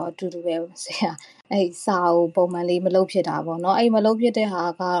တွေနဲ့တော့အတူတူပဲဆရာ အဲ့စာကိုပုံမှန်လေးမလုပ်ဖြစ်တာပေါ့နော်အဲ့မလုပ်ဖြစ်တဲ့ဟာ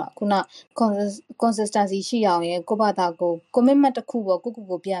ကခုန consistency ရှိအောင်ရယ်ကိုယ့်ဘာသာကို commitment တစ်ခုပေါ့ကို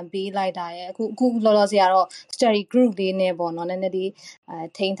ပြန်ပေးလိုက်တာရယ်အခုလောလောဆယ်ကတော့ study group လေးနဲ့ပေါ့နော်နည်းနည်းလေး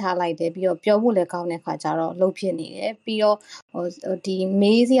ထိန်းထားလိုက်တယ်ပြီးတော့ပြောဖို့လည်းကောင်းတဲ့ခါကျတော့လုပ်ဖြစ်နေတယ်ပြီးတော့ဒီ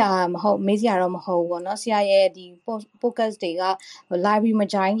မေးစရာတော့မဟုတ်ဘူးပေါ့နော်ဆရာရဲ့ဒီ podcast တွေက library မ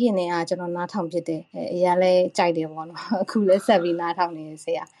join ခင်တည်းကကျွန်တော်နားထောင်ဖြစ်တယ်အရင်လည်းကြိုက်တယ်ပေါ့နော်အခုလည်းဆက်ပြီးနားထောင်နေတယ်ဆ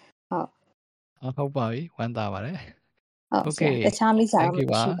ရာဟုတ်ပါပြီဝမ်းသာပါတယ်โอเคတခြားမိစားတော့မ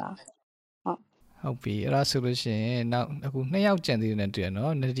ရှိပါဟုတ်ပြီအဲ့ဒါဆိုလို့ရှိရင်နောက်အခု2ယောက်ကြံသေးတယ်နဲ့တွေ့ရ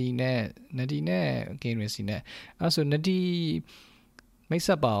နော်နဒီနဲ့ကင်းရစီနဲ့အဲ့ဆိုနဒီမိတ်ဆ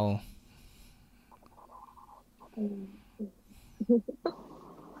က်ပါအောင်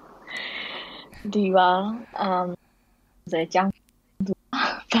ဒီပါဇာကြောင့်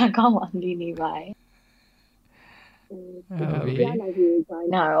ဘာကောင်းမှနေပါဟုတ်ပြီ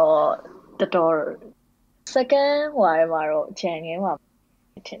နာတော့တော် second ဟိုရဲမှာတော့ channel မှာ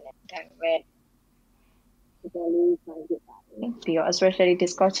ထင်တယ်ဒါပေမဲ့တော်လေးဆိုင်ဖြစ်ပါတယ်ပြီးတော့ especially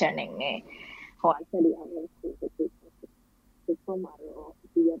Discord channel နဲ့ဟိုအချက်လေးအောင်လို့ဒီပုံမှာတော့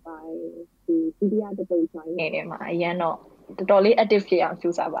ဒီရပိုင်းဒီဗီဒီယိုတစ်ပုဒ် join နေတယ်မှာအရင်တော့တော်လေး active ဖြစ်အောင်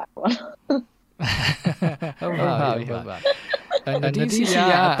ကြိုးစားပါပေါ့ဟုတ်ပါဒီစီ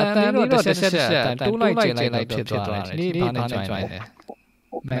ကအတန်လေးတော့တစ်ချက်တိုးလိုက်ကျလိုက်ဖြစ်သွားတယ်ဒီနေ့ဘာနဲ့ join လဲ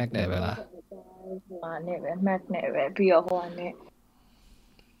Mac နဲ့ပဲလားဟာနဲ့ပဲ Mac နဲ့ပဲပြီးတော့ဟိုကနေ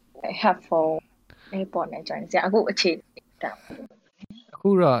headphone နဲ့ပေါ်နေ join စရာအခုအခြေတာအခု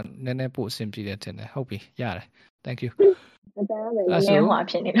တော့နည်းနည်းပို့အဆင်ပြေတယ်ထင်တယ်ဟုတ်ပြီရတယ် thank you အတန်းပဲနည်းဟိုအ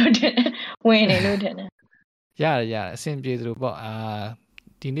ဖြစ်နေလို့တင်ဝင်နေလို့တင်ရတယ်အဆင်ပြေသလိုပေါ့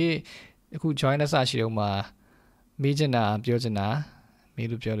ဒီနေ့အခု join လက်စရှိတော့မှာမေးချင်တာပြောချင်တာမေး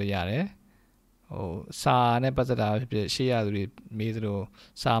လို့ပြောလို့ရတယ်ဟိုစာနဲ့ပတ်သက်တာဖြစ်ရှေ့ရသူတွေမေးသလို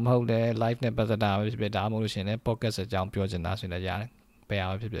စာမဟုတ်လဲ live နဲ့ပတ်သက်တာဖြစ်ဒါမှမဟုတ်လို့ရှိရင်လည်း podcast အကြောင်းပြောချင်တာဆိုရင်လည်းရတယ်ဘယ်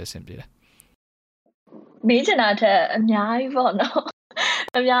အားဖြစ်အဆင်ပြေတယ်မေးချင်တာထက်အများကြီးပေါ့နော်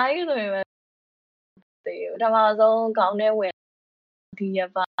အများကြီးဆိုရင်ပဲဒါမှဆုံးကောင်းတဲ့ဝင်ဒီရ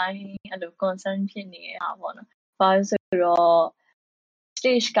ပိုင်းအဲ့လို concern ဖြစ်နေတာပေါ့နော်ဘာလို့ဆိုတော့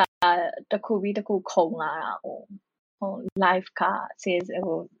stage ကတစ်ခုပြီးတစ်ခုခုံလာတာဟို live က says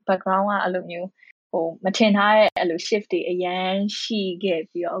ဟို background ကအဲ့လိုမျိုးဟိုမထင်ထားတဲ့အဲ့လို shift တွေအရန်ရှိခဲ့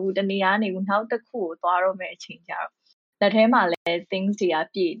ပြီးတော့အခုတနေရာနေခုနောက်တစ်ခုကိုသွားတော့မယ့်အချိန်ကျတော့လက်ထဲမှာလည်း things တွေက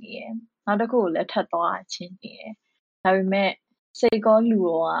ပြည့်နေရယ်နောက်တစ်ခုကိုလည်းထပ်သွားချင်းနေရယ်ဒါပေမဲ့စိတ်ကောလူ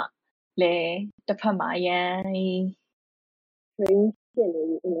ရောကလည်းတစ်ဖက်မှာအရန် train ဖြစ်နေ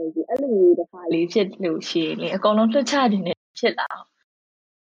ပြီ energy အဲ့လိုမျိုးတစ်ခါလေးဖြစ်လို့ရှိရင်အကုန်လုံးလွှတ်ချခြင်းနဲ့ဖြစ်လာ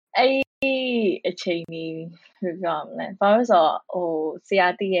အဲ့အချိန်ကြီးပြောရမလဲဘာလို့ဆိုဟိုဆရာ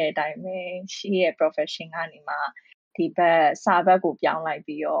တည့်ရဲ့အတိုင်းပဲရှိရဲ့ profession ကနေမှဒီဘက်စာဘက်ကိုပြောင်းလိုက်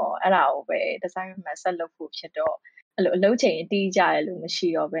ပြီးတော့အဲ့ဒါကိုပဲ design မှာဆက်လုပ်ဖို့ဖြစ်တော့အဲ့လိုအလုပ်ချိန်အတီးကြရလို့မရှိ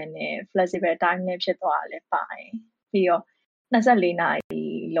တော့ဘဲနဲ့ flexible time နဲ့ဖြစ်သွားတယ်ပါတယ်ပြီးတော့24နာရီ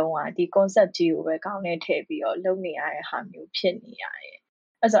လုံးဝဒီ concept ကြီးကိုပဲကောင်းနေထည့်ပြီးတော့လုပ်နေရတဲ့ဟာမျိုးဖြစ်နေရတယ်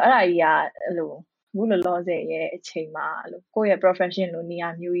အဲ့ဆိုအဲ့ဒါကြီးကအဲ့လိုဘူးလောလောဆယ်ရဲ့အချိန်မှာလို့ကိုယ့်ရဲ့ profession လို့နေရာ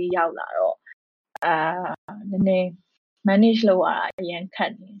မျိုးကြီးရောက်လာတော့နည်းနည်း manage လုပ်ရတာအရင်ခ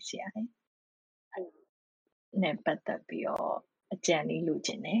က်နေစီရတယ်အဲ့နဲ့ပတ်သက်ပြီးတော့အကြံလေးလိုချ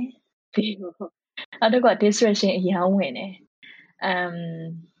င်တယ်ပြီးတော့အဲ့တော့ distraction အရင်ဝင်တယ်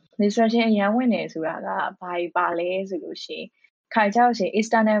distraction အရင်ဝင်နေဆိုတာကဘာပါလဲဆိုလို့ရှိရင်ခိုင်ကြောက်ရှင်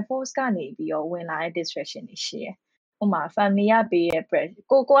external force ကနေပြီးတော့ဝင်လာတဲ့ distraction တွေရှိတယ်ဥမာ family ကပေးရဲ့ pressure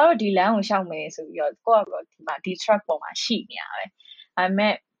ကိုကတော့ဒီလမ်းကိုရှောက်မယ်ဆိုပြီးတော့ကိုကတော့ဒီမှာဒီ track ပေါ်မှာရှိနေရပဲဒါပေ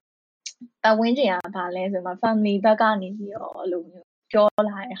မဲ့အဝင်းကျင်ကဘာလဲဆိုတော့ family ဘက်ကနေပြီးတော့အလိုမျိုးပြော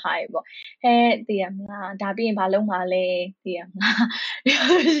လာတဲ့ဟာတွေပေါ့ဟဲ့သိရမလားဒါပြီးရင်ဘာလုပ်မှာလဲသိရမလားပြော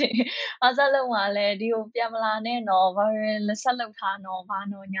လို့ရှိရင်အဆက်လုပ်မှာလဲဒီကိုပြန်မလာနဲ့တော့ဘာလဲဆက်လုပ်ထားတော့ဘာ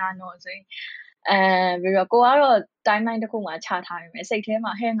တော့ညာတော့ဆိုရင်ပြီးတော့ကိုကတော့ timeline တစ်ခုမှချထားရမယ်စိတ်ထဲ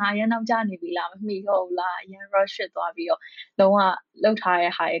မှာဟဲ့ငါရန်နောက်ကျနေပြီလားမမိတော့ဘူးလားရန် rush ဖြစ်သွားပြီးတော့လုံးဝလှုပ်ထား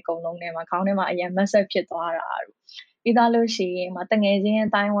တဲ့ဟာရဲ့အကုန်လုံးထဲမှာခေါင်းထဲမှာအရင် message ဖြစ်သွားတာပြီးသားလို့ရှိရင်တငယ်ချင်း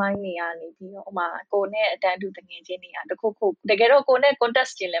အတိုင်းဝိုင်းနေရနေပြီးတော့ဥမာကိုနဲ့အတန်းတူတငယ်ချင်းတွေကတခုခုတကယ်တော့ကိုနဲ့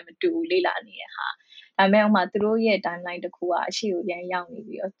context ချင်းလည်းမတူဘူးလေ့လာနေတဲ့ဟာဒါပေမဲ့ဥမာသူတို့ရဲ့ timeline တစ်ခုကအရှိကိုပြန်ရောက်နေ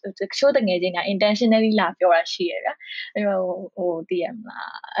ပြီးတော့တချို့တငယ်ချင်းက intentionally လာပြောတာရှိရဗျအဲ့တော့ဟိုတည်ရမလား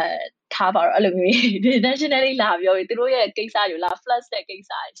ထားပါတော့အဲ့လိုမျိုး intentionally လာပြောပြီးသူတို့ရဲ့ကိစ္စတွေလာ flash တဲ့ကိစ္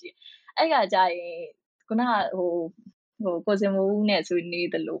စတွေရှိအဲ့ကကြရင်ခုနကဟိုကိုစင်မိုးနဲ့ဆွေးနွေး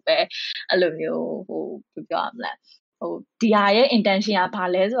တယ်လို့ပဲအဲ့လိုမျိုးဟိုပြောရမလားဟိုဒီဟာရဲ့ intention ကဘာ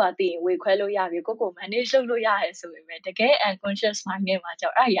လဲဆိုတာသိရင်ဝေခွဲလို့ရပြီကို manage လုပ်လို့ရတယ်ဆိုပေမဲ့တကယ် unconscious mind ထဲမှာကြော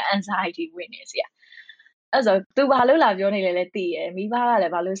က်အဲ့ဒါ anxiety ဝင်နေစီ အဲ့ဆိုသူဘာလို့လာပြောနေလဲသိရမိဘကလ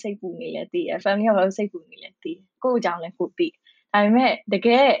ည်းဘာလို့စိတ်ပူနေလဲသိရ family ကဘာလို့စိတ်ပူနေလဲသိကိုယ့်အကြောင်းလည်းကိုသိဒါပေမဲ့တက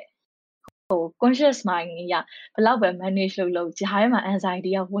ယ်conscious mind ကဘလောက်ပဲ manage လုပ်ဂျားထဲမှာ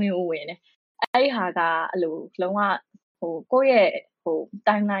anxiety ကဝင်နေအဲ့ဟာကအဲ့လိုလုံးဝကိုယ့်ရဲ့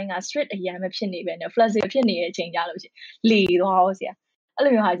timeline က strict အရင်မဖြစ်နေပဲနဲ့ flexible ဖြစ်နေတဲ့အချိန်ကြလို့ရှိရင်လေသွားအောင်ဆရာအဲ့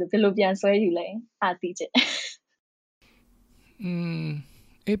လိုမျိုးဟာဆိုဘယ်လိုပြန်ဆွဲယူလဲအားသိချင်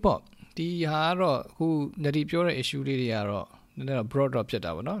အေးပေါ့ဒီဟာကတော့အခုနဒီပြောတဲ့ issue လေးတွေကတော့နည်းနည်းတော့ broad တော့ဖြစ်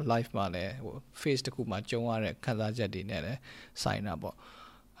တာပေါ့နော် live မှာလည်းface တစ်ခုမှာကြုံရတဲ့ခံစားချက်တွေနဲ့လည်းဆိုင်တာပေါ့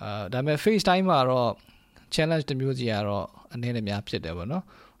ဒါပေမဲ့ face time မှာတော့ challenge တစ်မျိုးစီကတော့အနေနဲ့များဖြစ်တယ်ပေါ့နော်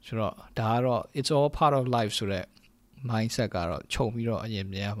ဆိုတော့ဒါကတော့ it's all part of life ဆိုတဲ့ mindset ကတော့ခြုံပြီးတော့အရင်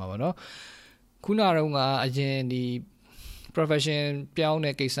မြင်ရမှာပေါ့နော်ခုနကတော့ကအရင်ဒီ profession ပြောင်း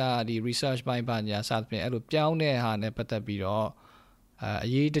တဲ့ကိစ္စဒီ research ပိုင်းပါညာစသဖြင့်အဲ့လိုပြောင်းတဲ့ဟာနဲ့ပတ်သက်ပြီးတော့အ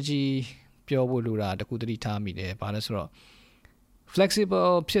ရေးတကြီးပြောဖို့လိုတာတခုတတိထားမိတယ်ဘာလဲဆိုတော့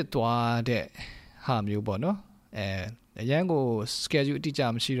flexible ဖြစ်သွားတဲ့ဟာမျိုးပေါ့နော်အရန်ကို schedule အတိအကျ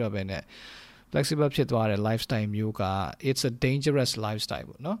မရှိတော့ဘဲနဲ့ flexible ဖြစ်သွားတဲ့ lifestyle မျိုးက it's a dangerous lifestyle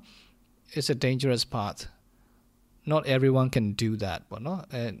ပေါ့နော် it's a dangerous path not everyone can do that ပေါ့နော်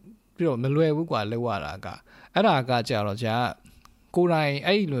ပြီးတော့မလွယ်ဘူးกว่าလောက်ရတာကအဲ့ဒါကကြတော့ကြာကိုယ်တိုင်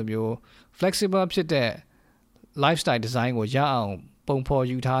အဲ့လိုမျိုး flexible ဖြစ်တဲ့ lifestyle design ကိုရအောင်ပုံဖော်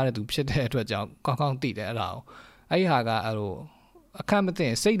ယူထားတဲ့သူဖြစ်တဲ့အတွက်ကြောင့်ကောင်းကောင်းသိတယ်အဲ့ဒါကိုအဲ့ဒီဟာကအဲ့လိုအခက်မသိ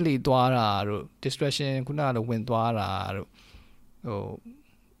စိတ်လေသွားတာတို့ distraction ခုနကဝင်သွားတာတို့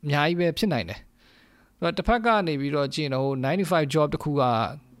အများကြီးပဲဖြစ်နိုင်တယ်ဆိုတော့တစ်ဖက်ကနေပြီးတော့ကြည့်တော့95 job တစ်ခုက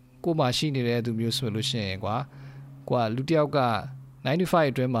ကိုယ်မှရှိနေတဲ့သူမျိုးဆိုလို့ရှိရင်ကွာလူတစ်ယောက်က95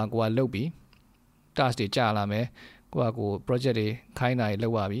အတွင်းမှာကိုကလုပ်ပြီး task တွေကြာလာမယ်ကို project တွေခိုင်းတာတွေလု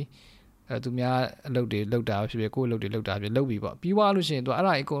ပ်ရပြီသူများအလုပ်တွေလုပ်တာဖြစ်ဖြစ်ကိုယ်အလုပ်တွေလုပ်တာဖြစ်လုပ်ပြီပေါ့ပြီးသွားလို့ရှိရင်သူအဲ့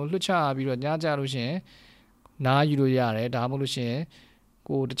ဒါအကုန်လွှတ်ချပြီးတော့ညကြလို့ရှိရင်နားယူလို့ရတယ်ဒါမှမဟုတ်လို့ရှိရင်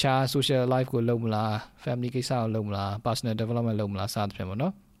ကိုတခြား social life ကိုလုပ်မလား family ကိစ္စကိုလုပ်မလား personal development လုပ်မလားစသဖြင့်ပေါ့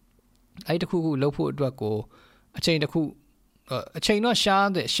နော်အဲ့တခုခုလုပ်ဖို့အတွက်ကိုအချိန်တစ်ခုအချိန်တော့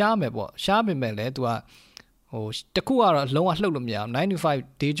ရှားမယ်ပေါ့ရှားပေမဲ့လည်း तू ကတခုကတော့လုံးဝလှုပ်လို့မရအောင်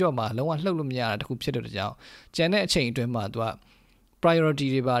95 day job မှာလုံးဝလှုပ်လို့မရတာတခုဖြစ်တဲ့ကြောင့်ကျန်တဲ့အချိန်အတွင်းမှာ तू က priority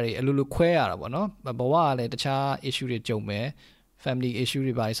တွေပါတွေအလိုလိုခွဲရတာပေါ့နော်ဘဝကလည်းတခြား issue တွေကြုံမယ် family issue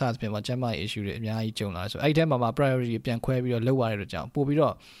တွေပါစသဖြင့်မှာကျန်းမာရေး issue တွေအများကြီးကြုံလာဆိုအဲ့ဒီထဲမှာ priority ပြန်ခွဲပြီးတော့လုပ်ရတဲ့ကြောင့်ပို့ပြီး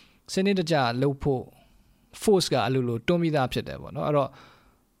တော့စနစ်တကျလုပ်ဖို့ force ကအလိုလိုတွန်းပြီးသားဖြစ်တယ်ပေါ့နော်အဲ့တော့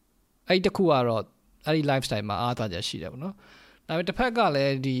အဲ့ဒီတစ်ခုကတော့အဲ့ဒီ lifestyle မှာအားသာချက်ရှိတယ်ပေါ့နော်ဒါပေမဲ့တစ်ဖက်ကလ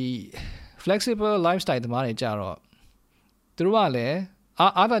ည်းဒီ flexible lifestyle သမားတွေကြတော့သူတို့ကလည်း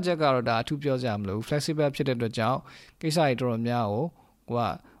အားသာချက်ကတော့ဒါအထူးပြောစရာမလို flexible ဖြစ်တဲ့အတွက်ကြောင့်ကိစ္စတွေတော်တော်များ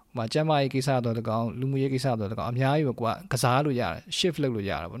ကိုကျန်းမာရေးကိစ္စတော့တကောင်လူမှုရေးကိစ္စတော့တကောင်အများကြီးပဲကစားလို့ရတယ် shift လုပ်လို့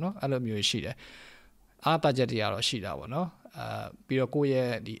ရတယ်ပေါ့နော်အဲ့လိုမျိုးရှိတယ်အားသာချက်တွေကတော့ရှိတာပေါ့နော်ပြီးတော့ကိုယ့်ရဲ့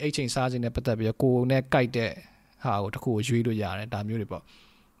ဒီအိတ်ချိန်စားခြင်းနဲ့ပတ်သက်ပြီးတော့ကိုယ်နဲ့ကြိုက်တဲ့ဟာကိုတစ်ခုကိုရွေးလို့ရတယ်ဒါမျိုးတွေပေါ့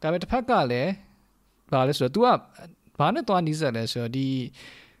ဒါပေမဲ့တစ်ဖက်ကလည်းဘာလဲဆိုတော့ तू ကဘာနဲ့သွားနီးစက်လဲဆိုတော့ဒီ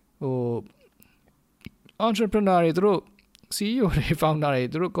entrepreneur တွေသူတို့ CEO တွေ founder တွေ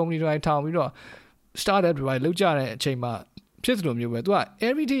သူတို့ company တွေထောင်ပြီးတော့ startup တွေလုပ်ကြတဲ့အချိန်မှာဖြစ်သလိုမျိုးပဲ तू က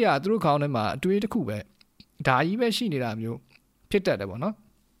every day သူတို့ခေါင်းထဲမှာအတွေးတစ်ခုပဲဒါကြီးပဲရှိနေတာမျိုးဖြစ်တတ်တယ်ပေါ့နော်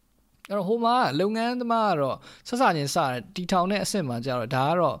အဲ့တော့ဟိုမှာလုပ်ငန်းသမားကတော့ဆက်စချင်းစတယ်တီထောင်တဲ့အဆင့်မှာကျတော့ဒါ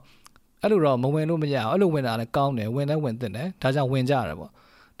ကတော့အဲ့လိုတော့မဝင်လို့မရအောင်အဲ့လိုဝင်တာလည်းကောင်းတယ်ဝင်လည်းဝင်သင့်တယ်ဒါကြောင့်ဝင်ကြရတယ်ပေါ့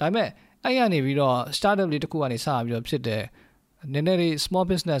ဒါပေမဲ့အဲ့ရနေပြီးတော့ startup လေးတစ်ခုကနေစပြီးတော့ဖြစ်တဲ့နည်းနည်းလေး small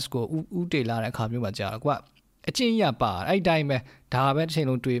business ကိုဥတည်လာတဲ့အခါမျိုးမှာကြာတော့အချင်းရပါအဲ့ဒီတိုင်းပဲဒါပဲတစ်ချိန်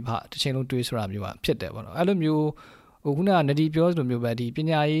လုံးတွေးဆိုတာမျိုးကဖြစ်တယ်ပေါ့နော်အဲ့လိုမျိုးခုနကနဒီပြောဆိုလိုမျိုးပဲဒီပ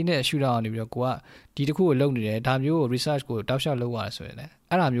ညာရေးနဲ့ရှုထောင့်နေပြီးတော့ကိုကဒီတစ်ခုကိုလုပ်နေတယ်ဒါမျိုးကို research ကိုတောက်လျှောက်လုပ်ရတယ်ဆိုရင်လည်း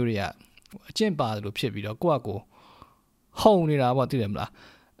အဲ့ဒါမျိုးတွေကအကျင့်ပါလို့ဖြစ်ပြီးတော့ကိုကဟုံနေတာပေါ့သိတယ်မလား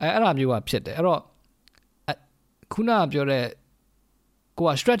အဲ့ဒါမျိုးကဖြစ်တယ်အဲ့တော့ခုနကပြောတဲ့ကို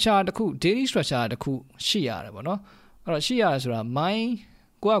က structure တစ်ခု daily structure တစ်ခုရှိရတယ်ပေါ့နော်အဲ့တော့ရှိရတယ်ဆိုတာ mind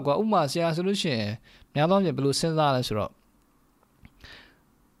ကိုကဥပမာဆရာဆိုလို့ရှိရင်များသောအားဖြင့်ဘယ်လိုစဉ်းစားလဲဆိုတော့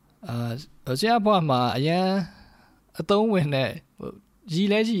ဆရာဘွားမှာအရန်အသုံးဝင်တဲ့ရည်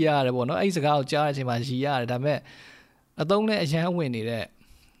လဲရည်ရတယ်ပေါ့နော်အဲ့ဒီစကားကိုကြားတဲ့အချိန်မှာရည်ရတယ်ဒါပေမဲ့အသုံးနဲ့အရန်ဝင်နေတဲ့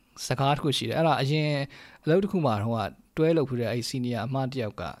စကားတစ်ခုရှိတယ်အဲ့ဒါအရင်အလုပ်တစ်ခုမှာတော့တွဲလုပ်ဖူးတဲ့အဲ့ senior အမတယော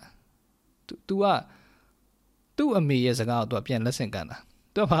က်က तू ကသူ့အမေရဲ့စကားကို तू ပြန်လက်ဆင့်ကန်တာ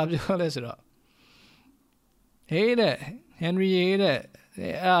तू ဘာပြောလဲဆိုတော့ဟေးတဲ့ Henry တဲ့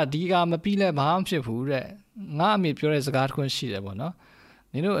အဲ့ဒီကမပြီးလဲဘာမှဖြစ်ဘူးတဲ့ငါအမေပြောတဲ့စကားတစ်ခုရှိတယ်ပေါ့နော်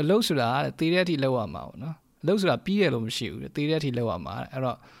နင်တို့အလုပ်ဆိုတာတေးတဲ့အထိလောက်ရမှာပေါ့နော်အလုပ်ဆိုတာပြီးတယ်လို့မရှိဘူးတေးတဲ့အထိလောက်ရမှာအဲ့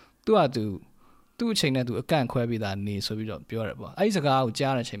တော့သူ့အချိန်နဲ့သူအကန့်ခွဲပြီးသားနေဆိုပြီးတော့ပြောရတယ်ပေါ့အဲ့ဒီစကားကို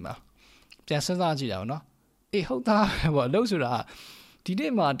ကြားတဲ့အချိန်မှာပြန်စဉ်းစားကြည့်တာပေါ့နော် ဟုတ်သားပေါ့အလုပ်ဆိုတာဒီ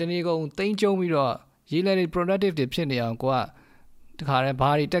နေ့မှာတနေ့ကုန်သိမ်းကျုံပြီးတော့ရေးလဲတွေ productive တွေဖြစ်နေအောင်ကိုကတခါတည်းဘာ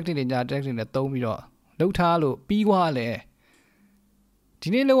တွေ technique တွေညာ technique တွေသုံးပြီးတော့လုပ်ထားလို့ပြီးသွားလဲဒီ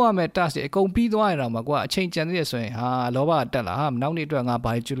နေ့လောက်ရမယ် task တွေအကုန်ပြီးသွားရတော့မှကိုကအချိန်ကျန်သေးတယ်ဆိုရင်ဟာလောဘတက်လာဟာနောက်နေ့အတွက်ငါ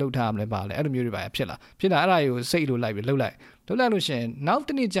ဘာတွေကျွလုပ်ထားရမလဲပါလဲအဲ့လိုမျိုးတွေပါဖြစ်လာအဲ့ဒါတွေကိုစိတ်လိုလိုက်ပြီးလှုပ်လိုက်လို့ရှိရင်နောက်တ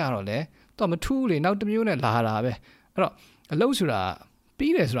စ်နေ့ကျတော့လေတော့မထူးလေနောက်တစ်မျိုးနဲ့လာတာပဲအဲ့တော့အလုပ်ဆိုတာ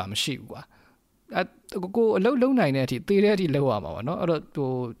ပြီးတယ်ဆိုတာမရှိဘူးကွာကိုအလုပ်လုပ်နိုင်တဲ့အထိသေတဲ့အထိလုပ်ရမှာပါเนาะအဲ့တော့ဟို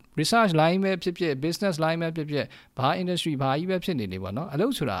research line ပဲဖြစ်ဖြစ် business line ပဲဖြစ်ဖြစ်ဘာ industry ဘာကြီးပဲဖြစ်နေပါเนาะအလု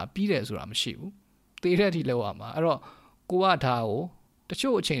ပ်ဆိုတာပြီးတယ်ဆိုတာမရှိဘူးသေတဲ့အထိလုပ်ရမှာအဲ့တော့ကိုကဒါကိုတ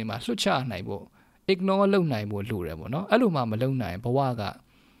ချို့အချိန်တွေမှာလွှတ်ချနိုင်ဖို့ ignore လုပ်နိုင်ဖို့လိုတယ်ပေါ့เนาะအဲ့လိုမှမလုပ်နိုင်ဘဝက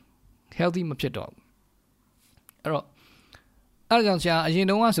healthy မဖြစ်တော့အဲ့တော့အဲ့ဒါကြောင့်ဆရာအရင်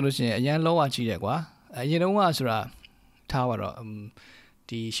တုန်းကဆိုလို့ရှိရင်အရန်လောကကြီးတယ်ကွာအရင်တုန်းကဆိုတာထားပါတော့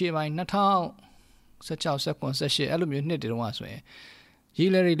ဒီရှေ့ပိုင်း2016 18အဲ့လိုမျိုးနှစ်တွေတုန်းကဆိုရင်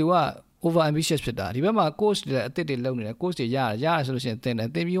ရေးလဲတွေတို့က over ambitious ဖြစ်တာဒီဘက်မှာ course တွေအသစ်တွေလုပ်နေတယ် course တွေရတယ်ဆိုလို့ရှိရင်သင်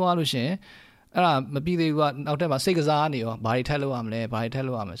ပြီးသွားလို့ရှိရင်အဲ့ဒါမပြီးသေးဘူးကနောက်ထပ်မှာစိတ်ကစားနေရောဘာတွေထပ်လုပ်ရမလဲဘာတွေထပ်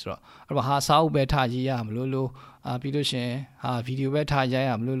လုပ်ရမလဲဆိုတော့အဲ့မှာဟာစာအုပ်ပဲထားရေးရမလို့ပြီးလို့ရှိရင်ဟာဗီဒီယိုပဲထားရိုက်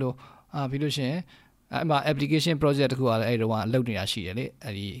ရမလို့ပြီးလို့ရှိရင်အဲ့မှာ application project တခုကလည်းအဲ့တုန်းကလုပ်နေတာရှိတယ်လေ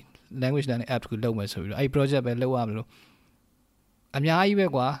အဲ့ဒီ language learning app တခုလုပ်မယ်ဆိုပြီးတော့အဲ့ project ပဲလုပ်ရမလို့အများကြီးပဲ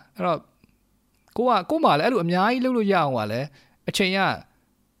ကွာအဲ့တော့ကိုမှလည်းအဲ့လိုအများကြီးလုပ်လို့ရအောင်ကလည်းအချိန်က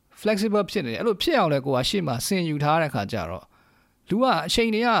flexible ဖြစ်နေတယ်အဲ့လိုဖြစ်အောင်လည်းကိုကရှေ့မှာဆင်ယူထားတဲ့ခါကျတော့လူကအချိန်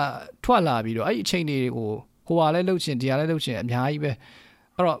တွေကထွက်လာပြီးတော့အဲ့ဒီအချိန်တွေကိုဟိုဟာလည်းလုပ်ချင်ဒီဟာလည်းလုပ်ချင်အများကြီးပဲ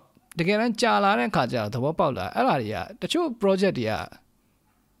အဲ့တော့တကယ်တမ်းကြာလာတဲ့ခါကျတော့သဘောပေါက်လာအဲ့ဒါတွေကတချို့ project တွေက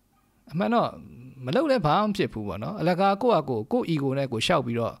အမှန်တော့မလုပ်လဲဘာမှမဖြစ်ဘူးပေါ့နော်အလကားကို ego နဲ့ကိုရှောက်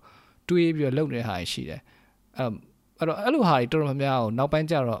ပြီးတော့တွေးပြီးတော့လုပ်နေတဲ့ဟာရှိတယ်အဲ့တော့အဲ့လိုဟာတွေတော်တော်များများကိုနောက်ပိုင်း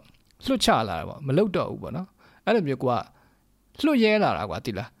ကျတော့လွတ်ချလာတာပေါ့မလုပ်တော့ဘူးပေါ့နော်အဲ့လိုမျိုးကလွတ်ရဲလာတာကွာ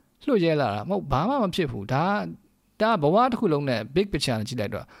တိလားလွတ်ရဲလာတာမဟုတ်ဘာမှမဖြစ်ဘူးဒါဘဝတစ်ခုလုံးနဲ့ big picture ကြည့်လို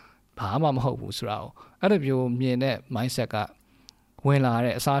က်တော့ဘာမှမဟုတ်ဘူးဆိုတာကိုအဲ့လိုမျိုးမြင်တဲ့ mindset ကဝင်လာ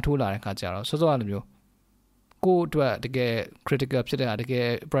တဲ့အစားထိုးလာတဲ့ခါကျတော့စောစောကလိုမျိုးကိုယ့်အတွက်တကယ် critical ဖြစ်တဲ့ဟာတကယ်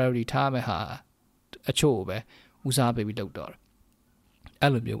priority ထားမယ်ဟာအချို့ပဲဦးစားပေးပြီးလုပ်တော့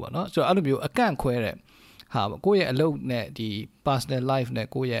အဲ့လိုမျိုးပေါ့နော်ဆိုတော့အဲ့လိုမျိုးအကန့်ခွဲတဲ့ဟာပေါ့ကိုယ့်ရဲ့အလုပ်နဲ့ဒီ personal life နဲ့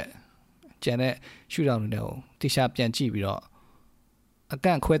ကိုယ့်ရဲ့ကျန်တဲ့ရှုထောင့်တွေကိုတိကျပြန်ကြည့်ပြီးတော့အက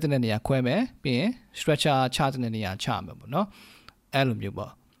န့်ခွဲတဲ့နေရာခွဲမယ်ပြီးရင် structure ချတဲ့နေရာချမယ်ပေါ့နော်အဲ့လိုမျိုး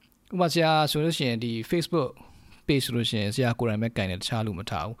ပေါ့ဥပမာဆရာဆိုလို့ရှိရင်ဒီ Facebook page ဆိုလို့ရှိရင်ဆရာကိုယ်တိုင်ပဲကင်တယ်တခြားလူမ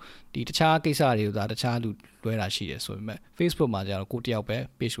ထားဘူးဒီတခြားကိစ္စတွေကိုသာတခြားလူလွှဲတာရှိတယ်ဆိုပေမဲ့ Facebook မှာကျတော့ကိုတယောက်ပဲ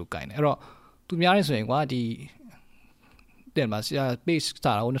page ကိုကင်တယ်အဲ့တော့သူများနေဆိုရင်ကွာဒီတဲ့မှာဆရာ page စ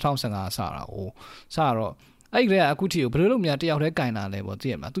တာကို2015စတာဟိုစတော့အဲ့ဒီကအခုထိကိုဘယ်လိုလုပ်များတယောက်တည်းကင်တာလဲပေါ့သိ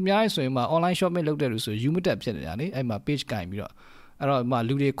ရမလားသူများနေဆိုရင်မှ online shopping လုပ်တဲ့လူဆို Umatet ဖြစ်နေတာလေအဲ့မှာ page ကင်ပြီးတော့အဲ့တော့မှ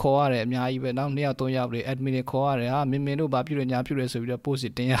လူတွေခေါ်ရတယ်အများကြီးပဲနောက်2ယောက်3ယောက်တွေ admin တွေခေါ်ရတယ်ဟာမင်းတို့ဘာပြုရညာပြုရဆိုပြီးတော့ post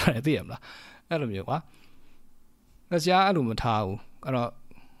တင်ရတယ်သိရမလားအဲ့လိုမျိုးကွာဆရာအဲ့လိုမထားဘူးအဲ့တော့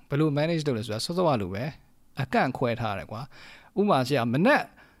ဘယ်လို manage လုပ်လဲဆိုတာစောစောကလိုပဲအကန့်ခွဲထားတယ်ကွာဥမာဆရာမနဲ့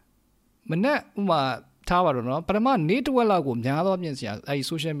ဥမာထားပါတော့နော်ပထမနေ့တစ်ဝက်လောက်ကိုများသောပြင်ဆရာအဲ့ဒီ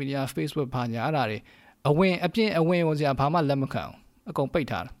social media Facebook ဘာညာအဲ့ဒါတွေအဝင်ကိုဆရာဘာမှလက်မခံအောင်အကုန်ပိတ်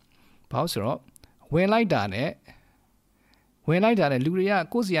ထားတယ်ဘာလို့ဆိုတော့ဝင်လိုက်တာနဲ့လူတွေက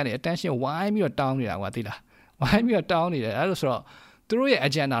ကိုယ့်စီကနေ attention ဝိုင်းပြီးတော့တောင်းနေတာကွာသိလားဝိုင်းပြီးတော့တောင်းနေတယ်အဲ့လိုဆိုတော့သူတို့ရဲ့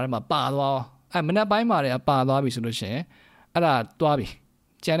agenda ထဲမှာပါသွားအဲ့မနက်ပိုင်းမှာလည်းပါသွားပြီဆိုလို့ရှိရင်အဲ့ဒါသွားပြီ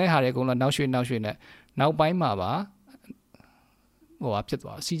ကျန်တဲ့ဟာတွေအကုန်လုံးနောက်ရွှေ့နဲ့နောက်ပိုင်းမှာပါဟိုဟာဖြစ်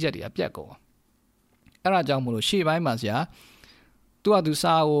သွားစီးချက်တွေကပြတ်ကုန်အဲ့ဒါကြောင့်မလို့ရှေ့ပိုင်းမှာဆရာသူ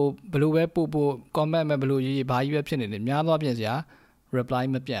စာကိုဘယ်လိုပဲပို့ comment ပဲဘယ်လိုရေးဘာကြီးပဲဖြစ်နေတယ်များသောပြင်ဆရာ reply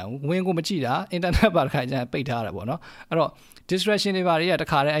မပြတ်ဘူးဝင်ကိုမကြည့်တာ internet ပါတစ်ခါကျရင်ပိတ်ထားတာပေါ့နော်အဲ့တော့ distraction တွေဘာတွေကတ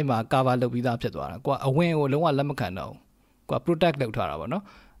ခါတည်းအဲ့မှာ cover လုပ်ပြီးသားဖြစ်သွားတာကိုကအဝင်ကိုလုံးဝလက်မခံတော့ဘူးကိုက protect လုပ်ထားတာပေါ့နော်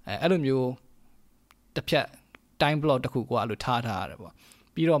အဲ့လိုမျိုးတစ်ဖြတ် time block တစ်ခုကိုအဲ့လိုထားရတယ်ပေါ့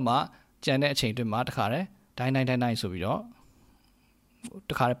ပြီးတော့မှကျန်တဲ့အချိန်တွင်းမှာတခါတည်းတိုင်းဆိုပြီးတော့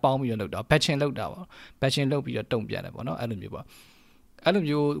တခါတည်းပေါင်းပြီးတော့လုပ်တာ batching လုပ်တာပေါ့ batching လုပ်ပြီးတော့တုံ့ပြန်တယ်ပေါ့နော်အဲ့လိုမျိုးပေါ့အဲ့လို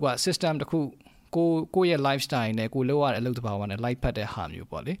မျိုးက system တစ်ခုကိုယ့်ရဲ့ lifestyle နဲ့ကိုလောက်ရတဲ့အလုပ်တစ်ပါးနဲ့ light ဖတ်တဲ့ဟာမျိုး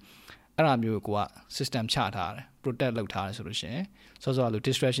ပေါ့လေအဲ့ဒါမျိုးကိုက system ချထားတယ် protect လုပ်ထားတယ်ဆိုလို့ရှိရင်စောစောလို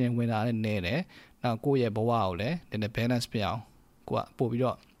distraction ဝင်တာလည်းနည်းတယ်နောက်ကိုယ့်ရဲ့ဘဝကိုလည်းနည်းနည်း balance ပြအောင်ကိုကပို့ပြီး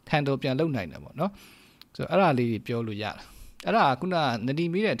တော့ handle ပြန်လုပ်နိုင်တယ်ပေါ့နော်ဆိုတော့အဲ့ဒါလေးတွေပြောလို့ရတယ်အဲ့ဒါခုနနဒီ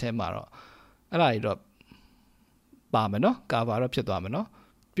မီးတဲ့အထဲမှာတော့အဲ့ဒါတွေတော့ပါမယ်နော် cover တော့ဖြစ်သွားမယ်နော်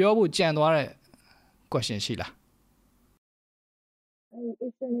ပြောဖို့ကြံသွားတဲ့ question ရှိလား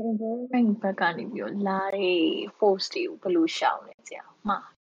it's an environment ဘက်ကနေပြီးတော့လာတဲ့ force တွေကိုဘယ်လိုရှောင်လဲဆရာမှ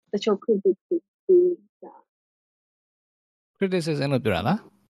တချို့ critic တွေ criticism လို့ပြောတာလား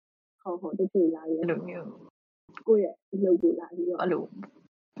ဟုတ်တချို့လာရဲ့လိုမျိုးကိုယ့်ရဲ့အလုပ်ကိုလာပြီးတော့အဲ့လို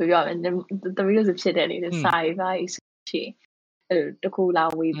ပြောရမယ်တမီးလို့ဖြစ်တယ်လေစာရေးပါရှိအဲ့တခုလာ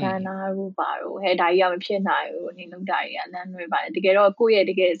ဝေဖန်တာလို့ပါတော့ဟဲ့ဒါကြီးကမဖြစ်နိုင်ဘူးအနေလုံးတာကြီးကလမ်းလွဲပါတယ်တကယ်တော့ကိုယ့်ရဲ့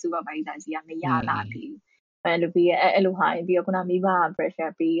တကယ်စူပါဗိုက်ဇာစီကမရလာဘူးအဲ့လိုပြီးအဲ့လိုဟာပြီးတော့ခုနမိဘ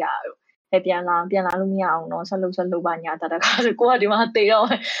pressure ပေးရတော့ဟဲ့ပြန်လာလို့မရအောင်တော့ဆက်လုပ်ပါညာတတကားဆိုကိုကဒီမှာတေတော့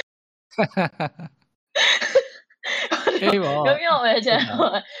အေးပါပြောမယ်ကျန်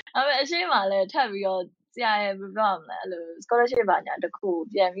အဲ့မဲ့အရှိမလဲထပ်ပြီးတော့ဆရာရဲ့ပြောမလဲအဲ့လို scholarship ပါညာတခု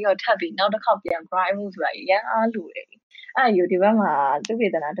ပြန်ပြီးတော့ထပ်ပြီးနောက်တစ်ခေါက်ပြန် grind မှုဆိုတာရန်အားလူတယ်အဲ့ယူဒီဘက်မှာသူပြေ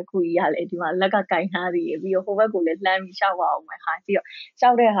တနာတခုကြီးရလေဒီမှာလက်ကကင်ထားပြီးပြီးတော့ဟိုဘက်ကိုလည်းလှမ်းပြီးရှောက်ပါအောင်မယ်ဟာပြီးတော့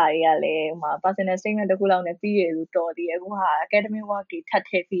ရှောက်တဲ့ဟာတွေကလည်းဟိုမှာ personal statement တခုလောက်နဲ့ပြီးရလို့တော်သေးတယ်အခုဟာ academic work တွေထပ်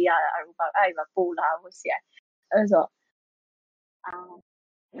ထည့်ပေးရတာအဲ့ဒီမှာပို့လာဖို့ဆရာအဲ့ဆို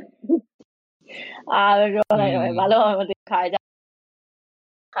ပြောလိုက်တော့ဘာလို့မသိခါကြ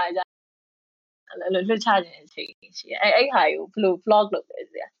လွတ်ချခြင်းအချိန်ရှိအဲ့ဟာကိုဘယ်လို vlog လုပ်လဲ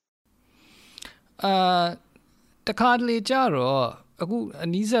ဆရာတခါတလေကြတော့အခုအ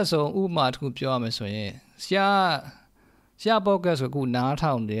နည်းဆက်ဆုံးဥပမာတစ်ခုပြောရမယ်ဆိုရင်ဆရာpodcast ဆိုအခုနား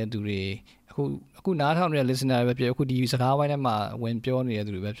ထောင်နေတဲ့သူတွေအခုနားထောင်နေတဲ့ listener ပဲဖြစ်အခုဒီစကားဝိုင်းထဲမှာဝင်ပြောနေတဲ့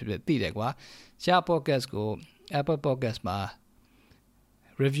သူတွေပဲဖြစ်သိတယ်ကွာဆရာ podcast ကို Apple podcast မှာ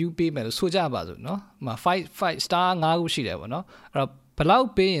review ပေးမယ်လို့ဆိုကြပါစို့เนาะ5 star 5ခုရှိတယ်ပေါ့เนาะအဲ့တော့ဘယ်လောက်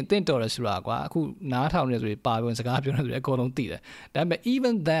ပေးရင်တင့်တော်တယ်ဆိုတာကွာအခုနားထောင်နေဆိုပြီးပါဝင်စကားပြောနေဆိုပြီးအကုန်လုံးသိတယ်ဒါပေမဲ့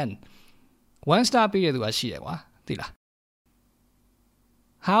even then 1 star ပေးရသူကရှိတယ်ကွာသိလား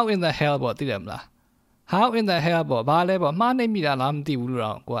how in the hell ပေါ့သိတယ်မလား how in the hell ပေါ့ဘာလဲပေါ့မှားနေမိတာလားမသိဘူးလို့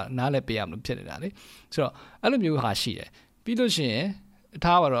တော့ကိုကနားလဲပေးရမလို့ဖြစ်နေတာလေဆိုတော့အဲ့လိုမျိုးဟာရှိတယ်ပြီးလို့ရှိရင်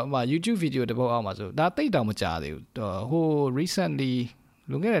ထားပါတော့YouTube video တစ်ပုဒ်အောက်မှာဆိုဒါတိတ်တောင်မကြားသေးဘူးဟို recently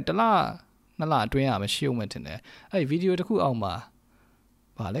လွန်ခဲ့တဲ့1လ2လအတွင်းမှာရှုံးမှတင်တယ်အဲ့ဒီ video တစ်ခုအောက်မှာ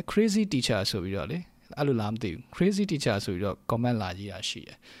ဗာလဲ crazy teacher ဆိုပြီးတော့လေအဲ့လိုလားမသိဘူး crazy teacher ဆိုပြီးတော့ comment လာကြီးတာရှိတ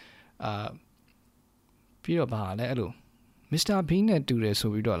ယ်ပြီးတော့ဗာလဲအဲ့လို Mr. Bean နဲ့တူတယ်ဆို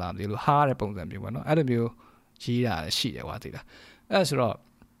ပြီးတော့လားမသိလို့ဟားတဲ့ပုံစံမျိုးပေါ့နော်အဲ့လိုမျိုးရေးတာရှိတယ်ကွာသိလားအဲ့ဆိုတော့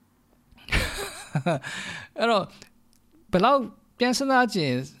ဘယ်လောက်ပြန်စဉ်းစားကြ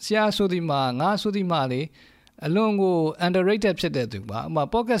ည့်ဆရာဆိုဒီမှာငါဆိုဒီမှာလေအလွန်ကို underrated ဖြစ်တဲ့သူပါ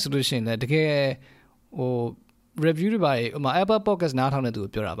podcast ဆိုလို့ရှိရင်လည်းတကယ်ဟို review တွေပါApple podcast နားထောင်တဲ့သူ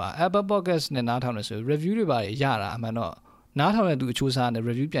ကိုပြောတာပါ Apple podcast နဲ့နားထောင်နေဆို review တွေပါရတာအမှန်တော့နားထောင်တဲ့သူအချိုးစားနဲ့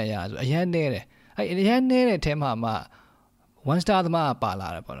review ပြန်ရတာဆိုအရင်နဲတယ်အဲ့အရင်နဲတဲ့အထဲမှာ1 star သမားပါလာ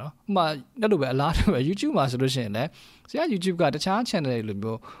တယ်ပေါ့နော်အဲ့လိုပဲအလားတူပဲ YouTube မှာဆိုလို့ရှိရင်လည်းဆရာ YouTube ကတခြား channel တွေလို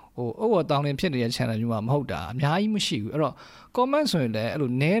မျိုးဟိုအဝတ်တောင်းလင်းဖြစ်နေတဲ့ channel မျိုးမှာမဟုတ်တာအများကြီးမရှိဘူးအဲ့တော့ comment ဆိုရင်လည်းအဲ့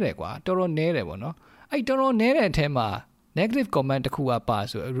လိုနဲတယ်ကွာတော်တော်နဲတယ်ပေါ့နော်အဲ့တော်တော်နဲတဲ့အထဲမှာ negative comment တစ်ခုကပါ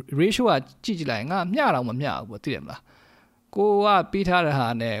ဆို ratio ကကြည့်လိုက်ငါမျှတော့မမျှဘူးပေါ့သိတယ်မလားကိုကပြီးထားတဲ့ဟာ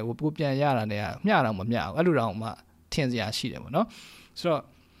နဲ့ဟိုပိုပြန်ရတာနဲ့မျှတော့မမျှဘူးအဲ့လိုတော့မှထင်စရာရှိတယ်ပေါ့နော်ဆိုတော့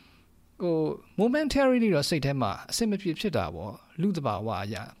ဟို momentarily တော့စိတ်ထဲမှာအဆင်မပြေဖြစ်တာပေါ့လူတဘာဝအ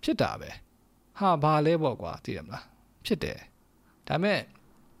ရာဖြစ်တာပဲဟာဘာလဲပေါ့ကွာသိတယ်မလားဖြစ်တယ်ဒါပေမဲ့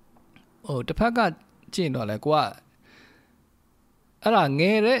ဟိုတစ်ဖက်ကကြည့်တော့လဲကိုကအဲ့ဒါင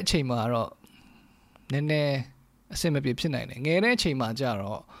ယ်တဲ့အချိန်မှာတော့နည်းနည်းအဆင်မပြေဖြစ်နိုင်တယ်ငယ်တဲ့အချိန်မှာကြ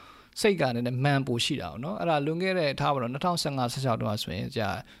တော့စိတ်ကနည်းနည်းမှန်ပိုရှိတာပေါ့နော်အဲ့ဒါလွန်ခဲ့တဲ့ထားပါတော့2015-16တုန်းကဆိုရင်ကြာ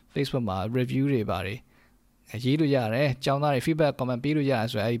Facebook မှာ review တွေပါတယ်ရေးလို့ရတယ်ကျောင်းသားတွေ feedback comment ပေးလို့ရတယ်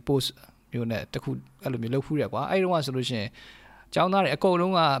ဆိုတော့အဲ့ဒီ post မျိုးနဲ့တခုအဲ့လိုမျိုးလုပ်ဖူးတယ်ကွာအဲ့ဒီတော့ဆိုလို့ရှိရင်ကျောင်းသားတွေအကုန်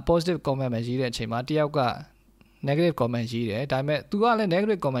လုံးက positive comment ပဲရေးတဲ့အချိန်မှာတယောက်က negative comment ရေးတယ်ဒါပေမဲ့ तू ကလည်း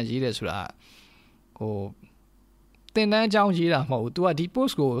negative comment ရေးတယ်ဆိုတာဟိုသင်တန်းအကြောင်းရေးတာမဟုတ်ဘူး तू ကဒီ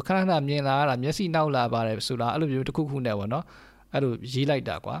post ကိုခဏခဏမြင်လာရတာမျက်စိနောက်လာပါတယ်ဆိုတာအဲ့လိုမျိုးတစ်ခုခုနဲ့ပေါ့နော်အဲ့လိုရေးလိုက်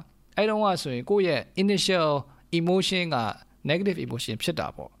တာကွာအဲ့တော့ကဆိုရင်ကိုယ့်ရဲ့ initial emotion က negative emotion ဖြစ်တာ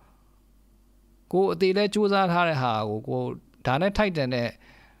ပေါ့ကိုအသေးလဲစူးစမ်းထားတဲ့ဟာကိုဒါနဲ့ထိုက်တယ်နဲ့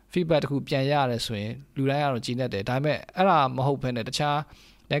feedback တခုပြန်ရတယ်ဆိုရင်လူတိုင်းကတော့ကြည်နေတယ်ဒါပေမဲ့အဲ့ဒါမဟုတ်ဘဲနဲ့တခြား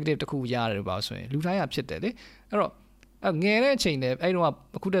negative တခုရတယ်လို့ပါဆိုရင်လူတိုင်းကဖြစ်တယ်လေအဲ့တော့ငယ်တဲ့အချိန်နဲ့အဲ့တော့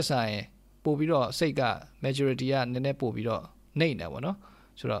အခုတက်ဆိုင်ပို့ပြီးတော့စိတ်က majority ကနည်းနည်းပို့ပြီးတော့နှိမ့်တယ်ပေါ့နော်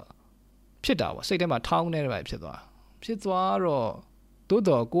ဆိုတော့ဖြစ်တာပေါ့စိတ်ထဲမှာထောင်းနေတယ်ပဲဖြစ်သွားတော့တိုး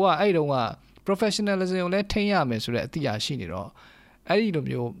တော့ကိုကအဲ့တုန်းက professionalism ကိုလည်းထိန်းရမယ်ဆိုတဲ့အသိအရှိနေတော့အဲ့ဒီလို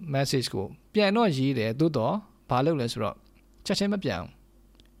မျိုး message ကိုပြန်တော့ရေးတယ်တိုးတော့ဘာလုပ်လဲဆိုတော့ချက်ချင်းမပြန်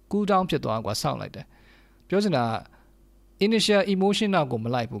cool down ဖြစ်သွားကွာစောင့်လိုက်တယ်ပြောချင်တာ initial emotion တော့ကိုမ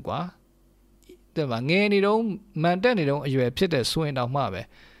လိုက်ဘူးကွာတဲ့မှာငယ်နေတော့မန်တက်နေတော့အရွယ်ဖြစ်တဲ့ဆိုရင်တော့မှပဲ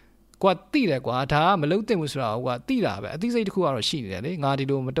ကွာတိတယ်ကွာဒါကမလုံးတင်ဘူးဆိုတာကွာတိတာပဲအသိစိတ်တစ်ခုကတော့ရှိနေတယ်လေငါဒီ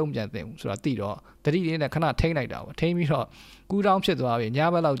လိုမတုံ့ပြန်သင့်ဘူးဆိုတာတိတော့တတိလေးနဲ့ခဏထိန်းလိုက်တာပေါ့ထိန်းပြီးတော့cool down ဖြစ်သွားပြီည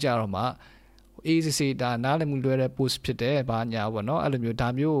ဘက်လောက်ကြာတော့မှ ACC ဒါနားလည်မှုလွယ်တဲ့ post ဖြစ်တယ်ဘာညာပေါ့နော်အဲ့လိုမျိုးဒါ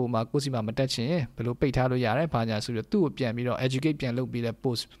မျိုးမှာကိုယ်စီမှာမတက်ချင်ဘယ်လိုပိတ်ထားလို့ရတယ်ဘာညာဆိုပြီးသူ့ကိုပြန်ပြီးတော့ educate ပြန်လုပ်ပြီးတဲ့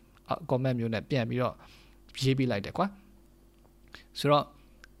post comment မျိုးနဲ့ပြန်ပြီးတော့ရေးပေးလိုက်တယ်ကွာဆိုတော့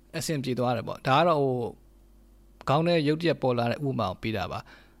အဆင်ပြေသွားတယ်ပေါ့ဒါကတော့ဟိုခေါင်းထဲရုပ်တရက်ပေါ်လာတဲ့ဥပမာကိုပေးတာပါ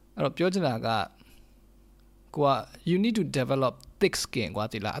အဲ့တော့ပြောချင်တာကကိုက you need to develop thick skin ကွာ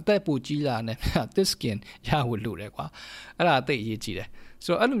ဒီလားအသက်ပိုကြီးလာနေ thick skin ရဖို့လိုတယ်ကွာအဲ့ဒါအသိအရေးကြီးတယ်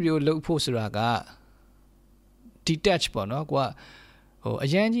ဆိုတော့အဲ့လိုမျိုးလုပ်ဖို့ဆိုတာက detach ပေါ့နော်ကိုကဟိုအ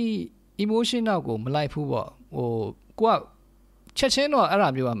ရန်ကြီး emotion နောက်ကိုမလိုက်ဘူးပေါ့ဟိုကိုကချက်ချင်းတော့အဲ့ဒါ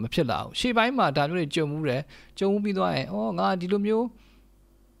မျိုးကမဖြစ်လာဘူးရှေ့ပိုင်းမှာဒါမျိုးတွေကြုံမှုတယ်ကြုံမှုပြီးသွားရင်ဩငါဒီလိုမျိုး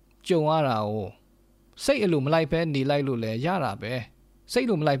ကြုံရတာကိုစိတ်အလိုမလိုက်ပဲနေလိုက်လို့လည်းရတာပဲစိတ်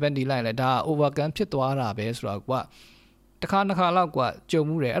လိုမလိုက်ပဲနေလိုက်လဲဒါ overcome ဖြစ်သွားတာပဲဆိုတော့ကွာတစ်ခါနှစ်ခါလောက်ကွာကြုံ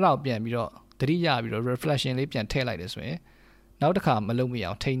မှုတယ်အဲ့ဒါကိုပြန်ပြီးတော့သတိရပြီးတော့ reflection လေးပြန်ထည့်လိုက်တယ်ဆိုရင်နောက်တစ်ခါမလုပ်မရ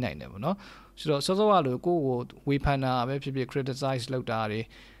အောင်ထိန်းနိုင်တယ်ပေါ့နော်ဆိုတော့စောစောကလိုကိုယ့်ကိုဝေဖန်တာပဲဖြစ်ဖြစ် criticize လုပ်တာတွေ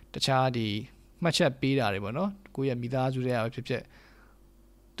တခြားဒီမှတ်ချက်ပေးတာတွေပေါ့နော်ကိုယ့်ရဲ့မိသားစုတွေကပဲဖြစ်ဖြစ်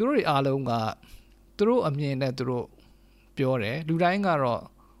သူတို့တွေအားလုံးကသူတို့အမြင်နဲ့သူတို့ပြောတယ်လူတိုင်းကတော့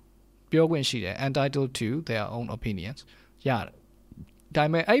ပြောခွင့်ရှိတယ် entitled to their own opinions ရတယ်ဒါပေ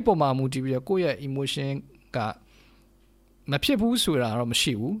မဲ့အဲ့ပုံမှာမူတည်ပြီးတော့ကိုယ့်ရဲ့ emotion ကမဖြစ်ဘူးဆိုတာတော့မ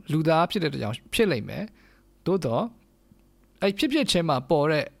ရှိဘူးလူသားဖြစ်တဲ့ကြောင်ဖြစ်လိမ့်မယ်သို့တော့အဲ့ဖြစ်ချင်းမှာပေါ်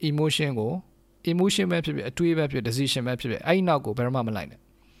တဲ့ emotion ကို emotion ပဲဖြစ်ဖြစ်အတွေးပဲဖြစ် decision ပဲဖြစ်ဖြစ်အဲ့နောက်ကိုဘယ်တော့မှမလိုက်နဲ့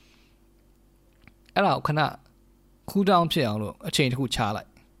အဲ့ဒါကိုခဏ cool down ဖြစ်အောင်လို့အချိန်တစ်ခုချလိုက်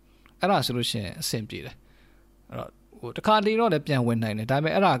အဲ့ဒါဆိုလို့ရှိရင်အဆင်ပြေတယ်အဲ့တော့ဟိုတစ်ခါတလေတော့လည်းပြန်ဝင်နိုင်တယ်ဒါပေ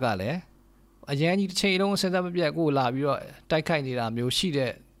မဲ့အဲ့ဒါကလည်းအရန်ကြီးတစ်ချိန်လုံးစဉ်းစားမပြတ်ကိုလာပြီးတော့တိုက်ခိုက်နေတာမျိုးရှိ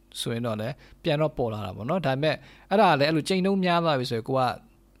တဲ့ဆိုရင်တော့လည်းပြန်တော့ပေါ်လာတာပေါ့နော်ဒါပေမဲ့အဲ့ဒါလည်းအဲ့လိုချိန်နှုန်းများသွားပြီဆိုရင်ကိုက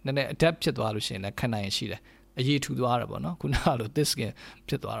နည်းနည်း adapt ဖြစ်သွားလို့ရှိရင်လည်းခံနိုင်ရရှိတယ်အရေးထူသွားတယ်ပေါ့နော်ခုနကလို thick skin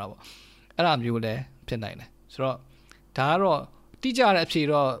ဖြစ်သွားတာပေါ့အဲ့ဒါမျိုးလည်းဖြစ်နိုင်တယ်ဆိုတော့ဒါကတော့တိကျတဲ့အဖြေ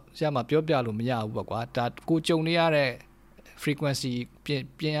တော့ရမှာပြောပြလို့မရဘူးပေါ့ကွာဒါကိုကြုံနေရတဲ့ frequency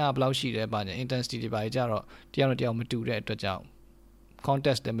ပြင်းအားဘယ်လောက်ရှိတယ်ပါညာ intensity တွေပါကြတော့တယောက်နဲ့တယောက်မတူတဲ့အတွက်ကြောင့်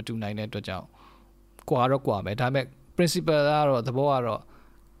context လည်းမတူနိုင်တဲ့အတွက်ကြောင့်ကွာတော့ကွာပဲဒါပေမဲ့ principle ကတော့သဘောကတော့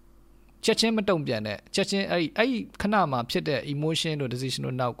ချက်ချင်းမတုံ့ပြန်တဲ့ချက်ချင်းအဲ့ခဏမှာဖြစ်တဲ့ emotion တို့ decision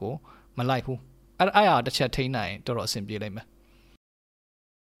တို့နောက်ကိုမလိုက်ဘူးအဲ့ဟာတစ်ချက်ထိန်းနိုင်တော်တော်အဆင်ပြေလိမ့်မယ်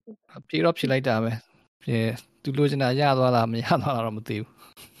ပြေတော့ဖြစ်လိုက်တာပဲသူလိုချင်တာရသွားလားမရသွားလားတော့မသိဘူး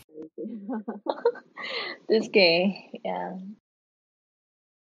this game yeah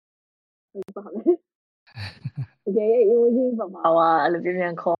တကယ် emoji ပမာဝါအဲ့လိုပြ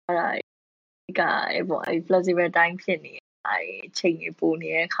န်ခေါ်တာကအဲ့ပေါ့အဲ့ flexible time ဖြစ်နေအဲ့ချိန်ကြီးပိုနေ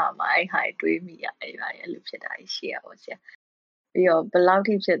တဲ့အခါမှာအဲ့ဟာတွေးမိရအဲ့လိုဖြစ်တာရှိရပါဆရာပြီးတော့ဘယ်လောက်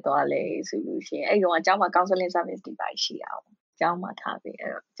ထိဖြစ်သွားလဲဆိုလို့ရှိရင်အဲ့တော့အကျောင်းမှာ counseling service တွေပါရှိရအောင်အကျောင်းမှာထားပြီးအဲ့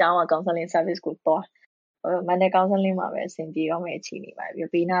တော့အကျောင်းမှာ counseling service ကိုတော့mental counseling မှာပဲအဆင်ပြေတော့မယ့်အခြေအနေပါ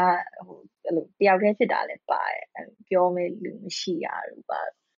ပြီးပြီးနာဟိုအဲ့လိုတယောက်တည်းဖြစ်တာလည်းပါတယ်ပြောမဲ့လူမရှိရဘူးပါ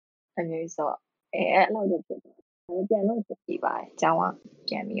အမျိုးဆိုအဲ့လောက်တော့ဖြစ်တယ်ပြန်လို့ပြပါတယ်အကျောင်းက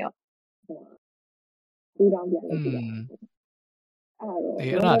ပြန်ပြီးတော့ဒီတော့ပြန်လို့ပြတာ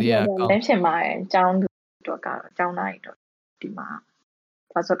အဲ့ဒါတွေကကောင်းဖြစ်ပါတယ်အကျောင်းတော့ကအကျောင်းသားတွေတော့ဒီမှာ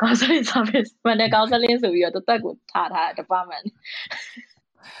Pastor counseling service mental counseling ဆိုပြီးတော့တစ်သက်ကိုထား department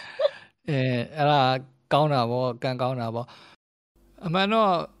အဲ့ဒါကောင်းတာဗောကန်ကောင်းတာဗောအမှန်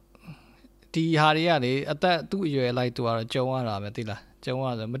တော့ဒီဟာတွေကလေအသက်သူ့အရွယ်လိုက်သူကတော့ကြုံရတာပဲသိလားကြုံ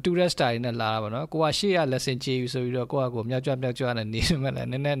ရဆိုမတူတဲ့ style နဲ့လာတာဗောနော်ကိုကရှေ့ရ lesson ကြည့်ယူဆိုပြီးတော့ကိုကမြောက်ကြနဲ့နေမှလည်း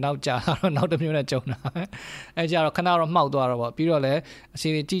နည်းနည်းနောက်ကျတော့နောက်တစ်မျိုးနဲ့ကြုံတာအဲကြတော့ခဏတော့မှောက်သွားတော့ဗောပြီးတော့လည်းအစီ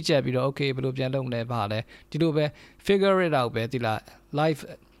အစဉ်ကြည့်ချက်ပြီးတော့ okay ဘယ်လိုပြန်လုပ်မလဲဘာလဲဒီလိုပဲ figure it out ပဲသိလား life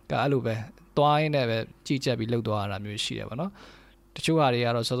ကအဲ့လိုပဲသွားရင်းနဲ့ပဲကြည့်ချက်ပြီးလုပ်သွားရတာမျိုးရှိတယ်ဗောနော်တချို့ဟာတွေက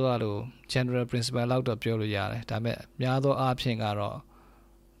တော့စောစောကလို general principle လောက်တော့ပြောလို့ရတယ်ဒါပေမဲ့အများသောအားဖြင့်ကတော့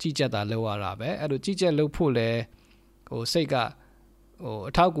ကြည့်ချက်သာလုပ်ရတာပဲအဲ့လိုကြည့်ချက်လုပ်ဖို့လဲဟိုစိတ်ကဟို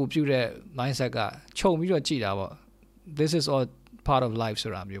အထောက်အကူပြုတဲ့ mindset ကခြုံပြီးတော့ကြည့်တာပေါ့ this is all part of life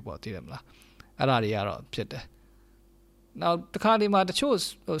ဆိုတာမျိုးပေါ့သိတယ်မလားအဲ့ဒါတွေကတော့ဖြစ်တယ်နောက်တစ်ခါဒီမှာတချို့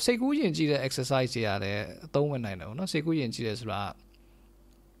စိတ်ကူးယဉ်ကြည့်တဲ့ exercise တွေရတယ်အသုံးဝင်နိုင်တယ်ပေါ့နော်စိတ်ကူးယဉ်ကြည့်တယ်ဆိုတာ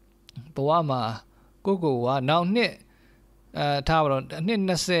ဘဝမှာကိုကနောက်နှစ်ထားပါတော့နှစ်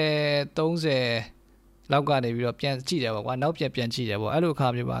20 30လောက်ကနေပြီးတော့ပြန်ကြည့်တယ်ပေါ့ကွာနောက်ပြန်ကြည့်တယ်ပေါ့အဲ့လိုအခါ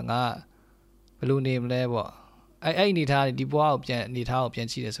မျိုးမှာငါဘယ်လိုနေမလဲပေါ့အဲ့အနေထားဒီဘဝကိုပြန်အနေထားကိုပြန်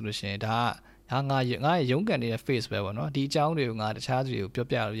ကြည့်တယ်ဆိုလို့ရှိရင်ဒါကငါရဲ့ရုန်းကန်နေတဲ့ face ပဲပေါ့နော်ဒီအကြောင်းတွေကိုငါတခြားသူတွေကိုပြော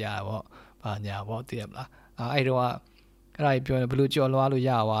ပြလို့ရတာပေါ့ဘာညာပေါ့သိရမလားအဲ့တော့အဲ့ဒါကြီးပြောရင်ဘယ်လိုကြော်လွှားလို့ရ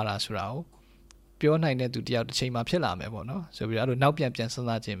သွားတာဆိုတာကိုပြောနိုင်တဲ့သူတယောက်တစ်ချိန်မှာဖြစ်လာမယ်ပေါ့နော်ဆိုပြီးတော့အဲ့လိုနောက်ပြန်စဉ်း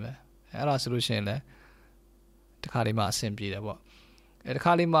စားခြင်းပဲအဲ့ဒါဆိုလို့ရှိရင်လည်းတခါလေးမှအဆင်ပြေတယ်ပေါ့တ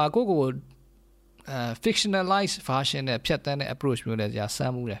ခါလေးမှကို fictionalized version နဲ့ဖြတ်တန်းတဲ့ approach မျိုးနဲ့ကြာစ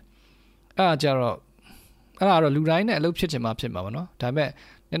မ်းမှုတယ်အဲ့ဒါကြတော့လူတိုင်းနဲ့အလုပ်ဖြစ်ချင်မှဖြစ်မှာပါเนาะဒါပေမဲ့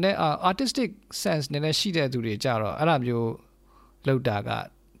နည်းနည်း artistic sense နည်းနည်းရှိတဲ့သူတွေကြတော့အဲ့ဒါမျိုးလောက်တာက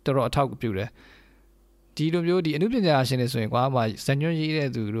တော်တော်အထောက်အပြုတယ်ဒီလိုမျိုးဒီအနုပညာရှင်တွေဆိုရင်ကွာမှာဇာညွှန်းရေးတဲ့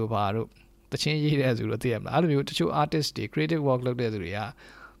သူတို့ဘာတို့တချင်းရေးတဲ့သူတို့သိရမလားအဲ့လိုမျိုးတချို့ artist တွေ creative work လုပ်တဲ့သူတွေက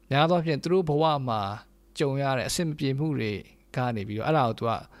များသောအားဖြင့်သူတို့ဘဝမှာကြုံရတဲ့အဆင်မပြေမှုတွေကနေပြီးတော့အဲ့ဒါကိုသူ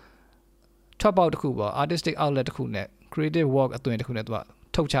က top out တစ်ခုပေါ့ artistic outlet တစ်ခုနဲ့ creative work အသွင်တစ်ခုနဲ့သူက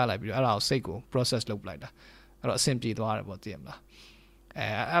ထုတ်ချလိုက်ပြီးတော့အဲ့ဒါကိုစိတ်ကို process လုပ်လိုက်တာအဲ့တော့အဆင်ပြေသွားတယ်ပေါ့သိရမလား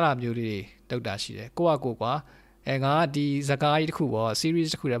အဲ့ဒါမျိုးလေးတွေတုတ်တာရှိတယ်ကိုကကွာငါဒီဇကားကြီးတစ်ခုပေါ့ series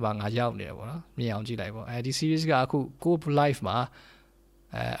တစ်ခုတည်းမှာငါရောက်နေတယ်ပေါ့နော်မြင်အောင်ကြည့်လိုက်ပေါ့ဒီ series ကအခုကို live မှာ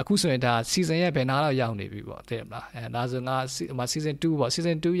အခုဆိုရင်ဒါ season ရဲ့ဘယ်နားတော့ရောက်နေပြီပေါ့သိရမလားဒါဆိုငါ season 2ပေါ့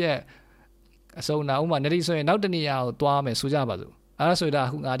season 2ရဲ့အဆုံးနာဥမာနေ့ဆိုရင်နောက်တနေ့ရအောင်သွားမယ်ဆိုကြပါစို့အဲ့ဒါဆိုတော့အ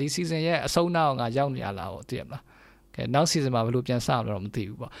ခုငါဒီ season ရဲ့အဆုံးနာကိုငါရောက်နေရလားပေါ့သိရမလားနောက် season မှာဘယ်လိုပြန်စမလဲတော့မသိ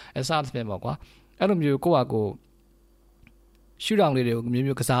ဘူးပေါ့စသဖြင့်ပေါ့ကွာအဲ့လိုမျိုးကိုရှူတောင်လေးတွေကို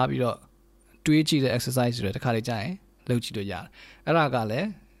မျိုးကစားပြီးတော့တွေးကြည့်တဲ့ exercise တွေတခါလေကြာရင်လုပ်ကြည့်လို့ရတယ်အဲ့ဒါကလည်း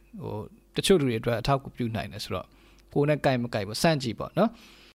တချို့လူတွေအတွက်အထောက်အကူပြုနိုင်တယ်ဆိုတော့ကိုယ်နဲ့ကြိုက်မကြိုက်ပေါ့စမ်းကြည့်ပေါ့နော်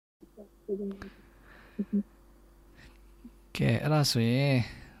ကဲအဲ့ဒါဆိုရင်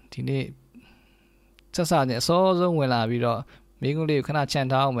ဒီနေ့ဆက်စနဲ့အစောဆုံးဝင်လာပြီးတော့မိကုန်းလေးကိုခဏချန်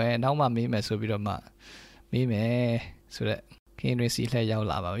ထားအောင်မယ်နောက်မှမေးမယ်ဆိုပြီးတော့မှမေးမယ်ဆိုတော့ခင်တွေစီလှည့်ရောက်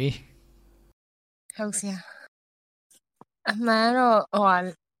လာပါပြီဟုတ်ဆရာအမှန်တော့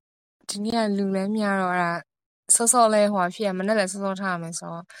ဒီနေ့ကလူလည်းများတော့အဲ့ဒါစောလဲဖြစ်ရမနဲ့လည်းစောထားရမယ်ဆို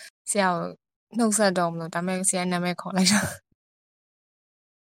တော့ဆရာကိုနှုတ်ဆက်တော့မလို့ဒါပေမဲ့ဆရာနာမည်ခေါ်လိုက်တာ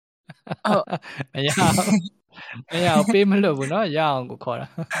ဟုတ်မရအောင်ပေးမလို့ဘူးเนาะရအောင်ကိုခေါ်တာ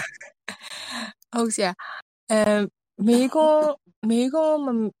ဟုတ်ဆရာမေကို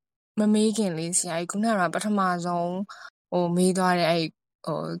မမေးခင်လေးဆရာခုနကပထမဆုံးမေးသွားတဲ့အဲ့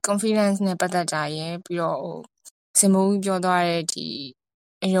confidence နဲ့ပတ်သက်ကြရင်ပြီးတော့စင်မိုးပြောသွားတဲ့ဒီ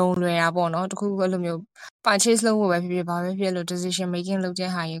အယုံလွယ်တာပေါ့နော်တခုခုအဲ့လိုမျိုး purchase လုပ်ဖို့ပဲဖြစ်ဖြစ်ဘာပဲဖြစ်လို့ decision making လုပ်တဲ့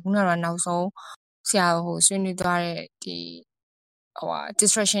ဟာရင်ခုနကနောက်ဆုံးဆရာဆွေးနွေးသွားတဲ့ဒီ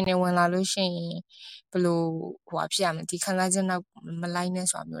distraction တွေဝင်လာလို့ရှိရင်ဘယ်လိုဖြစ်ရမလဲဒီခံစားချက်နောက်မလိုက်နဲ့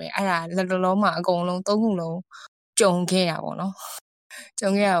ဆိုတာမျိုးလေအဲ့ဒါလက်လုံးမှာအကုန်လုံးသုံးခုလုံးကြုံခဲ့ရပါဘောနော်ကြုံ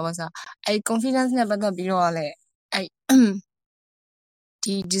ခဲ့ရပါဆိုအဲ့ confidence နဲ့ပတ်သက်ပြီးတော့လည်းအဲ့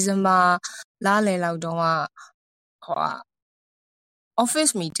ဒီ December လလယ်လောက်တော့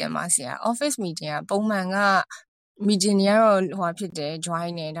office meeting မှာဆရာ office meeting ကပုံမှန်က meeting တွေကတော့ဖြစ်တယ် join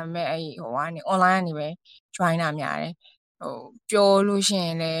နေဒါပေမဲ့အဲ့ကနေ online ကနေပဲ join တာများတယ်ပြောလို့ရှိရ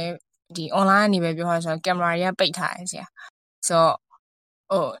င်လည်းဒီ online ကနေပဲပြောရဆိုတော့ camera တွေကပိတ်ထားတယ်ဆရာဆို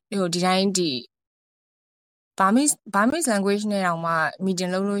တော့ဒီတိုင်းဒီ Burmese language နဲ့တောင်မှ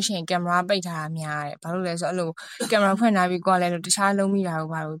meeting လုပ်လို့ရှိရင် camera ပိတ်ထားတာများတယ်ဘာလို့လဲဆိုတော့အဲ့လို camera ဖွင့်ထားပြီးကိုယ်လည်းတခြားလုံးမိတာ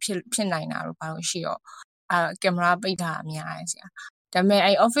တို့ဘာလို့ဖြစ်နိုင်တာတို့ဘာလို့ရှိတော့camera ပိတ်ထားတာများတယ်ဆရာဒါပေမဲ့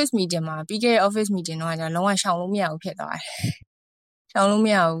အဲ့ office meeting မှာပြီးခဲ့တဲ့ office meeting တော့ကျတော့လုံးဝရှောင်လို့မရဘူးဖြစ်သွားတယ်ရှောင်လို့မ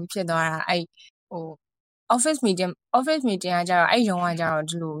ရဘူးဖြစ်သွားတာအဲ့office meeting ကကျတော့အဲ့ရုံးကကျတော့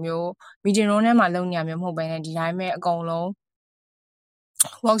ဒီလိုမျိုး meeting room ထဲမှာလုပ်နေရမျိုးမဟုတ်ဘဲနဲ့ဒီတိုင်းပဲအကုန်လုံး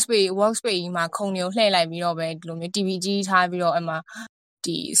workspace မှာခုံတွေကိုလှည့်လိုက်ပြီးတော့ပဲဒီလိုမျိုး TV ကြီးထားပြီးတော့အဲ့မှာ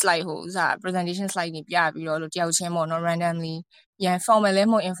ဒီ slide presentation slide တွေပြပြီးတော့လို့တယောက်ချင်းပေါ့နော် randomly ရန် formal လဲ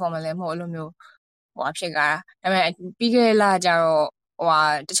မဟုတ် informal လဲမဟုတ်အဲ့လိုမျိုးဖြစ်ကြတာဒါပေမဲ့ပြီးခဲ့တဲ့လကျတော့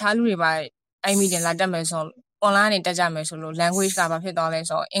တခြားလူတွေပါအဲ့ meeting လာတက်မယ်ဆို online နေတက်ကြမယ်ဆိုလို့ language ကဘာဖြစ်သွားလဲ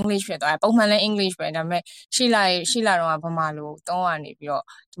ဆိုတော့ English ဖြစ်သွားတယ်ပုံမှန်လဲ English ပဲဒါပေမဲ့ရှိလာတော့ဗမာလိုသုံးရနေပြီးတော့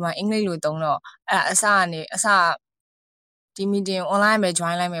ဒီမှာ English လိုသုံးတော့အဲ့အစဒီ meeting online ပဲ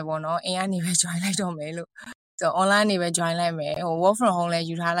join လိုက်မယ်ပေါ့နော်အိမ်ကနေပဲ join လိုက်တော့မယ်လို့ဆိုတော့ online နေပဲ join လိုက်မယ်work from home လဲ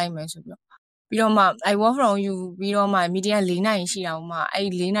ယူထားလိုက်မယ်ဆိုပြီးတော့မှအဲ့ work from home ယူပြီးတော့မှ meeting က4နာရီရှိတာမှအဲ့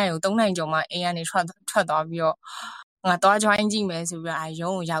4နာရီကို3နာရီကျော်မှအိမ်ကနေထွက်သွားပြီးတော့ငါသွား join ကြည့်မယ်ဆိုပြီးတော့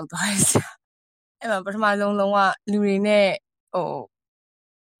ရုံးကိုရောက်သွားတယ်ဆရာအဲ့မှာပထမဆုံးလုံးဝလူတွေနဲ့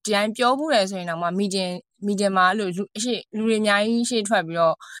ဒီတိုင်းပြောမှုတယ်ဆိုရင်တော့မှ meeting မှာအဲ့လိုလူတွေအများကြီးရှေ့ထွက်ပြီး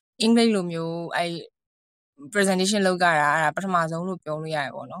တော့ English လိုမျိုးအဲ့ presentation လုပ်ကြတာအဲ့ဒါပထမဆုံးလို့ပြောလို့ရတ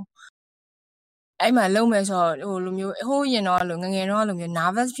ယ်ပေါ့နော်အဲ့မှာလုံးမယ်ဆိုတော့လိုမျိုးဟိုးရင်တော့လိုငငယ်တော့လိုမျိုး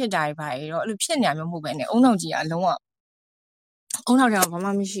nervous ဖြစ်တာတွေပါတော့အဲ့လိုဖြစ်နေရမျိုးမဟုတ်ပဲねအုံနောက်ကြီးကအလုံးဝအုံနောက်ထဲမှာဘာမှ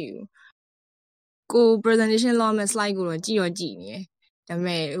မရှိဘူးကို presentation လုပ်မယ် slide ကိုတော့ကြည့်နေတယ်ဒါပေ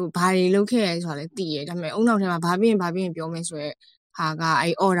မဲ့ဘာတွေလုပ်ခဲ့ရဲဆိုတာလည်းသိရဒါပေမဲ့အုံနောက်ထဲမှာဘာပြင်ပြောမယ်ဆိုရဲဟာက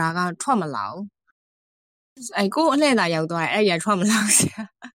အဲ့ order ကထွက်မလာဘူးအဲ့ကိုအလှည့်လာရောက်သွားတယ်အဲ့ရထွက်မလာဘူးဆရာ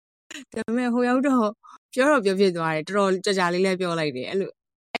ဒါပေမဲ့ဟိုရောက်တော့ပြောဖြစ်သွားတယ်တော်တော်ကြာလေးလည်းပြောလိုက်တယ်အဲ့လို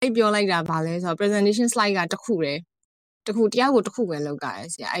အဲ့ပြောလိုက်တာဘာလဲဆိုတော့ presentation slide ကတစ်ခုတည်း တခုတရားကိုတခုပဲလောက်တာ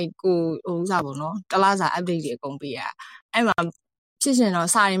ဆရာအဲ့ကိုဟိုစားပေါ့နော်တလားစာ update တွေအကုန်ပေးရအဲ့မှာဖြစ်ရှင်တော့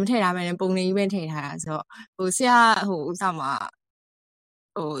စာရင်မထည့်ထားပဲပုံနေကြီးပဲထည့်ထားတာဆိုတော့ဟိုဆရာဟိုဥစားမှာ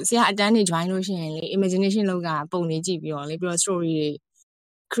ဟိုဆရာအတန်းနေ join လို့ရှိရင်လေ imagination လောက်ကပုံနေကြည့်ပြီးတော့လေပြီးတော့ story တွေ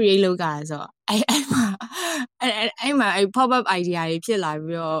create လုပ်ကြရဆိုတော့အဲ့မှာအဲ့ pop up idea တွေဖြစ်လာ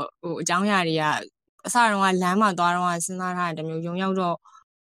ပြီးတော့ဟိုအကြောင်းအရာတွေကအစတုန်းကလမ်းမှာသွားတော့စဉ်းစားထားတဲ့တမျိုးရုံရောက်တော့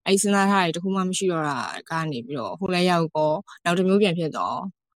အဲ့စဉ်းစားထားတဲ့တခုမှမရှိတော့တာကနေပြီးတော့ဟိုလဲရောက်တော့နောက်တစ်မျိုးပြန်ဖြစ်တော့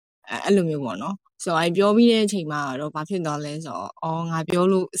အဲ့လိုမျိုးပေါ့နော်ဆိုတော့အဲ့ပြောပြီးတဲ့အချိန်မှာတော့ဘာဖြစ်သွားလဲဆိုတော့အော်ငါပြော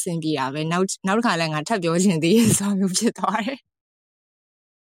လို့အဆင်ပြေတာပဲနောက်တစ်ခါလဲငါထပ်ပြောချင်သေးရဲ့ဆိုမျိုးဖြစ်သွားတယ်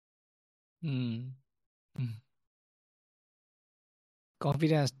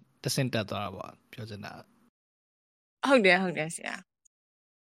confidence တဆင့်တက်သွားတာပေါ့ပြောချင်တာဟုတ်တယ်ဆရာ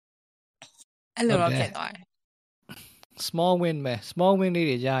အဲ့လိုတော့ဖြစ်သွားတယ် small win ပဲ small win လေး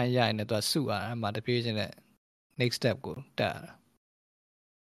တွေရရင်လည်းသူကစုအဲ့မှာတပြေးချင်းတဲ့ next step ကိုတက်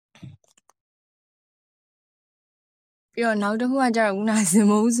ပြီးတော့နောက်တစ်ခုကကျတော့ခုနစင်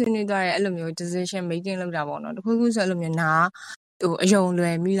မိုးဆွေးနွေးသွားတဲ့အဲ့လိုမျိုး decision making လုပ်တာပေါ့နော်တခုခုဆိုအဲ့လိုမျိုးနာဟိုအယုံလွ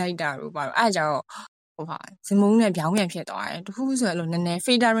ယ်မိလိုက်တာလို့ပါတော့အဲ့ကြတော့ဟိုဟာစင်မိုးနဲ့ပြောင်းပြန်ဖြစ်သွားတယ်တခုခုဆိုအဲ့လိုနည်းနည်း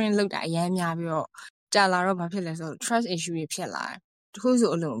filtering လုပ်တာအများများပြီးတော့ကြာလာတော့ဘာဖြစ်လဲဆိုတော့ trust issue တွေဖြစ်လာတယ်တခုဆို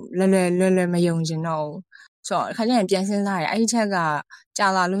အဲ့လိုလွယ်မယုံချင်တော့ဆိုတော့အခါကျရင်ပြန်စဉ်းစားရအဲ့ဒီချက်ကကြာ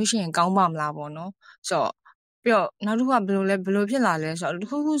လာလို့ရှိရင်ကောင်းပါမလားပေါ့နော်ဆိုတော့ပြီးတော့နောက်တစ်ခုကဘယ်လိုဖြစ်လာလဲဆိုတော့တ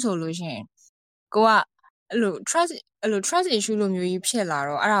ခုခုဆိုလို့ရှိရင်ကိုကအဲ့လို trust issue လိုမျိုးကြီးဖြစ်လာ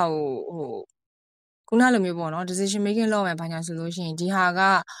တော့အဲ့ဒါကိုဟိုခုနလိုမျိုးပေါ့နော် decision making လုပ်မယ်ဘာညာဆိုလို့ရှိရင်ဒီဟာက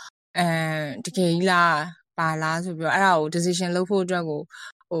တကယ်ကြီးလားပါလားဆိုပြီးတော့အဲ့ဒါကို decision လုပ်ဖို့အတွက်ကို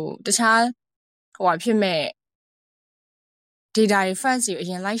ဟိုတခြားဟိုဖြစ်မဲ့ data တွေ first ကိုအ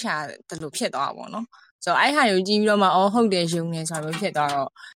ရင်လိုက်ရှာတယ်လို့ဖြစ်သွားတာပေါ့နော်ဆိုတော့အဲ့ဟာကိုကြည့်ပြီးတော့မှအော်ဟုတ်တယ်ယုံနေဆိုတာမျိုးဖြစ်သွားတော့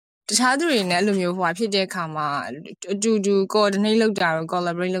တခြားသူတွေနဲ့အဲ့လိုမျိုးဟိုဖြစ်တဲ့အခါမှာအတူ coordinate လုပ်တာရော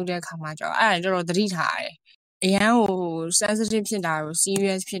collaborate လုပ်တဲ့အခါမှာကျတော့အဲ့ဒါတော်တော်သတိထားရတယ်အရန်ဟို sensitive ဖြစ်တာရော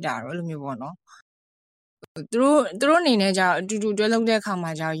serious ဖြစ်တာရောအဲ့လိုမျိုးပေါ့နော်သူတို့အနေနဲ့ကျတော့အတူတွဲလုပ်တဲ့အခါ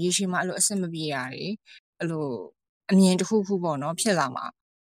မှာကျတော့ရေရှည်မှာအဲ့လိုအဆင်မပြေတာတွေအဲ့လိုအမြင်တစ်ခုခုပေါ့နော်ဖြစ်လာမှာ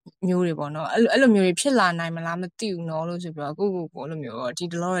မျိုးတွေပေါ့နော်အဲ့လိုမျိုးတွေဖြစ်လာနိုင်မလားမသိဘူးနော်လို့ဆိုပြီးတော့ကိုအဲ့လိုမျိုးဒီ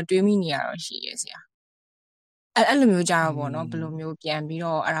တလောတွေးမိနေရတော့ရှိရဲ့ဆရာအဲ့လိုမျိုးကြတော့ပေါ့နော်ဘယ်လိုမျိုးပြန်ပြီး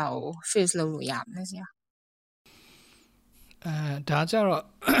တော့အဲ့ဒါကို face လုပ်လို့ရမလဲဆရာဒါကြတော့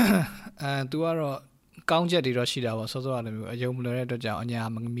तू ကတော့ကောင်းချက်တွေတော့ရှိတာပေါ့စောစောကလည်းမျိုးအယုံမလွယ်တဲ့အတွက်ကြောင့်အညာ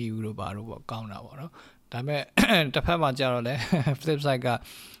မမိဘူးလို့ပါတော့ပေါ့ကောင်းတာပေါ့နော်ဒါပေမဲ့တစ်ဖက်မှာကြတော့လေ flip side က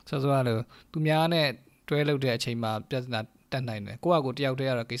စောစောကလည်းသူများနဲ့တွဲလုပ်တဲ့အချိန်မှာပြဿနာတက်နိုင်တယ်ကိုကတယောက်တည်း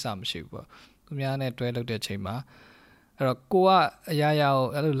ရတော့ကိစ္စမရှိဘူးပေါ့သူများနဲ့တွဲလုပ်တဲ့အချိန်မှာအဲ့တော့ကိုကအရာရာကို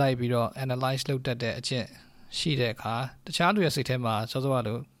အဲ့လိုလိုက်ပြီးတော့ analyze လုပ်တတ်တဲ့အချက်ရှိတဲ့အခါတခြားသူရဲ့စိတ်ထဲမှာစောစောကလ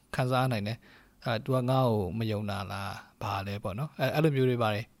ည်းခံစားနိုင်တယ်သူကငါ့ကိုမယုံတာလားဘာလဲပေါ့နော်အဲ့လိုမျိုးတွေပါ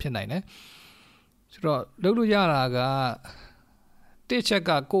တယ်ဖြစ်နိုင်တယ်ဆိုတော့လုပ်လို့ရတာကတစ်ချက်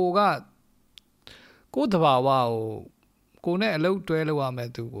ကကိုတဘာဝကိုနဲ့အလုပ်တွဲလုပ်ရမယ်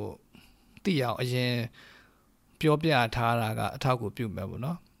သူကိုသိအောင်အရင်ပြောပြထားတာကအထောက်အကူပြုမယ်ပေါ့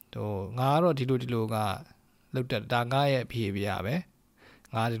နော်ဟိုငါကတော့ဒီလိုကလုပ်တတ်ဒါငါရဲ့ behavior ပဲ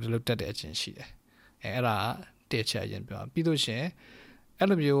ငါဒီလိုလုပ်တတ်တဲ့အချင်းရှိတယ်အဲ့ဒါတစ်ချက်အရင်ပြောပြီးလို့ရှင်အဲ့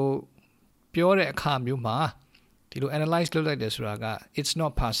လိုမျိုးပြောတဲ့အခါမျိုးမှာဒီလို analyze လုပ်လိုက်တယ်ဆိုတာက it's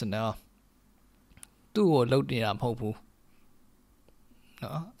not personal သူ့ကိုလုပ်နေတာမဟုတ်ဘူး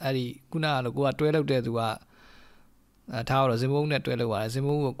နော်အဲ့ဒီခုနကကိုကတွဲလုပ်တဲ့သူကထားတော့ဇင်မုံနဲ့တွဲလုပ်ရတယ်ဇင်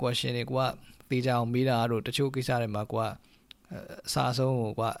မုံကို question တွေကိုကပေးကြအောင်မေးတာတို့တချို့ကိစ္စတွေမှာကိုကအစားဆုံး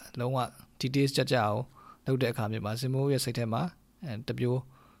ကိုကလုံးဝ details ကြအောင်လုပ်တဲ့အခါမျိုးမှာဇင်မုံရဲ့စိတ်ထဲမှာတပြိုး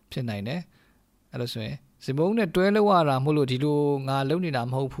ဖြစ်နိုင်တယ်အဲ့လိုဆိုရင်ဇင်မုံနဲ့တွဲလုပ်ရတာမဟုတ်လို့ဒီလိုငါလုပ်နေတာ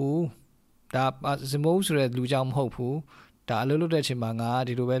မဟုတ်ဘူးဒါဇင်မုံဆိုတဲ့လူကြောင့်မဟုတ်ဘူးဒါအလုပ်လုပ်တဲ့အချိန်မှာငါ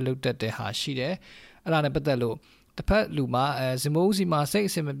ဒီလိုပဲလုပ်တတ်တဲ့ဟာရှိတယ်အဲ့ဒါနဲ့ပတ်သက်လို့တစ်ဖက်လူမှာဇင်မုံစီမှာစိတ်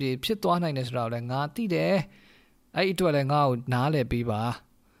အဆင်မပြေဖြစ်သွားနိုင်တယ်ဆိုတော့လည်းငါသိတယ်အဲ့ဒီအတွက်လည်းငါ့ကိုနားလည်ပေးပါ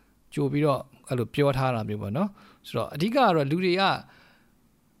ကြိုပြီးတော့အဲ့လိုပြောထားတာမျိုးပေါ့နော်ဆိုတော့အဓိကကတော့လူတွေက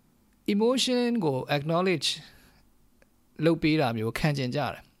emotion ကို acknowledge လုပ်ပေးတာမျိုးခံကျင်ကြ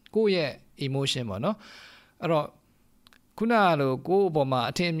တယ်ကိုယ့်ရဲ့ emotion ပေါ့နော်အဲ့တော့ခုနကလိုကိုယ့်အပေါ်မှာ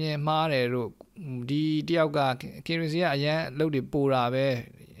အထင်မြင်မှားတယ်လို့ဒီတယောက်က curiosity ကအရန်လုပ်တွေပိုတာပဲ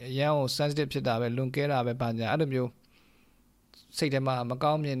အရန်ကို sensitive ဖြစ်တာပဲလွန်ကဲတာပဲဘာညာအဲ့လိုမျိုးစိတ်ထဲမှာမ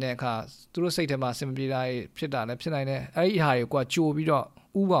ကောင်းမြင်တဲ့အခါသူတို့စိတ်ထဲမှာစင်မပြေတာဖြစ်တာလည်းဖြစ်နိုင်တယ်အဲ့ဒီအဟာတွေကိုကကြိုပြီးတော့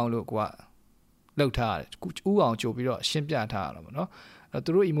ဥအောင်လို့ကိုကလှုပ်ထားရတယ်ဥအောင်ကြိုပြီးတော့ရှင်းပြထားရတာပေါ့နော်အဲ့သူ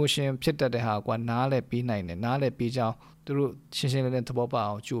တို့ emotion ဖြစ်တတ်တဲ့ဟာကိုကနားလဲပေးနိုင်တယ်နားလဲပေးကြောင်းသူတို့ရှင်းရှင်းလင်းလင်းသဘောပေါက်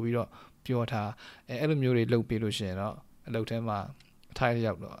အောင်ကြိုပြီးတော့ပြောထားအဲ့လိုမျိုးတွေလုပ်ပေးလို့ရှိရင်တော့အလုပ်ထဲမှာအထိုက်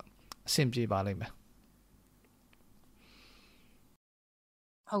ရောက်တော့အဆင်ပြေပါလိမ့်မယ်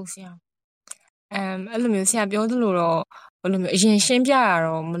ဟုတ်ဆရာအဲ့လိုမျိုးဆရာပြောသလိုတော့ဘယ်လိုမျိုးအရင်ရှင်းပြတာ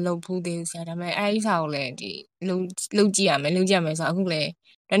တော့မလုပ်ဘူးသေးဘူးဆရာဒါပေမဲ့အဲ့ဒီစာကိုလည်းဒီလုပ်ကြည့်ရမယ်ဆိုတော့အခုလည်း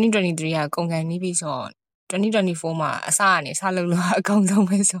2023ကကုန်ကန်နေပြီဆိုတော့2024မှာအစကနေစလုပ်လို့အကောင်းဆုံး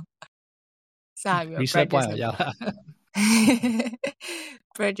ပဲဆိုစပြီး reset point ရောက်လာ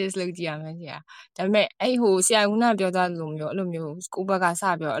practice လုပ်ကြည့်ရမယ်ဆရာဒါပေမဲ့အဲ့ဟိုဆရာကပြောသားလိုမျိုးအဲ့လိုမျိုးကိုဘက်ကစ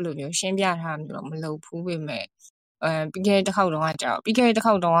ပြီးတော့အဲ့လိုမျိုးရှင်းပြထားမျိုးတော့မလုပ်ဘူးပေမဲ့ပြီးခဲ့တဲ့တစ်ခေါက်တုန်းကကြာတော့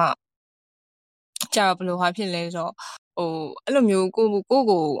ဘယ်လိုဟာဖြစ်လဲဆိုတော့ဟိုအဲ့လိုမျိုးကို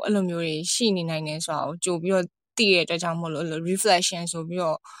အဲ့လိုမျိုးတွေရှိနေနိုင်တယ်ဆိုတော့ကြိုပြီးတော့သိရတဲ့အတွက်ကြောင့်မို့လို့ reflection ဆိုပြီး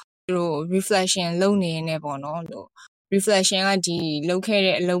တော့သူတို့ reflection လုပ်နေနေပေါ့နော်လို့ reflection ကဒီလုပ်ခဲ့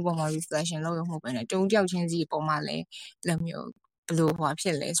တဲ့အလုပ်ပေါ်မှာ reflection လုပ်ရမှာပဲနဲ့တုံးတယောက်ချင်းစီပုံမှာလည်းအဲ့လိုမျိုးဘယ်လိုဟိုဖြ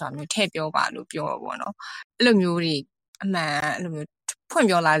စ်လဲဆိုတာမျိုးထည့်ပြောပါလို့ပြောပေါ့နော်အဲ့လိုမျိုးတွေအမှန်အဲ့လိုမျိုးဖွင့်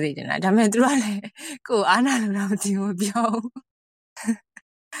ပြောလာစေချင်တာဒါပေမဲ့သူကလည်းကိုယ်အားနာလို့တော့မသိဘူးပြော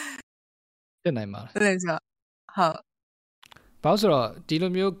ဖြစ်နိုင်ပါလားအဲ့လိုဆိုဟုတ်ဘာလို့ဆိုတော့ဒီ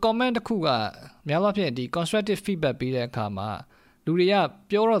လိုမျိုး comment တစ်ခုကများသောအားဖြင့်ဒီ constructive feedback ပေးတဲ့အခါမှာလူတွေက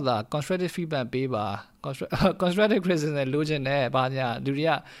ပြောတော့တာ constructive feedback ပေးပါ constructive criticism လိုချင်တယ်ဘာညာလူတွေ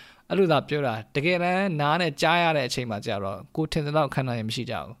ကအဲ့လိုသာပြောတာတကယ်တမ်းနားနဲ့ကြားရတဲ့အချိန်မှာကြာတော့ကိုထင်တဲ့လောက်ခံနိုင်မရှိ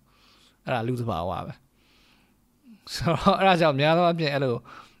ကြဘူးအဲ့ဒါလူသဘာဝပဲဆိုတော့အဲ့ဒါကြောင့်များသောအားဖြင့်အဲ့လို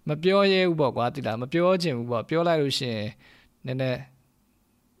မပြောရဲဘူးပေါ့ကွာတိလားမပြောချင်ဘူးပေါ့ပြောလိုက်လို့ရှိရင်နည်းနည်း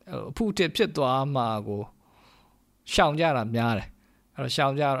အဖုတစ်ဖြစ်သွားမှာကိုရှောင်ကြတာများတယ်အဲ့တော့ရှော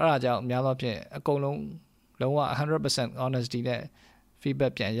င်ကြတော့အဲ့ဒါကြောင့်များသောဖြင့်အကုန်လုံးလုံးဝ 100% honesty နဲ့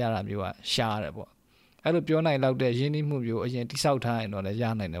feedback ပြန်ရတာမျိုးကရှားတယ်ပေါ့အဲ့လိုပြောနိုင်လောက်တဲ့ရင်းနှီးမှုမျိုးအရင်တိဆောက်ထားရင်တော့လည်းရ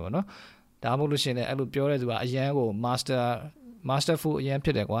နိုင်တယ်ပေါ့နော်ဒါမှမဟုတ်လို့ရှိရင်လည်းအဲ့လိုပြောတဲ့သူကအရန်ကို masterful အရန်ဖြ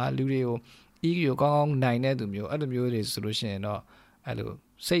စ်တယ်ကွာလူတွေကို EQ ကိုကောင်းကောင်းနိုင်တဲ့သူမျိုးအဲ့လိုမျိုးတွေဆိုလို့ရှိရင်တော့အဲ့လို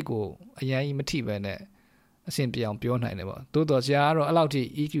စိတ်ကိုအရန်ကြီးမထိပဲနဲ့အဆင်ပြေအောင်ပြောနိုင်တယ်ပေါ့တိုးတော့ဆရာကတော့အဲ့လောက်ထိ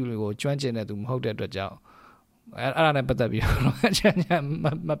EQ တွေကိုကျွမ်းကျင်တဲ့သူမဟုတ်တဲ့အတွက်ကြောင့်အဲ့ဒါနဲ့ပတ်သက်ပြီးတော့အချမ်း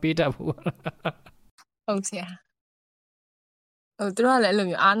မပေးတတ်ဘူးဟုတ်ဆရာသူတို့ကလည်းအဲ့လို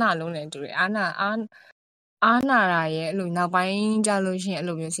မျိုးအားနာလုံးနေတူတယ်အားနာတာရဲ့အဲ့လိုနောက်ပိုင်းကြလို့ရှိရင်အဲ့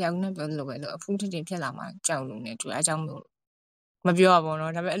လိုမျိုးဆရာကပြောသလိုပဲလို့အဖူးထစ်ဖြစ်လာမှကြောက်လို့နေတူအဲအကြောင်းမျိုးမပြောရပါဘူးเนา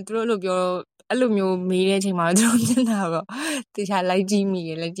ะဒါပေမဲ့သူတို့အဲ့လိုပြောအဲ့လိုမျိုးမေးတဲ့အချိန်မှာသူတို့မျက်နှာတော့တေချာလိုက်ကြည့်မိ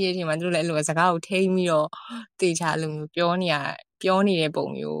ရလိုက်ကြည့်တဲ့အချိန်မှာသူတို့လည်းအဲ့လိုစကားကိုထိန်းပြီးတော့တေချာအဲ့လိုမျိုးပြောနေတဲ့ပုံ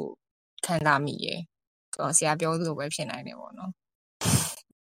မျိုးခံစားမိရဆိုတော့ဆရာပြောသလိုပဲဖြစ်နိုင်တယ်ပေါ့နော်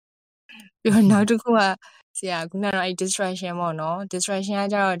ပြီးတော့နောက်တစ်ခုကဆရာခုနကတော့အဲ့ distraction ပေါ့နော် distraction က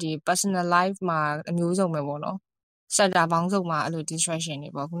ကြတော့ဒီ personal life မှာအမျိုးစုံပဲပေါ့နော် sector ပေါင်းစုံမှာအဲ့လို distraction တွေ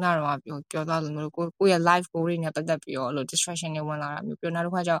ပေါ့ခုနကတော့ပြောသွားလို့မျိုးကိုယ့်ရဲ့ life goal တွေနဲ့ပတ်သက်ပြီးတော့အဲ့လို distraction တွေဝင်လာတာမျိုးပြီးတော့နောက်တ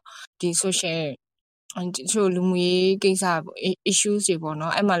စ်ခါကျတော့ဒီ social ချို့လူမှုရေးကိစ္စ issues တွေပေါ့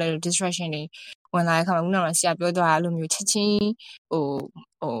နော်အဲ့မှာလည်း distraction တွေဝင်လာတဲ့အခါမှာခုနကဆရာပြောသွားတာအဲ့လိုမျိုးချက်ချင်းဟို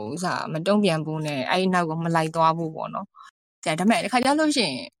မတုံ့ပြန်ဘူးနဲ့အဲ့ဒီနောက်ကမလိုက်သွားဘူးပေါ့နော်ဆရာဒါပေမဲ့တစ်ခါကျလို့ရှိရ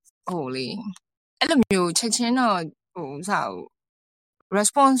င်ဟိုလေအဲ့လိုမျိုးချက်ချင်းတော့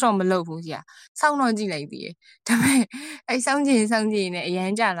response တော့မလုပ်ဘူးဆရာစောင့်တော့ကြည့်လိုက်သေးတယ်ဒါပေမဲ့အဲ့စောင့်ကြည့်နဲ့အရ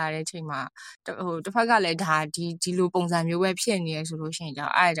န်ကြလာတဲ့အချိန်မှာဟိုတစ်ဖက်ကလည်းဒါဒီလိုပုံစံမျိုးပဲဖြစ်နေရဆိုလို့ရှိရင်ကြော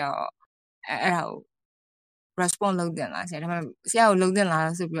င့်အဲ့ဒါကို response လုပ်တင်လားဆရာဒါပေမဲ့ဆရာကိုလုပ်တင်လား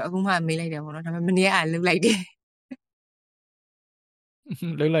ဆိုပြီးတော့အခုမှမေးလိုက်တယ်ပေါ့နော်ဒါပေမဲ့မနေ့ကလုပ်လိုက်တယ်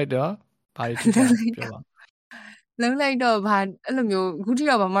လုပ်လိုက်တော့ဘာတွေဖြစ်လဲပြောပါလုံးလိုက်တော့ဘာအဲ့လိုမျိုးအခုထိ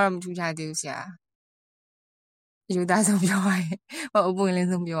တော့ဘာမှမထူးခြားသေးဘူးဆရာယူသားဆုံးပြောရရင်ဟိုအပွင့်လင်း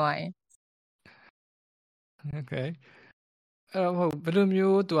ဆုံးပြောရရင် Okay အဲ့တော့ဘယ်လို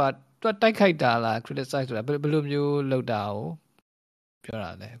မျိုးသူကတိုက်ခိုက်တာလား criticize ဆိုတာဘယ်လိုမျိုးလုပ်တာကိုပြောတာ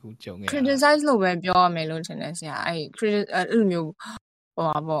လဲအခုကြုံခဲ့ criticize လို့ပဲပြောရမယ်လို့ထင်တယ်ဆရာအဲ့လိုမျိုးဟို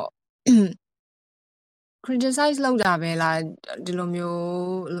ပါပေါ့ criticize လုပ်တာပဲလားဒီလိုမျိုး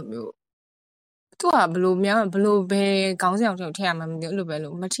သူကဘလို့ပဲခေါင်းဆောင်ထည့်ရမှာမသိဘူးအဲ့လိုပဲ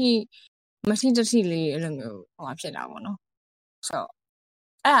လို့မထိတထိလေးအဲ့လိုမျိုးဟိုဖြစ်တာပေါ့နော်ဆိုတော့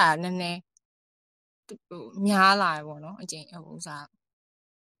အဲ့ဒါနည်းနည်းဟိုများလာတယ်ပေါ့နော်အချိန်ဟိုစား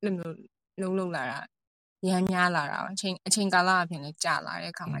အဲ့လိုမျိုးလုံးလာတာရမ်းများလာတာအချိန်ကာလအပြင်လည်းကြာလာ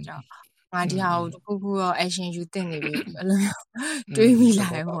တဲ့အခါမှာကြောင့်ငါဒီဟာကိုတစ်ခုခုတော့ action ယူသင့်နေပြီအဲ့လိုမျိုးတွေးမိလာ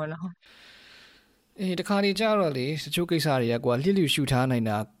တယ်ပေါ့နော်တခါနေကြတော့လေတချို့ကိစ္စတွေကကွာလျှလျူရှုထားနိုင်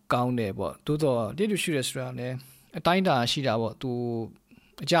တာကောင်းတယ်ပေါ့သို့တော့လျှလျူရှုရဆိုတာလည်းအတိုင်းတာရှိတာပေါ့သူ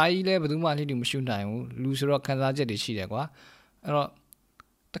အကြာကြီးလည်းဘယ်သူမှလျှလျူမရှုနိုင်ဘူးလူဆိုတော့ခံစားချက်တွေရှိတယ်ကွာအဲ့တော့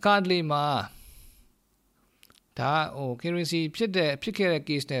တခါတလေမှာဒါဟို currency ဖြစ်ခဲ့တဲ့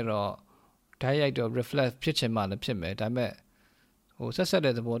case နဲ့တော့ဓာတ်ရိုက်တော့ reflect ဖြစ်ချင်မှလည်းဖြစ်မယ်ဒါပေမဲ့ဟိုဆက်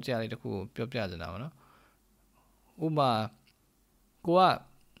တဲ့သဘောတရားလေးတခုပြောပြချင်တာပေါ့နော်ဥပမာကိုက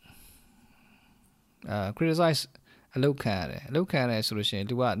criticize အလုတ်ခံရတယ်ဆိုလို့ရှိရင်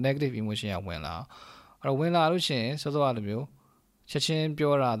သူက negative emotion ရဝင်လာအဲ့တော့ဝင်လာလို့ရှိရင်စောစောလိုမျိုးချက်ချင်း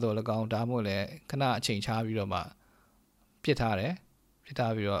ပြောတာတော့၎င်းဒါမှမဟုတ်လေခဏအချိန်ချပြီးတော့မှပြစ်ထား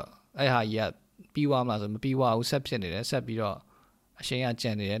ပြီးတော့အဲ့ဟာကြီးကပြီးသွားမလားဆိုမပြီးသွားဘူးဆက်ဖြစ်နေတယ်ဆက်ပြီးတော့အချိန်က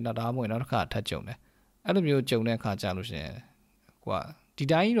ကြံနေတယ်နောက်ဒါမှမဟုတ်နောက်တစ်ခါထပ်ကြုံတယ်အဲ့လိုမျိုးကြုံတဲ့အခါကြာလို့ရှိရင်ကွာဒီ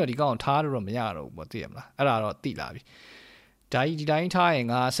တိုင်းကြီးတော့ဒီကောင်ထားလို့တော့မရတော့ဘူးပေါ့သိရမလားအဲ့ဒါတော့သိလာပြီဒီတိုင်းထားရင်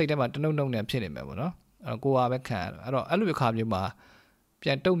ငါစိတ်ထဲမှာတနှုတ်နဲ့ဖြစ်နေမယ်ပေါ့နော်အဲ့တော့ကိုကပဲခံရအဲ့တော့အဲ့လိုအခါမျိုးမှာပြ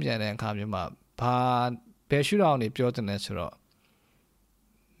န်တုံ့ပြန်တဲ့အခါမျိုးမှာဘယ်ရှုထောင့်နေပြောတဲ့လဲဆိုတော့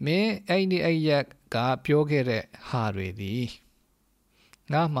မင်းအဲ့ရက်ကပြောခဲ့တဲ့ဟာတွေဒီ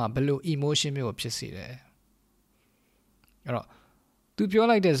ငါမှဘယ်လို emotion မျိုးဖြစ်စေတယ်အဲ့တော့သူပြော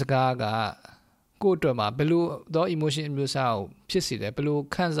လိုက်တဲ့စကားကကိုယ့်အတွက်မှာဘယ်လိုသော emotion မျိုးစားကိုဖြစ်စေတယ်ဘယ်လို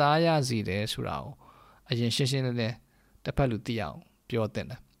ခံစားရစေတယ်ဆိုတာကိုအရင်ရှင်းရှင်းလင်းလင်းတစ်ဖက်လူသိအောင်ပြောသင့်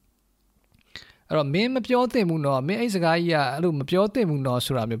တယ်အဲ့တော့မင်းမပြောသင့်ဘူးနော်မင်းအဲ့စကားကြီးကအဲ့လိုမပြောသင့်ဘူးနော်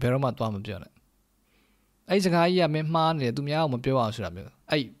ဆိုတာမျိုးဘယ်တော့မှသွားမပြောနဲ့အဲ့စကားကြီးကမင်းမှားနေတယ်သူများအောင်မပြောအောင်ဆိုတာမျိုး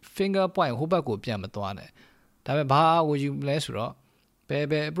အဲ့ finger point ဟိုဘက်ကိုပြန်မသွားနဲ့ဒါပေမဲ့ဘာကိုယူလဲဆိုတော့ဘ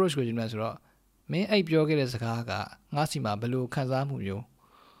ယ် approach ကိုယူလဲဆိုတော့မင်းအဲ့ပြောခဲ့တဲ့စကားကငါစီမှာဘယ်လိုခံစားမှုမျိုး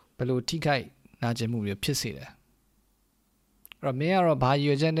ဘယ်လိုထိခိုက်နာကျင်မှုမျိုးဖြစ်စေတယ်အဲ့တော့မင်းကတော့ဘာရည်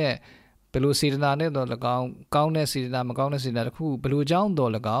ရွယ်ချက်နဲ့ဘယ်လိုစေတနာနဲ့တော့၎င်းကောင်းတဲ့စေတနာမကောင်းတဲ့စေတနာတစ်ခုဘယ်လိုကြောင်း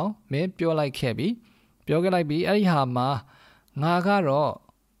တော့၎င်းမင်းပြောလိုက်ခဲ့ပြီအဲ့ဒီဟာမှာငါကတော့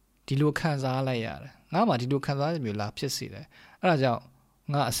ဒီလိုခံစားလိုက်ရတယ်ငါမှဒီလိုခံစားရမျိုးလာဖြစ်စေတယ်အဲ့ဒါကြောင့်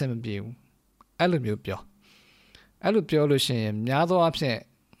ငါအဆင်မပြေဘူးအဲ့လိုမျိုးပြောလို့ရှိရင်များသောအားဖြင့်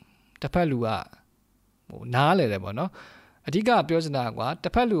တစ်ဖက်လူကနားလေတယ်ပေါ့နော်အဓိကပြောချင်တာကွာတ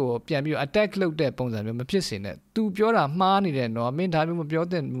စ်ဖက်လူကိုပြန်ပြီး attack လုပ်တဲ့ပုံစံမျိုးမဖြစ်စေနဲ့ तू ပြောတာမှားနေတယ်နော်မင်းဒါမျိုးမပြော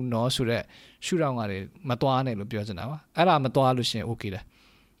သင့်ဘူးနော်ဆိုတော့ရှုထောင့်ကလည်းမသွားနဲ့လို့ပြောချင်တာပါအဲ့ဒါမသွားလို့ရှိရင် okay တယ်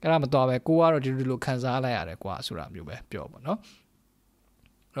အဲ့ဒါမသွားပဲကိုကတော့ဒီလိုခံစားလိုက်ရတယ်ကွာဆိုတာမျိုးပဲပြောပါနော်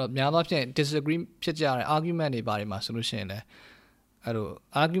အဲ့တော့များသောဖြင့် disagree ဖြစ်ကြတဲ့ argument တွေပါတယ်မှာဆိုလို့ရှိရင်လည်းအဲ့လို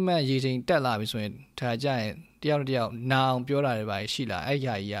argument ရေးချိန်တက်လာပြီဆိုရင်ဒါကြရင်တယောက်နာအောင်ပြောတာတွေပါရှိလာအဲ့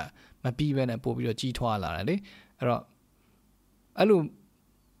ဟာကြီးကမပြီးပဲနဲ့ပို့ပြီးတော့ကြီးထွားလာတယ်လေအဲ့တော့အဲ့လို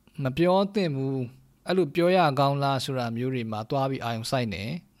မပြောသင့်ဘူးအဲ့လိုပြောရကောင်းလားဆိုတာမျိုးတွေမှာသွားပြီးအာရုံစိုက်နေ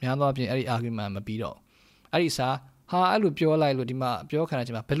များသောအားဖြင့်အဲ့ဒီ argument မပြီးတော့အဲ့ဒီစားဟာအဲ့လိုပြောလိုက်လို့ဒီမှာပြောခံရ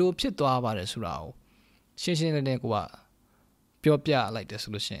ချိန်မှာဘယ်လိုဖြစ်သွားပါတယ်ဆိုတာကိုရှင်းရှင်းလင်းလင်းကိုကပြောပြလိုက်တယ်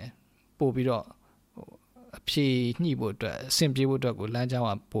ဆိုလို့ရှိရင်ပို့ပြီးတော့အဖြေညှိဖို့အတွက်အဆင်ပြေဖို့အတွက်ကိုလမ်းကြောင်းက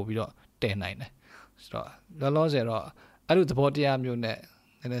ပို့ပြီးတော့တည်နိုင်တယ်ဆိုတော့လောလောဆယ်တော့အဲ့လိုသဘောတရားမျိုးနဲ့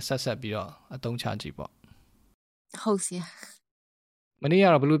နည်းနည်းဆက်ပြီးတော့အသုံးချကြည့်ပေါ့ဟုတ်စီမနေ့က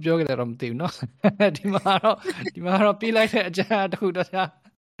တော့ဘယ်လိုပြောခဲ့လဲတော့မသိဘူးเนาะဒီမှာတော့ပြေးလိုက်တဲ့အကြမ်းတစ်ခုတော့ဘယ်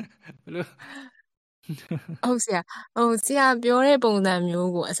လိုဟုတ်ဆရာပြောတဲ့ပုံစံ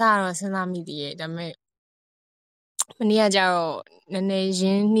မျိုးကိုအစတော့စဉ်းစားမိသေးတယ်ဒါပေမဲ့မနေ့ကကျတော့နည်းနည်းရ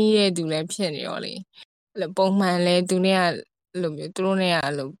င်းနှီးတဲ့သူလည်းဖြစ်နေရောလေအဲ့လိုပုံမှန်လဲသူနဲ့ကအဲ့လိုမျိုးသူတို့နဲ့က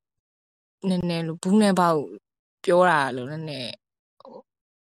အဲ့လိုနည်းနည်းလိုဘူးနဲ့ပေါ့ပြောတာလို့နည်းနည်း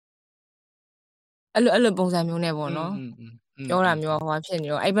အဲ့လိုပုံစံမျိုးနဲ့ပေါ့နော်ပြောတာမျိုးဟောဖြစ်နေ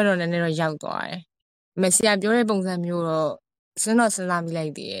တော့အဲ့ဘက်တော့နည်းနည်းတော့ရောက်သွားတယ်။မဆရာပြောတဲ့ပုံစံမျိုးတော့စဉ်းစားမိလို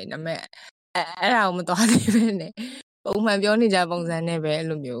က်သေးတယ်။ဒါပေမဲ့အဲ့ဒါကိုမသွားသေးပဲနဲ့ပုံမှန်ပြောနေကြပုံစံနဲ့ပဲအဲ့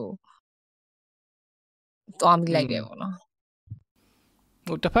လိုမျိုးသွားမိလိုက်တယ်ပေါ့နော်။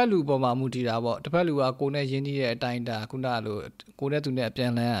ဟိုတစ်ဖက်လူပေါ်မှာမူတည်တာပေါ့တစ်ဖက်လူကကိုယ်နဲ့ရင်းနှီးတဲ့အတိုင်းတာခုနကလိုကိုယ်နဲ့သူနဲ့အပြ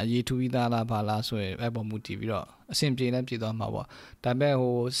န်လန်းအရေးထူပြီးသားလားဘာလားဆိုရင်အဲ့ပေါ်မူတည်ပြီးတော့အဆင်ပြေနဲ့ပြေသွားမှာပေါ့ဒါပေမဲ့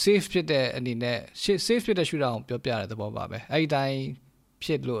ဟို safe ဖြစ်တဲ့အနေနဲ့ safe ဖြစ်တဲ့ရှုထောင့်ပြောပြတဲ့သဘောပါပဲအဲ့ဒီတိုင်းဖြ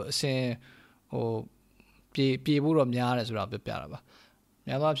စ်လို့အဆင်ဟိုပြေဖို့တော့များတယ်ဆိုတာပြောပြတာပါ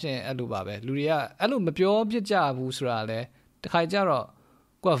များသောအားဖြင့်အဲ့လိုပါပဲလူတွေကအဲ့လိုမပြောပြကြဘူးဆိုတာလဲတခါကြတော့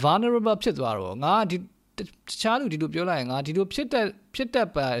ကိုက vulnerable ဖြစ်သွားတော့ငါဒီတခြားလူဒီလိုပြောလိုက်ရင်ငါဒီလိုဖြစ်တတ်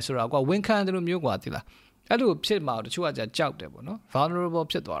ပါဆိုတာကွာဝန်ခံတယ်လို့မျိုးကွာသိလားအဲ့လိုဖြစ်မှာတချို့ကကြောက်တယ်ပေါ့နော် vulnerable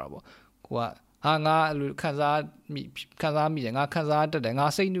ဖြစ်သွားတာပေါ့ကိုကဟာငါအဲ့လိုခံစားမိတယ်ငါခံစားတတ်တယ်ငါ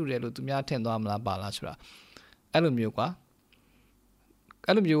စိတ်နှုတ်တယ်လို့သူများထင်သွားမလားပါလားဆိုတာအဲ့လိုမျိုးကွာ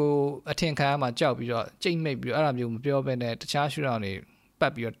အဲ့လိုမျိုးအထင်ခံရမှာကြောက်ပြီးတော့ကြိတ်မိတ်ပြီးတော့အဲ့လိုမျိုးမပြောဘဲနဲ့တခြားရှုထောင့်တွေပ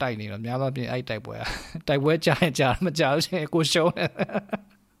တ်ပြီးတော့တိုက်နေတော့များသောအားဖြင့်အဲ့တိုက်ပွဲကြာရင်ကြာမကြာလို့ရှိရင်ကိုရှုံးတယ်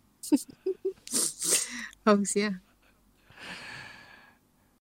ဟုတ်စီ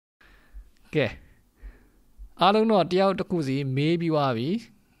ကဲအားလုံးတော့တယောက်တစ်ခုစီမေးပြီးသွားပြီ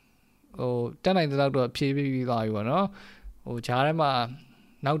ဟိုတက်နိုင်တဲ့လောက်တော့ဖြေပြီးသွားပြီပေါ့နော်ဟိုဂျားထဲမှာ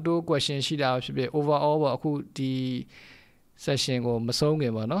နောက်တိုး question ရှိတာဖြစ်ဖြစ် overall ပေါ့အခုဒီ session ကိုမဆုံးခ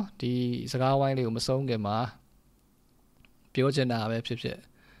င်ပေါ့နော်ဒီစကားဝိုင်းလေးကိုမဆုံးခင်မှာပြောချင်တာပဲဖြစ်ဖြစ်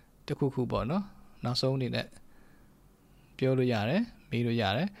တခုခုပေါ့နော်နောက်ဆုံးအနေနဲ့ပြောလို့ရတယ်မေးလို့ရ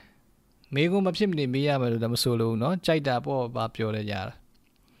တယ် မေကုံမဖြစ်မနေမေးရမယ်လို့လည်းမဆိုလို့နော်ကြိုက်တာပေါ့ဘာပြောလဲကြတာ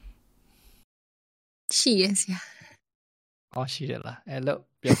ရှိရဆရာရှိတယ်လားအဲ့လို့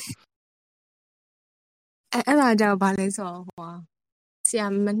ပြောအဲ့ဒါကြောင့်ဘာလဲဆိုတော့ဆရာ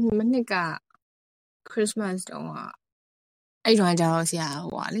မနှစ်က Christmas တုန်းကအဲ့တော့ကျတော့ဆရာ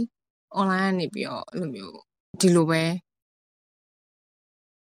လေ online ကနေပြီးတော့အဲ့လိုမျိုးဒီလိုပဲ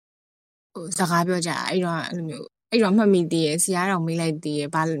စကားပြောကြအဲ့တော့အဲ့လိုမျိုးအဲ့တော့မှတ်မိသေးရဆရာတော်မေးလိုက်သေးရ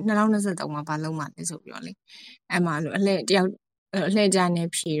ဘာ2023မှာဘာလုံးမှလဲဆိုပြီးတော့လေအဲ့မှာလို့အလှည့်တယောက်အလှည့်ကြနေ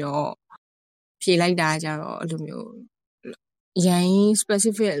ဖြေလိုက်တာကြတော့အဲ့လိုမျိုးရန်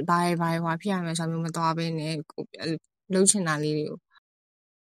specific ဘာဖြစ်ရမယ်ဆိုမျိုးမသွားဘဲနဲ့လုံးချင်တာလေးတွေကို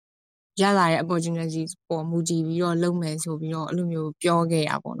ရလာတဲ့ opportunity ပေါ်မူကြည့်ပြီးတော့လုပ်မယ်ဆိုပြီးတော့အဲ့လိုမျိုးပြောခဲ့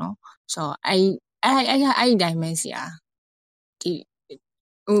ရပါတော့ဆိုတော့အဲ့တိုင်းပဲဆရာဒီ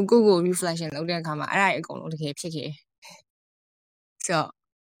ကို reflection လုပ်တဲ့အခါမှာအဲ့ဒါအကုန်လုံးတကယ်ဖြစ်ခဲ့ဆိုတော့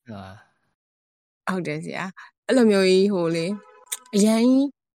ဟုတ်တယ်ဆရာအဲ့လိုမျိုးကြီးလေအရင်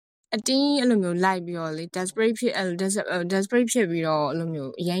အတင်းအဲ့လိုမျိုးလိုက်ပြီးတော့လေ desperate ဖြစ်ပြီးတော့အဲ့လို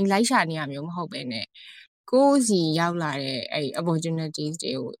မျိုးအရင်လိုက်ရှာနေရမျိုးမဟုတ်ပဲနဲ့ကိုယ်စီရောက်လာတဲ့အဲ့ opportunities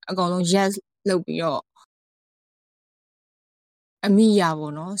တွေကိုအကုန်လုံး yes လုပ်ပြီးတော့အမိရပါ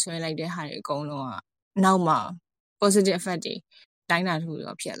တော့ဆွဲလိုက်တဲ့ဟာတွေအကုန်လုံးကနောက်မှာ positive effect တွေတိုင်းတာထူ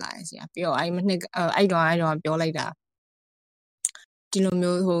တော့ဖြစ်လာရဆရာပြီးတော့အဲ့နှစ်အဲ့တော့ပြောလိုက်တာဒီလို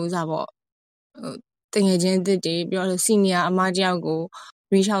မျိုးစားပေါ့တကယ်ချင်းအစ်တွေပြောလို့ senior အမတယောက်ကို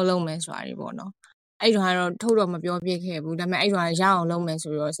reach out လုပ်မယ်ဆိုတာတွေပေါ့နော်အဲ့တော့ကတော့ထုတ်တော့မပြောပြခဲ့ဘူးဒါပေမဲ့အဲ့တော့ရအောင်လုပ်မယ်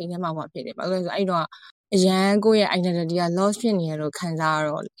ဆိုတော့စိတ်ထဲမှာဖြစ်တယ်ဘာလို့လဲဆိုအဲ့တော့အရန်ကိုယ့်ရဲ့ identity က loss ဖြစ်နေရလို့ခံစားရ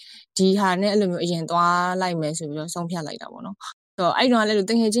တော့ဒီဟာနဲ့အဲ့လိုမျိုးအရင်သွားလိုက်မယ်ဆိုပြီးတော့ဆုံးဖြတ်လိုက်တာပေါ့နော်ဆိုတော့အဲ့တော့လည်း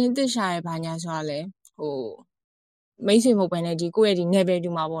တကယ်ချင်းအစ်ရှာရဘာညာဆိုတာလဲမိတ်ဆွေမဟုတ်ဘဲနဲ့ဒီကိုယ့်ရဲ့ဒီ level တူ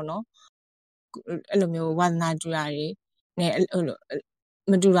မှာပေါ့နော်အဲ့လိုမျိုးဝါသနာတူတာတွေနဲ့အဲ့လို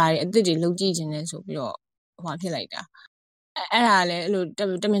မတူတာတွေအစ်တွေလုံးကြည့်ခြင်းနဲ့ဆိုပြီးတော့ဖြစ်လိုက်တာအဲ့ဒါလည်းအဲ့လို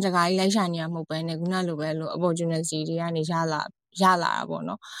တမင်တကာကြီးလိုက်ရှာနေရမဟုတ်ဘဲနဲ့ခုနလိုပဲအဲ့လို opportunity တွေကနေရလာတာပေါ့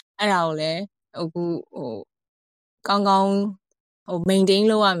နော်အဲ့ဒါကိုလည်းအခုကောင်းကောင်းmaintain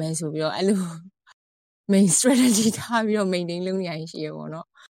လုပ်ရမယ်ဆိုပြီးတော့အဲ့လို main strategy ထားပြီးတော့ maintain လုပ်နေရရှိရပေါ့နော်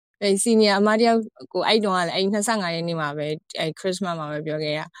အဲ့ senior အမတယောက်ကိုအဲ့တုန်းကလည်းအဲ့25ရက်နေ့မှာပဲအဲ့ Christmas မှာပဲပြော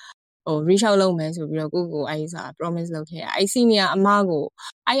ခဲ့ရreach out လုပ်မယ်ဆိုပြီးတော့ကိုအဲ့စာ promise လုပ်ခဲ့ရအဲ့ senior အမကို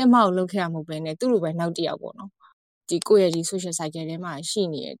လုပ်ခဲ့ရမဟုတ်ပဲနဲ့သူ့လိုပဲနောက်တစ်ယောက်ပေါ့နော်ဒီကိုယ့်ရဲ့ဒီ social cycle ထဲမှာရှိ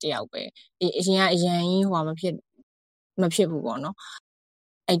နေတဲ့တယောက်ပဲအရင်ကအရန်ကြီးမဖြစ်ဘူးပေါ့နော်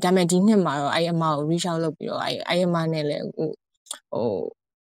အဲ့ဒါမဲ့ဒီနှစ်မှာတော့အဲ့အမကို reach out လုပ်ပြီးတော့အဲ့အမနဲ့လည်း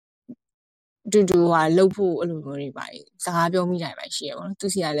တူလုပ်ဖို့အဲ့လိုမျိုးတွေပါစကားပြောမိတာပဲရှိရပါတော့သူ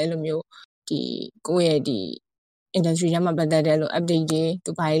စီကလည်းအဲ့လိုမျိုးဒီကိုယ့်ရဲ့ဒီ industry ထဲမှာပတ်သက်တဲ့လို့ update တွေ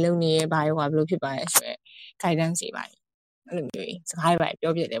သူဘာတွေလုပ်နေရဲဘာတွေဘယ်လိုဖြစ်ပါလဲဆိုရယ် guidance တွေပါအဲ့လိုမျိုးစကားတွေပါ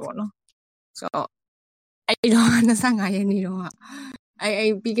ပြောပြတယ်ပေါ့နော်ဆိုတော့အဲ့တော့25ရက်နေ့တော့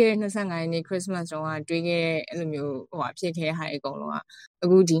အဲ့ပြီးခဲ့တဲ့25ရက်နေ့ Christmas တော့တွေးခဲ့တဲ့အဲ့လိုမျိုးဖြစ်ခဲ့တဲ့ဟာအကုန်လုံးကအ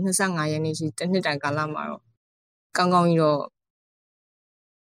ခုဒီ25ရက်နေ့ရှိတစ်နှစ်တိုင်ကာလမှာတော့ကောင်းကောင်းကြီးတော့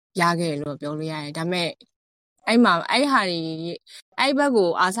ရခဲ့လို့ပြောလို့ရတယ်ဒါပေမဲ့အဲ့မှာအဲ့ဟာတွေအဲ့ဘက်ကို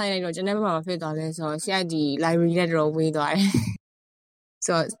အားဆိုင်လိုက်တော့ကျွန်တော်ဘက်မှာဖြစ်သွားလဲဆိုတော့ဆရာဒီ library နဲ့တော့ဝေးသွားတယ်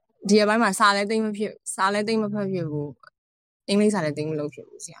ဆိုတော့ဒီအပိုင်းမှာစာလည်းသိမ့်မဖတ်ဖြစ်ဘူးအင်္ဂလိပ်စာလည်းသိမ့်မလုပ်ဖြစ်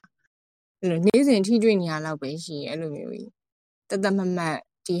ဘူးဆရာအဲ့လိုနေ့စဉ်ထိတွေ့နေရတော့ပဲရှိအဲ့လိုမျိုးကြီးတသက်မမှတ်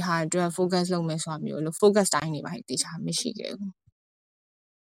ဒီဟာအတွက် focus လုပ်မယ်ဆိုတာမျိုးလို့ focus တိုင်းနေပါတေချာမရှိခဲ့ဘူး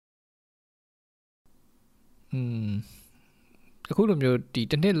အခုလိုမျိုးဒီ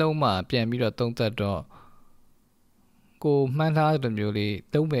တစ်နှစ်လုံးမှာပြန်ပြီးတော့သုံးသက်တော့ကိုမှန်းထားတဲ့မျိုးလေး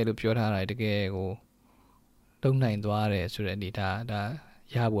သုံးမယ်လို့ပြောထားတာတကယ်ကိုလုံးနိုင်သွားတယ်ဆိုတဲ့အနေဒါ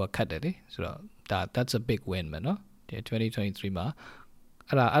ရဖို့ခက်တယ်လေဆိုတော့that's a big win ပဲเนาะဒီ2023မှာ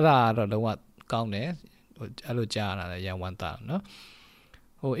အဲ့ဒါတော့လုံးဝကောင်းတယ်အဲ့လိုကြားရတာလည်းရန်ဝမ်းသာเนาะ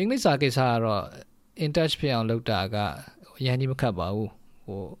အင်္ဂလိပ်စာကိစ္စကတော့ in touch ဖြစ်အောင်လုပ်တာကအရင်ကြီးမခက်ပါဘူး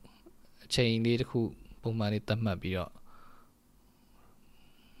အချိန်လေးတစ်ခုပုံမှန်လေးသတ်မှတ်ပြီးတော့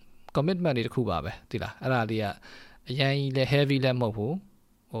commitment တွေတစ်ခုပါပဲသိလားအဲ့ဒါလေးကအရင်ကြီးလည်း heavy လည်းမဟုတ်ဘူး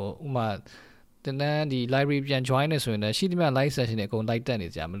ဥမာတန်းဒီ library ပြန် join နေဆိုရင်လည်းရှိသမျှ live session တွေအကုန် live တက်နေ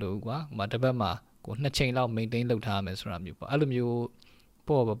ကြမလို့ကွာဥမာတစ်ပတ်မှာကို2ချိန်လောက် maintain လုပ်ထားမယ်ဆိုတာမျိုးပေါ့အဲ့လိုမျိုး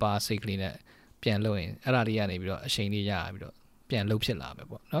ပေါ့ပါစိတ်ကလေးနဲ့ပြန်လုပ်ရင်အဲ့ဒါလေးကနေပြီးတော့အချိန်လေးရပြီးတော့ပြန်လုပ်ဖြစ်လာမယ်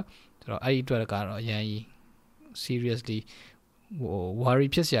ပေါ့နော်ဆိုတော့အဲ့ဒီအတွက်ကတော့အရင်ကြီး seriously worry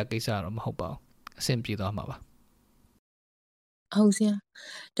ဖြစ်စရာကိစ္စတော့မဟုတ်ပါဘူးအဆင်ပြေသွားမှာပါဟုတ်ဆရာ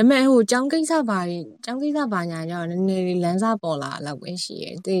ဒါပေမဲ့ကျောင်းကိစ္စပါညာကြောင့်နည်းနည်းလေးလမ်းစာပေါ်လာတော့ပဲရှိ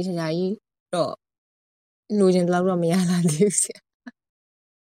ရဲ့တေးချာကြီးတော့လိုချင်တော့တော့မရလာသေးဘူးဆရာ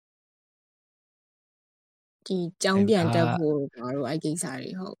ဒီကျောင်းပြန်တက်ဖို့ဘာလို့အဲ့ကိစ္စ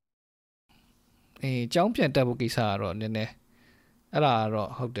တွေဟုတ် ကျောင်းပြန်တက်ဖို့ကိစ္စကတော့နည်းနည်းအဲ့ဒါတော့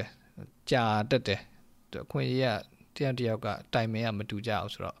ဟုတ်တယ်ကြာတက်တယ်အခွင့်အရေးကတယောက်ကတိုင်မင်ကမတူကြအော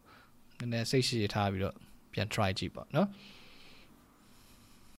င်ဆိုတော့နည်းနည်းစိတ်ရှိထားပြီးတော့ပြန် try ကြည့်ပါနော်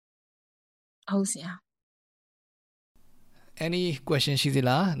ဟုတ်ဆရာ any question ရှိသေး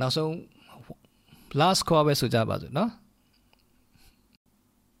လားနောက်ဆုံး last call ပဲဆိုကြပါစို့နော်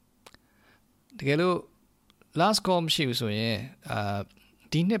တကယ်လို့ last call မရှိဘူးဆိုရင်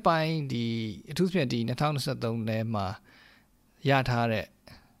ဒီနှစ်ပိုင်းဒီအထူးသဖြင့်ဒီ2023ထဲမှာရထားတဲ့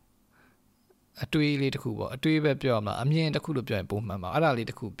အတွေးလေးတစ်ခုပေါ့အတွေးပဲပြောရမလားအမြင်တစ်ခုလို့ပြောရင်ပုံမှန်ပါအဲ့ဒါလေး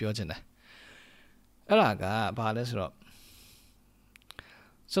တစ်ခုပြောချင်တယ်အဲ့ဒါကဘာလဲဆိုတော့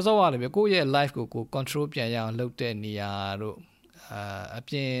စောစောကလည်းကိုယ့်ရဲ့ life ကို control ပြန်ရအောင်လုပ်တဲ့နေရာတို့အ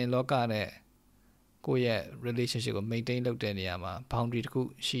ပြင်လောကနဲ့ကိုယ့်ရဲ့ relationship ကို maintain လုပ်တဲ့နေရာမှာ boundary တစ်ခု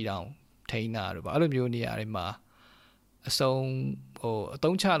ရှိအောင်ထိန်းတာတို့ပါအဲ့လိုမျိုးနေရာတွေမှာအဆုံးအ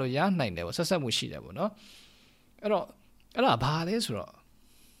သုံးချလို့ရနိုင်တယ်ပေါ့ဆက်ဆက်မှုရှိတယ်ပေါ့နော်အဲ့တော့အဲ့ဒါဘာလဲဆိုတော့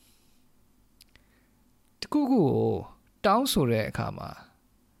တခုခုကိုတောင်းဆိုတဲ့အခါမှာ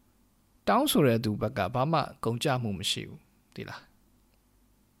တောင်းဆိုတဲ့သူဘက်ကဘာမှကုန်ကြမှုမရှိဘူးဒီလား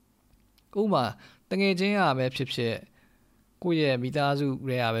ဥပမာတငယ်ချင်းရပဲဖြစ်ဖြစ်ကိုယ့်ရဲ့မိသားစု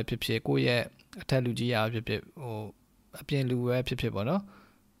တွေရပဲဖြစ်ဖြစ်ကိုယ့်ရဲ့အထက်လူကြီးရပဲဖြစ်ဖြစ်အပြင်လူပဲဖြစ်ဖြစ်ပေါ့နော်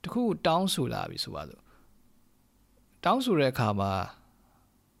တခုတောင်းဆိုလာပြီဆိုပါစို့တောင်းဆိုတဲ့အခါမှာ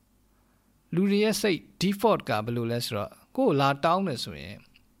လူတွေရဲ့စိတ် default ကဘယ်လိုလဲဆိုတော့ကိုယ်လာတောင်းတယ်ဆိုရင်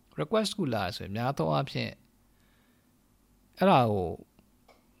request ကိုလာဆိုရင်များသောအားဖြင့်အဲ့ဒါကို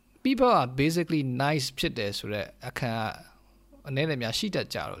people are basically nice ဖြစ်တယ်ဆိုတော့အခါအနေနဲ့များရှိတတ်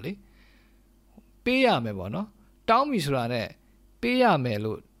ကြတော့လေပေးရမယ်ပေါ့နော်တောင်းပြီဆိုတာနဲ့ပေးရမယ်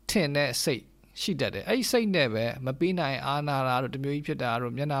လို့ထင်တဲ့စိတ်ရှိတတ်တယ်အဲ့ဒီစိတ်နဲ့ပဲမပေးနိုင်အာနာတာတို့တမျိုးကြီးဖြစ်တာ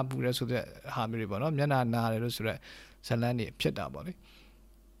တို့မျက်နှာပူတယ်ဆိုတဲ့ဟာမျိုးတွေပေါ့နော်မျက်နှာနာတယ်လို့ဆိုတဲ့ဇလန်းတွေဖြစ်တာပေါ့လေ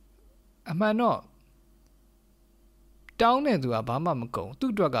အမှန်တော့တောင်းတဲ့သူကဘာမှမကုန်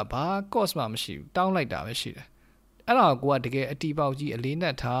သူ့အတွက်ကဘာ cost မှမရှိဘူးတောင်းလိုက်တာပဲရှိတယ်အဲ့ဒါကိုကတကယ်အတီပေါက်ကြီးအလေးန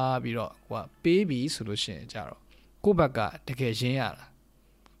က်ထားပြီးတော့ကိုကပေးပြီဆိုလို့ရှိရင်ကြတော့ကိုယ့်ဘက်ကတကယ်ရင်းရတာ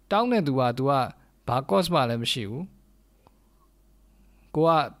တောင်းတဲ့သူက तू ကဘာ cost မှလည်းမရှိဘူးကို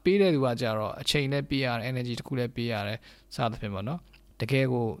ကပေးတဲ့သူကကြတော့အချိန်လည်းပေးရတယ် energy တခုလည်းပေးရတယ်စသဖြင့်ပေါ့နော်တကယ်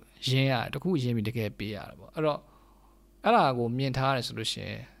ကိုရင်းရတခုရင်းပြီးတကယ်ပေးရတယ်ပေါ့အဲ့တော့အဲ့ဒါကိုမြင်ထားရတယ်ဆိုလို့ရှိရ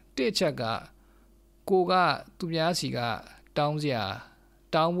င်တစ်ချက်ကကိုကသူများစီကတောင်းစရာ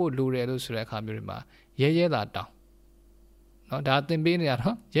တောင်းဖို့လိုတယ်လို့ဆိုတဲ့အခါမျိုးတွေမှာရဲရဲသာတောင်းနော်ဒါသင်ပေးနေရ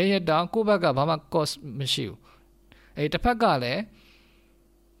တော့ရဲရဲတောင်းကိုယ့်ဘက်ကဘာမှ cost မရှိဘူးအဲ့တစ်ဖက်ကလည်း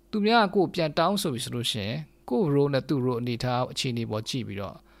သူများကိုပြန်တောင်းဆိုပြီဆိုလို့ရှိရင်ကို role နဲ့သူ့ role အနေထားအခြေအနေပေါ်ကြည့်ပြီး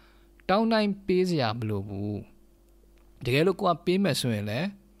တော့တောင်းတိုင်းပေးစရာမလိုဘူးတကယ်လို့ကိုကပေးမယ်ဆိုရင်လည်း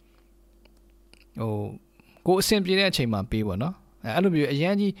ကိုအဆင်ပြေတဲ့အချိန်မှာပေးပေါ့နော်အဲ့လိုမျိုးအရ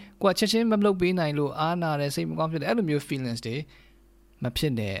င်ကြီးကိုကချက်ချင်းမလုပ်ပေးနိုင်လို့အားနာတယ်စိတ်မကောင်းဖြစ်တယ်အဲ့လိုမျိုး feelings တွေမဖြ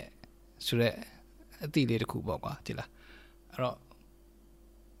စ်နဲ့ဆိုတော့အတိလေးတစ်ခုပေါ့ကွာဒီလားအဲ့တော့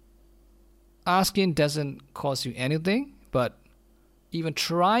asking doesn't cost you anything but even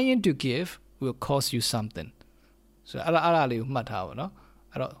trying to give will cost you something ဆိုတော့အဲ့ဒါလေးကိုမှတ်ထားပါတော့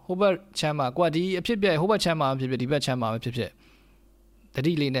အဲ့တော့ဟိုဘက်ချမ်းမှာကိုကဒီအဖြစ်ပြဟိုဘက်ချမ်းမှာဖြစ်ဖြစ်ဒီဘက်ချမ်းမှာဖြစ်ဖြစ်တ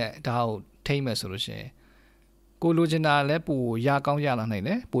တိလေးနဲ့ဒါကိုထိမ့်မယ်ဆိုလို့ရှိရင်ကိုလိုချင်တာလည်းပိုရကောင်းရလာနိုင်တ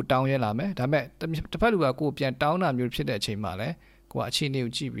ယ်ပိုတောင်းရလာမယ်ဒါပေမဲ့တစ်ဖက်လူကကိုပြန်တောင်းတာမျိုးဖြစ်တဲ့အချိန်မှာလည်းကိုကအခြေအနေ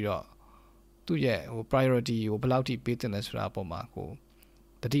ကိုကြည့်ပြီးတော့သူ့ရဲ့priority ကိုဘယ်လောက်ထိပေးတင်လဲဆိုတာအပေါ်မှာကို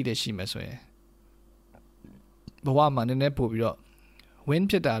တတိလေးရှိမယ်ဆိုရင်ဘဝမှာနည်းနည်းပို့ပြီးတော့ win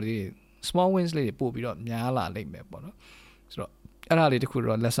ဖြစ်တာလေး small wins လေးတွေပို့ပြီးတော့များလာလိမ့်မယ်ပေါ့နော်ဆိုတော့အဲ့ဒါလေးတခု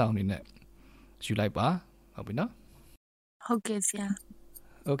တော့လက်ဆောင်အနေနဲ့ယူလိုက်ပါဟုတ်ပြီနော်ဟုတ်ကဲ့ဆရာ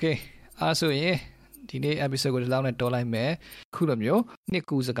okay အားဆိုရင်ဒီနေ့ episode ကိုဒီလောက်နဲ့တော်လိုက်မယ်ခုလိုမျိုးနှစ်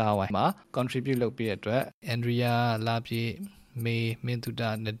ကူစကားဝိုင်းမှာ contribute လုပ်ပေးတဲ့အတွက် Andrea လာပြေမေမင်းသူတာ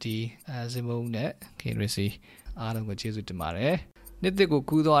နဒီဇင်မုံနဲ့ခင်ရစီအားလုံးကိုကျေးဇူးတင်ပါတယ်နှစ်သစ်ကို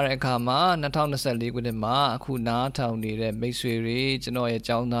ကူးသွားတဲ့အခါမှာ2024ခုနှစ်မှာအခုနားထောင်နေတဲ့မိတ်ဆွေတွေကျွန်တော်ရဲ့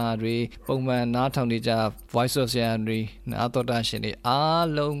ကျောင်းသားတွေပုံမှန်နားထောင်နေကြ Voice of Zion တွေနားတော်တာရှင်တွေအား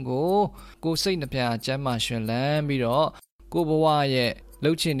လုံးကိုစိတ်နှပြကျမ်းမာရှင်လန်းပြီးတော့ကိုဘဝရဲ့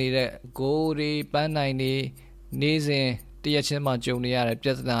လှုပ်ချင်နေတဲ့ goal တွေပန်းနိုင်တွေနေ့စဉ်တရက်ချင်းမှကြုံနေရတဲ့ပြ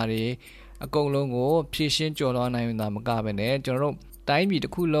ဿနာတွေအကုန်လုံးကိုဖြေရှင်းကျော်လွှားနိုင်တာမကဘဲနဲ့ကျွန်တော်တို့တိုင်းပြည်တ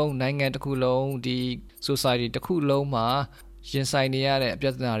စ်ခုလုံးနိုင်ငံတစ်ခုလုံးဒီ society တစ်ခုလုံးမှာရင်ဆိုင်နေရတဲ့ပြ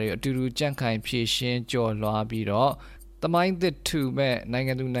ဿနာတွေအတူတူကြန့်ခိုင်ဖြေရှင်းကျော်လွှားပြီးတော့သမိုင်းသစ်ထူမဲ့နိုင်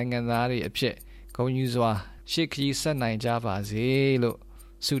ငံသူနိုင်ငံသားတွေအဖြစ်ဂုဏ်ယူစွာရှေ့ခရီးဆက်နိုင်ကြပါစေလို့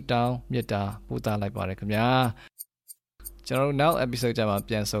ဆုတောင်းမေတ္တာပို့သလိုက်ပါတယ်ခင်ဗျာကျွန်တော်တို့နောက် episode ကြမှာ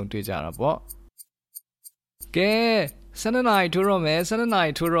ပြန်ဆုံတွေ့ကြတာပေါ့ကဲ12 night ထိုးတော့မယ်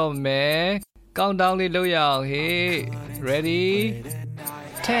countdown လေးလုပ်ရအောင်ဟေး ready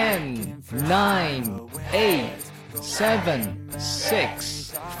 10 9 8 7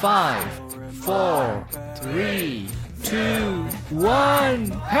 6 5 4 3 2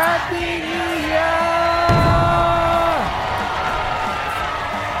 1 Happy New Year